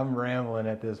 Sorry, I'm rambling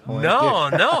at this point. No,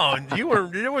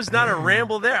 there was not a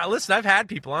ramble there. Listen, I've had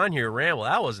people on here ramble.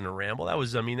 That wasn't a ramble. That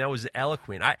was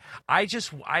eloquent.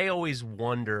 I always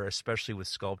wonder, especially with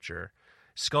sculpture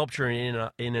in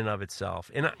and of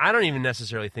itself. And I don't even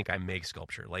necessarily think I make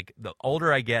sculpture. Like, the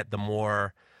older I get, the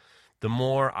more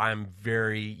I'm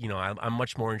very, I'm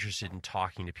much more interested in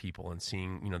talking to people and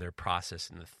seeing, their process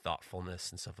and the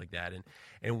thoughtfulness and stuff like that.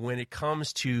 And when it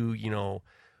comes to,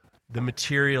 the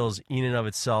materials in and of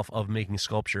itself of making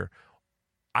sculpture,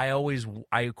 I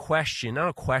question, not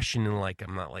a question and like,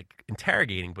 I'm not like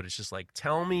interrogating, but it's just like,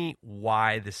 tell me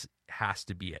why this has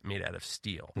to be made out of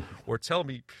steel, or tell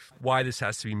me why this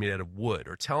has to be made out of wood,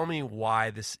 or tell me why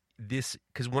this,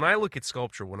 because when I look at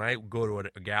sculpture, when I go to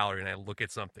a gallery and I look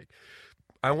at something,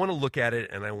 I want to look at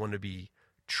it and I want to be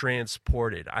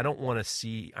transported. I don't want to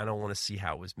see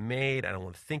how it was made. I don't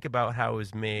want to think about how it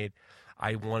was made.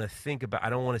 I don't want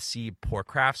to see poor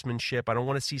craftsmanship. I don't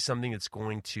want to see something that's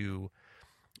going to,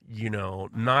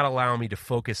 not allow me to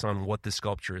focus on what the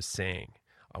sculpture is saying.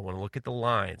 I want to look at the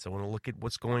lines. I want to look at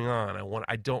what's going on. I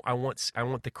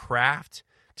want the craft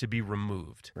to be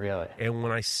removed. Really? And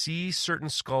when I see certain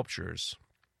sculptures,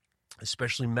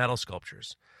 especially metal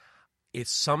sculptures,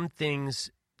 some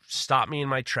things stop me in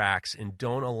my tracks and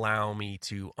don't allow me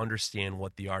to understand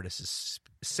what the artist is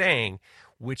saying,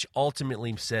 which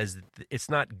ultimately says that it's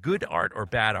not good art or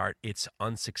bad art. It's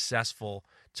unsuccessful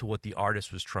to what the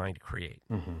artist was trying to create.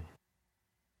 Mm-hmm.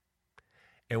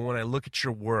 And when I look at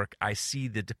your work, I see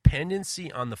the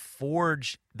dependency on the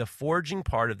forging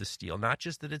part of the steel, not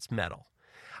just that it's metal.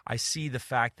 I see the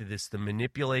fact that it's the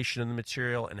manipulation of the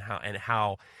material and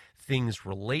how things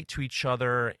relate to each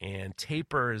other, and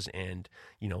tapers and,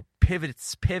 you know,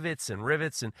 pivots and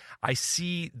rivets, and I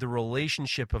see the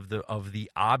relationship of the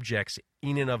objects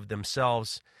in and of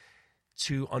themselves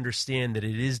to understand that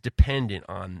it is dependent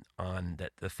on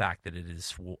the fact that it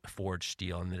is forged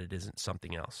steel and that it isn't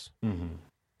something else. Mm-hmm.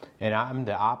 And I'm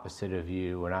the opposite of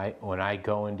you. When I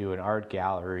go into an art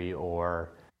gallery or,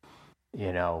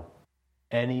 you know,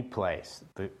 any place,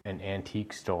 an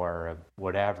antique store or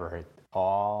whatever,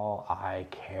 all I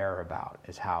care about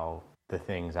is how the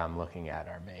things I'm looking at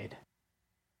are made.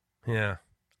 Yeah.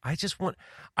 I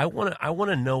want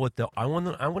to know what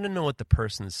the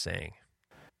person is saying.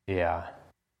 Yeah.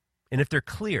 And if they're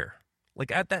clear,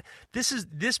 like at that, this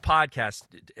podcast,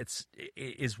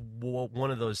 is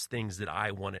one of those things that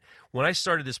I wanted. When I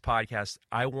started this podcast,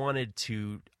 I wanted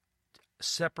to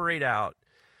separate out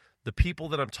the people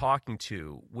that I'm talking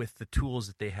to with the tools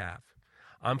that they have.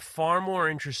 I'm far more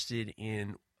interested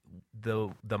in the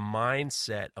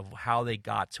mindset of how they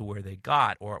got to where they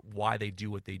got or why they do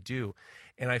what they do.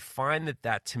 And I find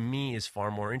that to me is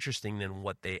far more interesting than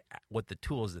what the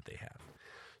tools that they have.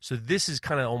 So this is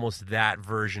kind of almost that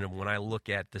version of when I look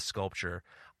at the sculpture,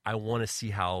 I want to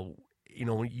see how, you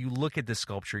know, when you look at the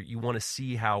sculpture, you want to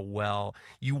see how well,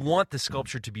 you want the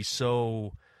sculpture to be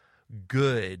so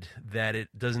good that it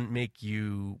doesn't make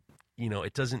you, you know,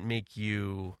 it doesn't make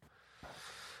you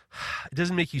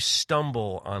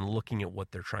stumble on looking at what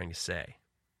they're trying to say.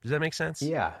 Does that make sense?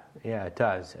 Yeah, it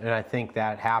does. And I think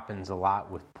that happens a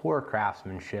lot with poor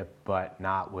craftsmanship, but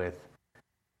not with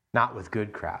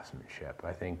good craftsmanship.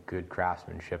 I think good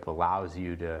craftsmanship allows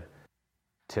you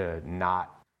to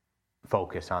not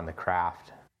focus on the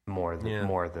craft more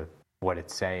what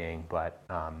it's saying, but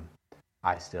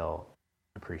I still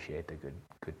appreciate the good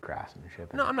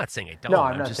craftsmanship. No, I'm not saying I don't. No,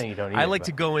 I'm not saying you don't either. I like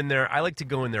to go in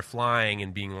there flying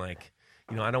and being like,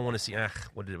 you know, I don't want to see,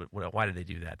 why did they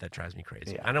do that? That drives me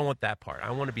crazy. Yeah. I don't want that part.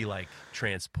 I want to be like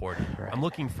transported. Right. I'm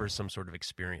looking for some sort of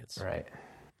experience. Right.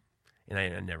 And I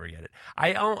never get it.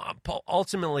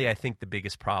 Ultimately, I think the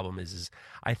biggest problem is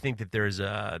I think that there's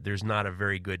not a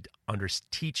very good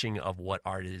teaching of what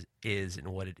art is and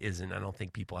what it isn't. I don't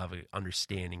think people have an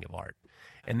understanding of art,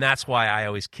 and that's why I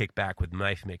always kick back with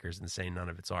knife makers and say none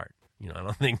of it's art. You know, I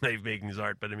don't think knife making is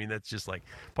art, but I mean that's just like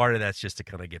part of that's just to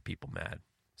kind of get people mad.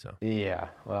 So yeah,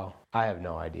 well, I have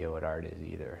no idea what art is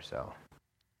either. So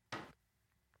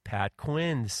Pat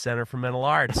Quinn, Center for Metal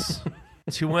Arts.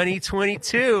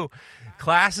 2022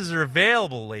 classes are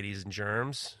available, ladies and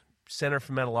germs.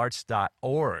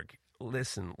 centerformetalarts.org.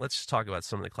 Listen, let's just talk about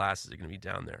some of the classes that are going to be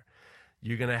down there.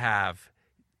 You're going to have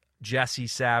Jesse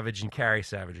Savage and Carrie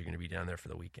Savage are going to be down there for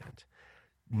the weekend.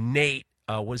 Nate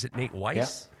Weiss? Yeah.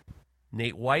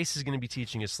 Nate Weiss is going to be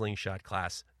teaching a slingshot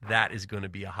class. That is going to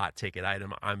be a hot ticket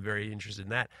item. I'm very interested in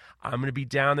that. I'm going to be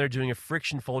down there doing a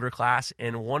friction folder class,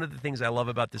 and one of the things I love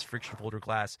about this friction folder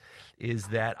class is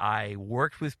that I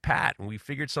worked with Pat, and we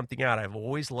figured something out. I've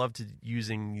always loved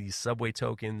using these Subway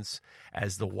tokens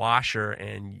as the washer,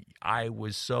 and I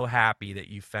was so happy that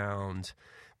you found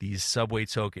these Subway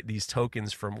these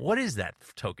tokens from, what is that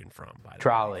token from, by the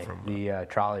Trolley. way? From, the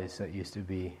trolleys that used to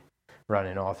be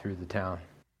running all through the town.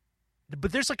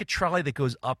 But there's like a trolley that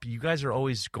goes up. You guys are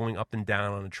always going up and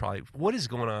down on a trolley. What is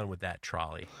going on with that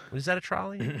trolley? Is that a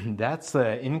trolley? That's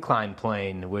the incline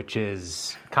plane, which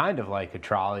is kind of like a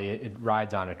trolley. It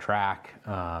rides on a track,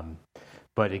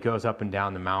 but it goes up and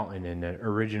down the mountain. And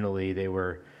originally they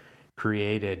were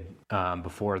created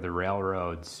before the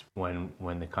railroads, when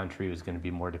the country was going to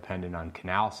be more dependent on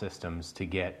canal systems to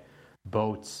get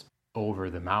boats over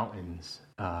the mountains.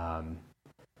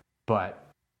 But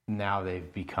now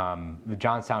they've become,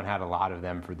 Johnstown had a lot of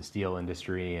them for the steel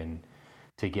industry and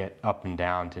to get up and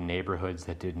down to neighborhoods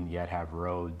that didn't yet have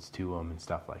roads to them and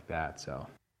stuff like that. So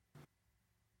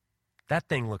that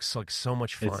thing looks like so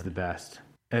much fun. It's the best.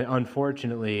 And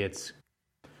unfortunately, it's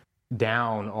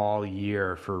down all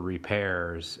year for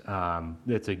repairs.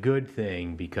 It's a good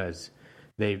thing because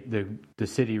the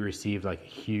city received like a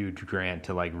huge grant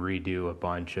to like redo a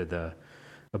bunch of the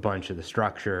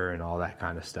structure and all that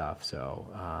kind of stuff.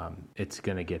 So it's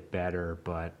going to get better,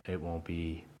 but it won't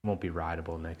be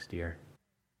rideable next year.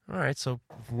 All right. So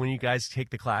when you guys take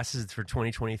the classes for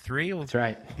 2023, that's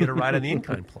right. Get a ride on the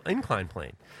incline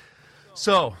plane.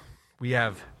 So we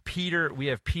have Peter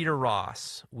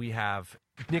Ross, we have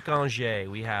Nick Anger,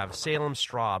 we have Salem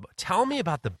Straub. Tell me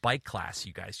about the bike class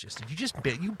you guys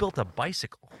you built a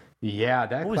bicycle. Yeah,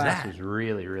 that class was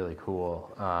really, really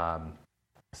cool.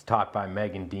 It's taught by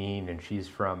Megan Dean, and she's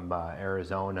from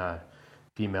Arizona,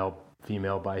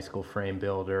 female bicycle frame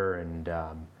builder, and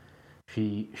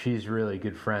she's really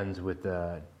good friends with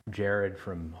Jared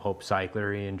from Hope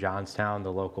Cyclery in Johnstown,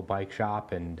 the local bike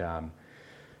shop, and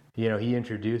he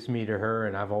introduced me to her,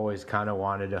 and I've always kind of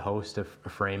wanted to host a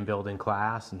frame building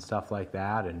class and stuff like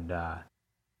that, and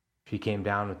she came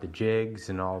down with the jigs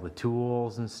and all the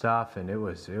tools and stuff, and it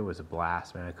was a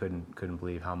blast, man. I couldn't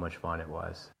believe how much fun it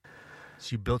was.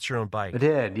 So you built your own bike? I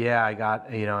did, yeah. I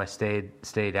got, I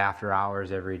stayed after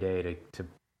hours every day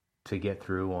to get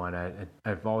through one.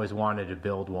 I've always wanted to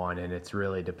build one, and it's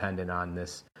really dependent on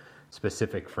this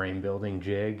specific frame building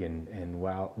jig. And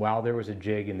while there was a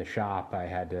jig in the shop, I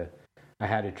had to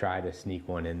try to sneak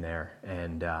one in there.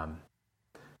 And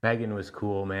Megan was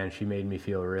cool, man. She made me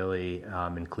feel really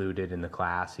included in the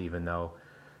class, even though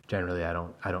generally I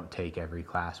don't take every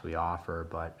class we offer,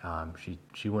 but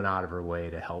she went out of her way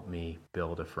to help me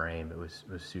build a frame. It was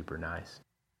super nice.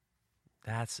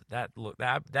 That's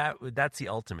the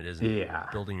ultimate, isn't it? Yeah.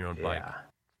 Building your own bike.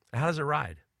 How does it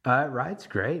ride? It rides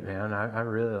great, man. I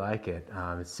really like it.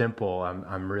 It's simple.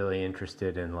 I'm really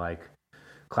interested in like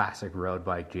classic road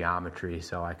bike geometry,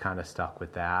 so I kind of stuck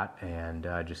with that and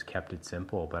just kept it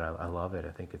simple, but I love it.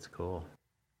 I think it's cool.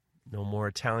 No more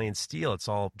Italian steel. It's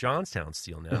all Johnstown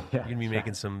steel now. Yeah, You're going to be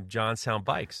making some Johnstown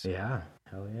bikes. Yeah,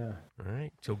 hell yeah. All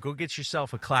right. So go get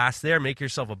yourself a class there. Make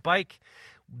yourself a bike.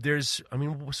 So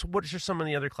what are some of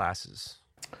the other classes?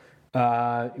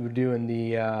 We're doing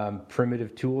the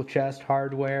primitive tool chest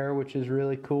hardware, which is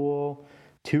really cool.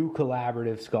 2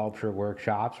 collaborative sculpture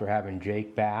workshops. We're having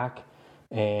Jake back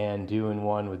and doing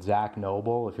one with Zach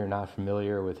Noble. If you're not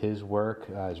familiar with his work,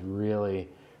 he's really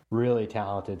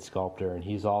talented sculptor, and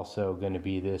he's also going to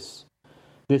be this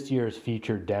year's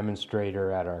featured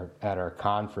demonstrator at our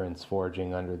conference,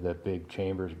 Forging Under the Big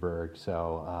Chambersburg.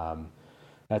 So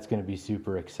that's going to be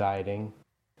super exciting.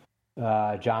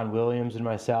 John Williams and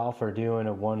myself are doing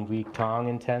a 1-week Tong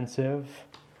intensive.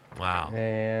 Wow.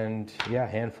 And yeah, a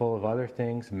handful of other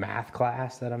things. Math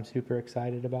class that I'm super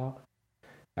excited about.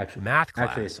 Math class.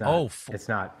 Actually, it's not.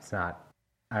 It's not.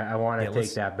 I want to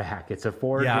take that back. It's a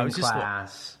forging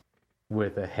class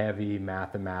with a heavy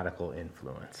mathematical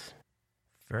influence.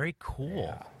 Very cool.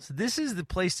 Yeah. So this is the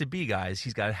place to be, guys.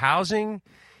 He's got housing.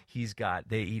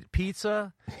 They eat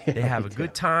pizza. They have a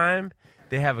good time.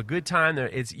 They have a good time.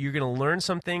 You're going to learn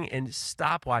something, and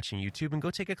stop watching YouTube and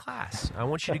go take a class. I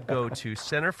want you to go to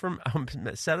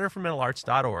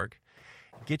centerformetalarts.org.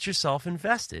 Get yourself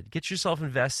invested. Get yourself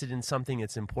invested in something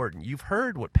that's important. You've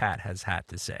heard what Pat has had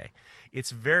to say.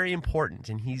 It's very important,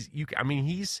 and he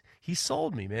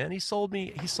sold me, man. He sold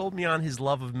me on his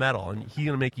love of metal, and he's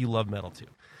gonna make you love metal too.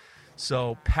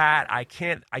 So, Pat, I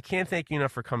can't thank you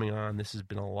enough for coming on. This has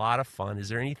been a lot of fun. Is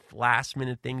there any last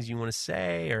minute things you want to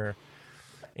say, or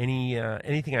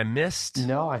anything I missed?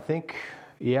 No, I think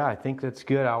that's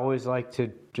good. I always like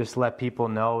to just let people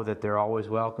know that they're always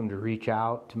welcome to reach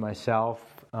out to myself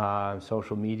on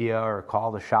social media or call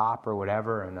the shop or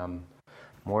whatever, and I'm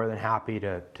more than happy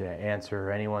to answer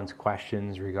anyone's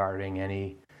questions regarding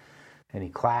any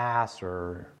class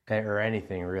or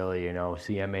anything really.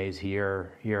 CMA's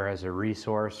here as a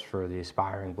resource for the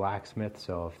aspiring blacksmith,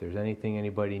 so if there's anything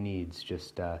anybody needs,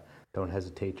 just don't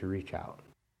hesitate to reach out.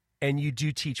 And you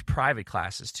do teach private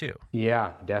classes too?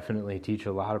 Yeah, definitely teach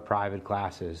a lot of private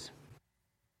classes.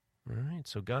 All right,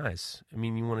 so guys,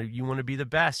 you want to be the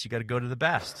best, you got to go to the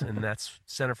best, and that's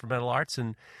Center for Metal Arts.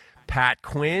 And Pat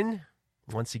Quinn,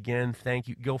 once again, thank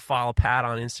you. Go follow Pat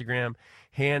on Instagram,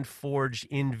 Hand Forged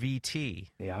NVT.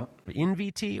 Yeah,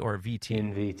 NVT or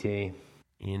VT?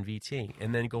 NVT,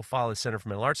 and then go follow the Center for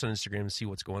Metal Arts on Instagram and see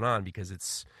what's going on, because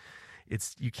it's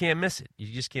you can't miss it.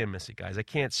 You just can't miss it, guys. I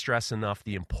can't stress enough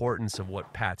the importance of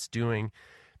what Pat's doing.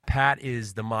 Pat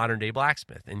is the modern day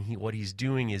blacksmith, and what he's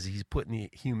doing is he's putting the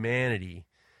humanity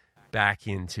back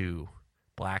into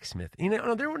blacksmith.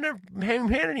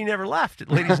 Humanity never left,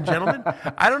 ladies and gentlemen.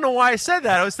 I don't know why I said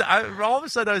that. All of a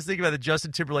sudden I was thinking about the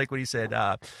Justin Timberlake when he said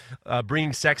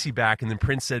bringing sexy back, and then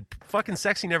Prince said fucking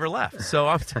sexy never left. So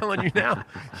I'm telling you now,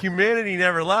 humanity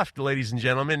never left, ladies and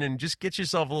gentlemen, and just get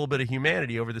yourself a little bit of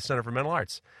humanity over the Center for Metal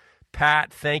Arts.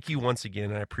 Pat, thank you once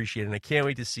again. I appreciate it, and I can't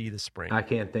wait to see you this spring. I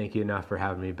can't thank you enough for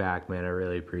having me back, man. I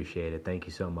really appreciate it. Thank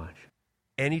you so much.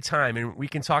 Anytime, and we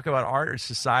can talk about art or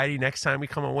society next time we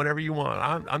come on, whatever you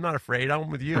want. I'm not afraid. I'm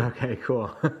with you. Okay,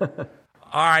 cool.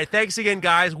 All right, thanks again,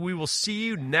 guys. We will see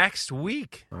you next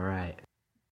week. All right.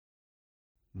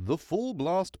 The Full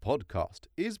Blast podcast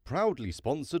is proudly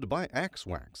sponsored by Axe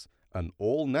Wax, an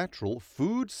all-natural,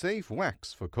 food-safe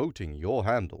wax for coating your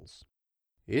handles.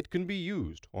 It can be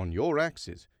used on your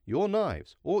axes, your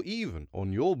knives, or even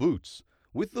on your boots,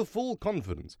 with the full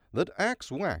confidence that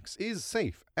Axe Wax is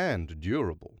safe and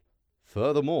durable.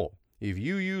 Furthermore, if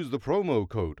you use the promo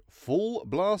code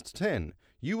FULLBLAST10,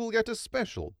 you will get a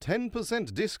special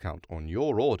 10% discount on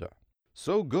your order.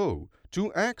 So go to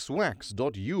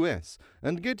axewax.us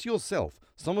and get yourself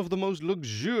some of the most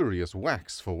luxurious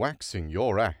wax for waxing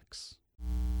your axe.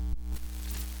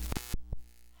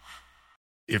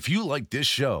 If you like this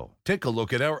show, take a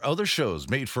look at our other shows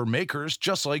made for makers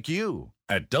just like you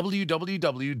at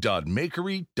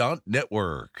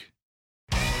www.makery.network.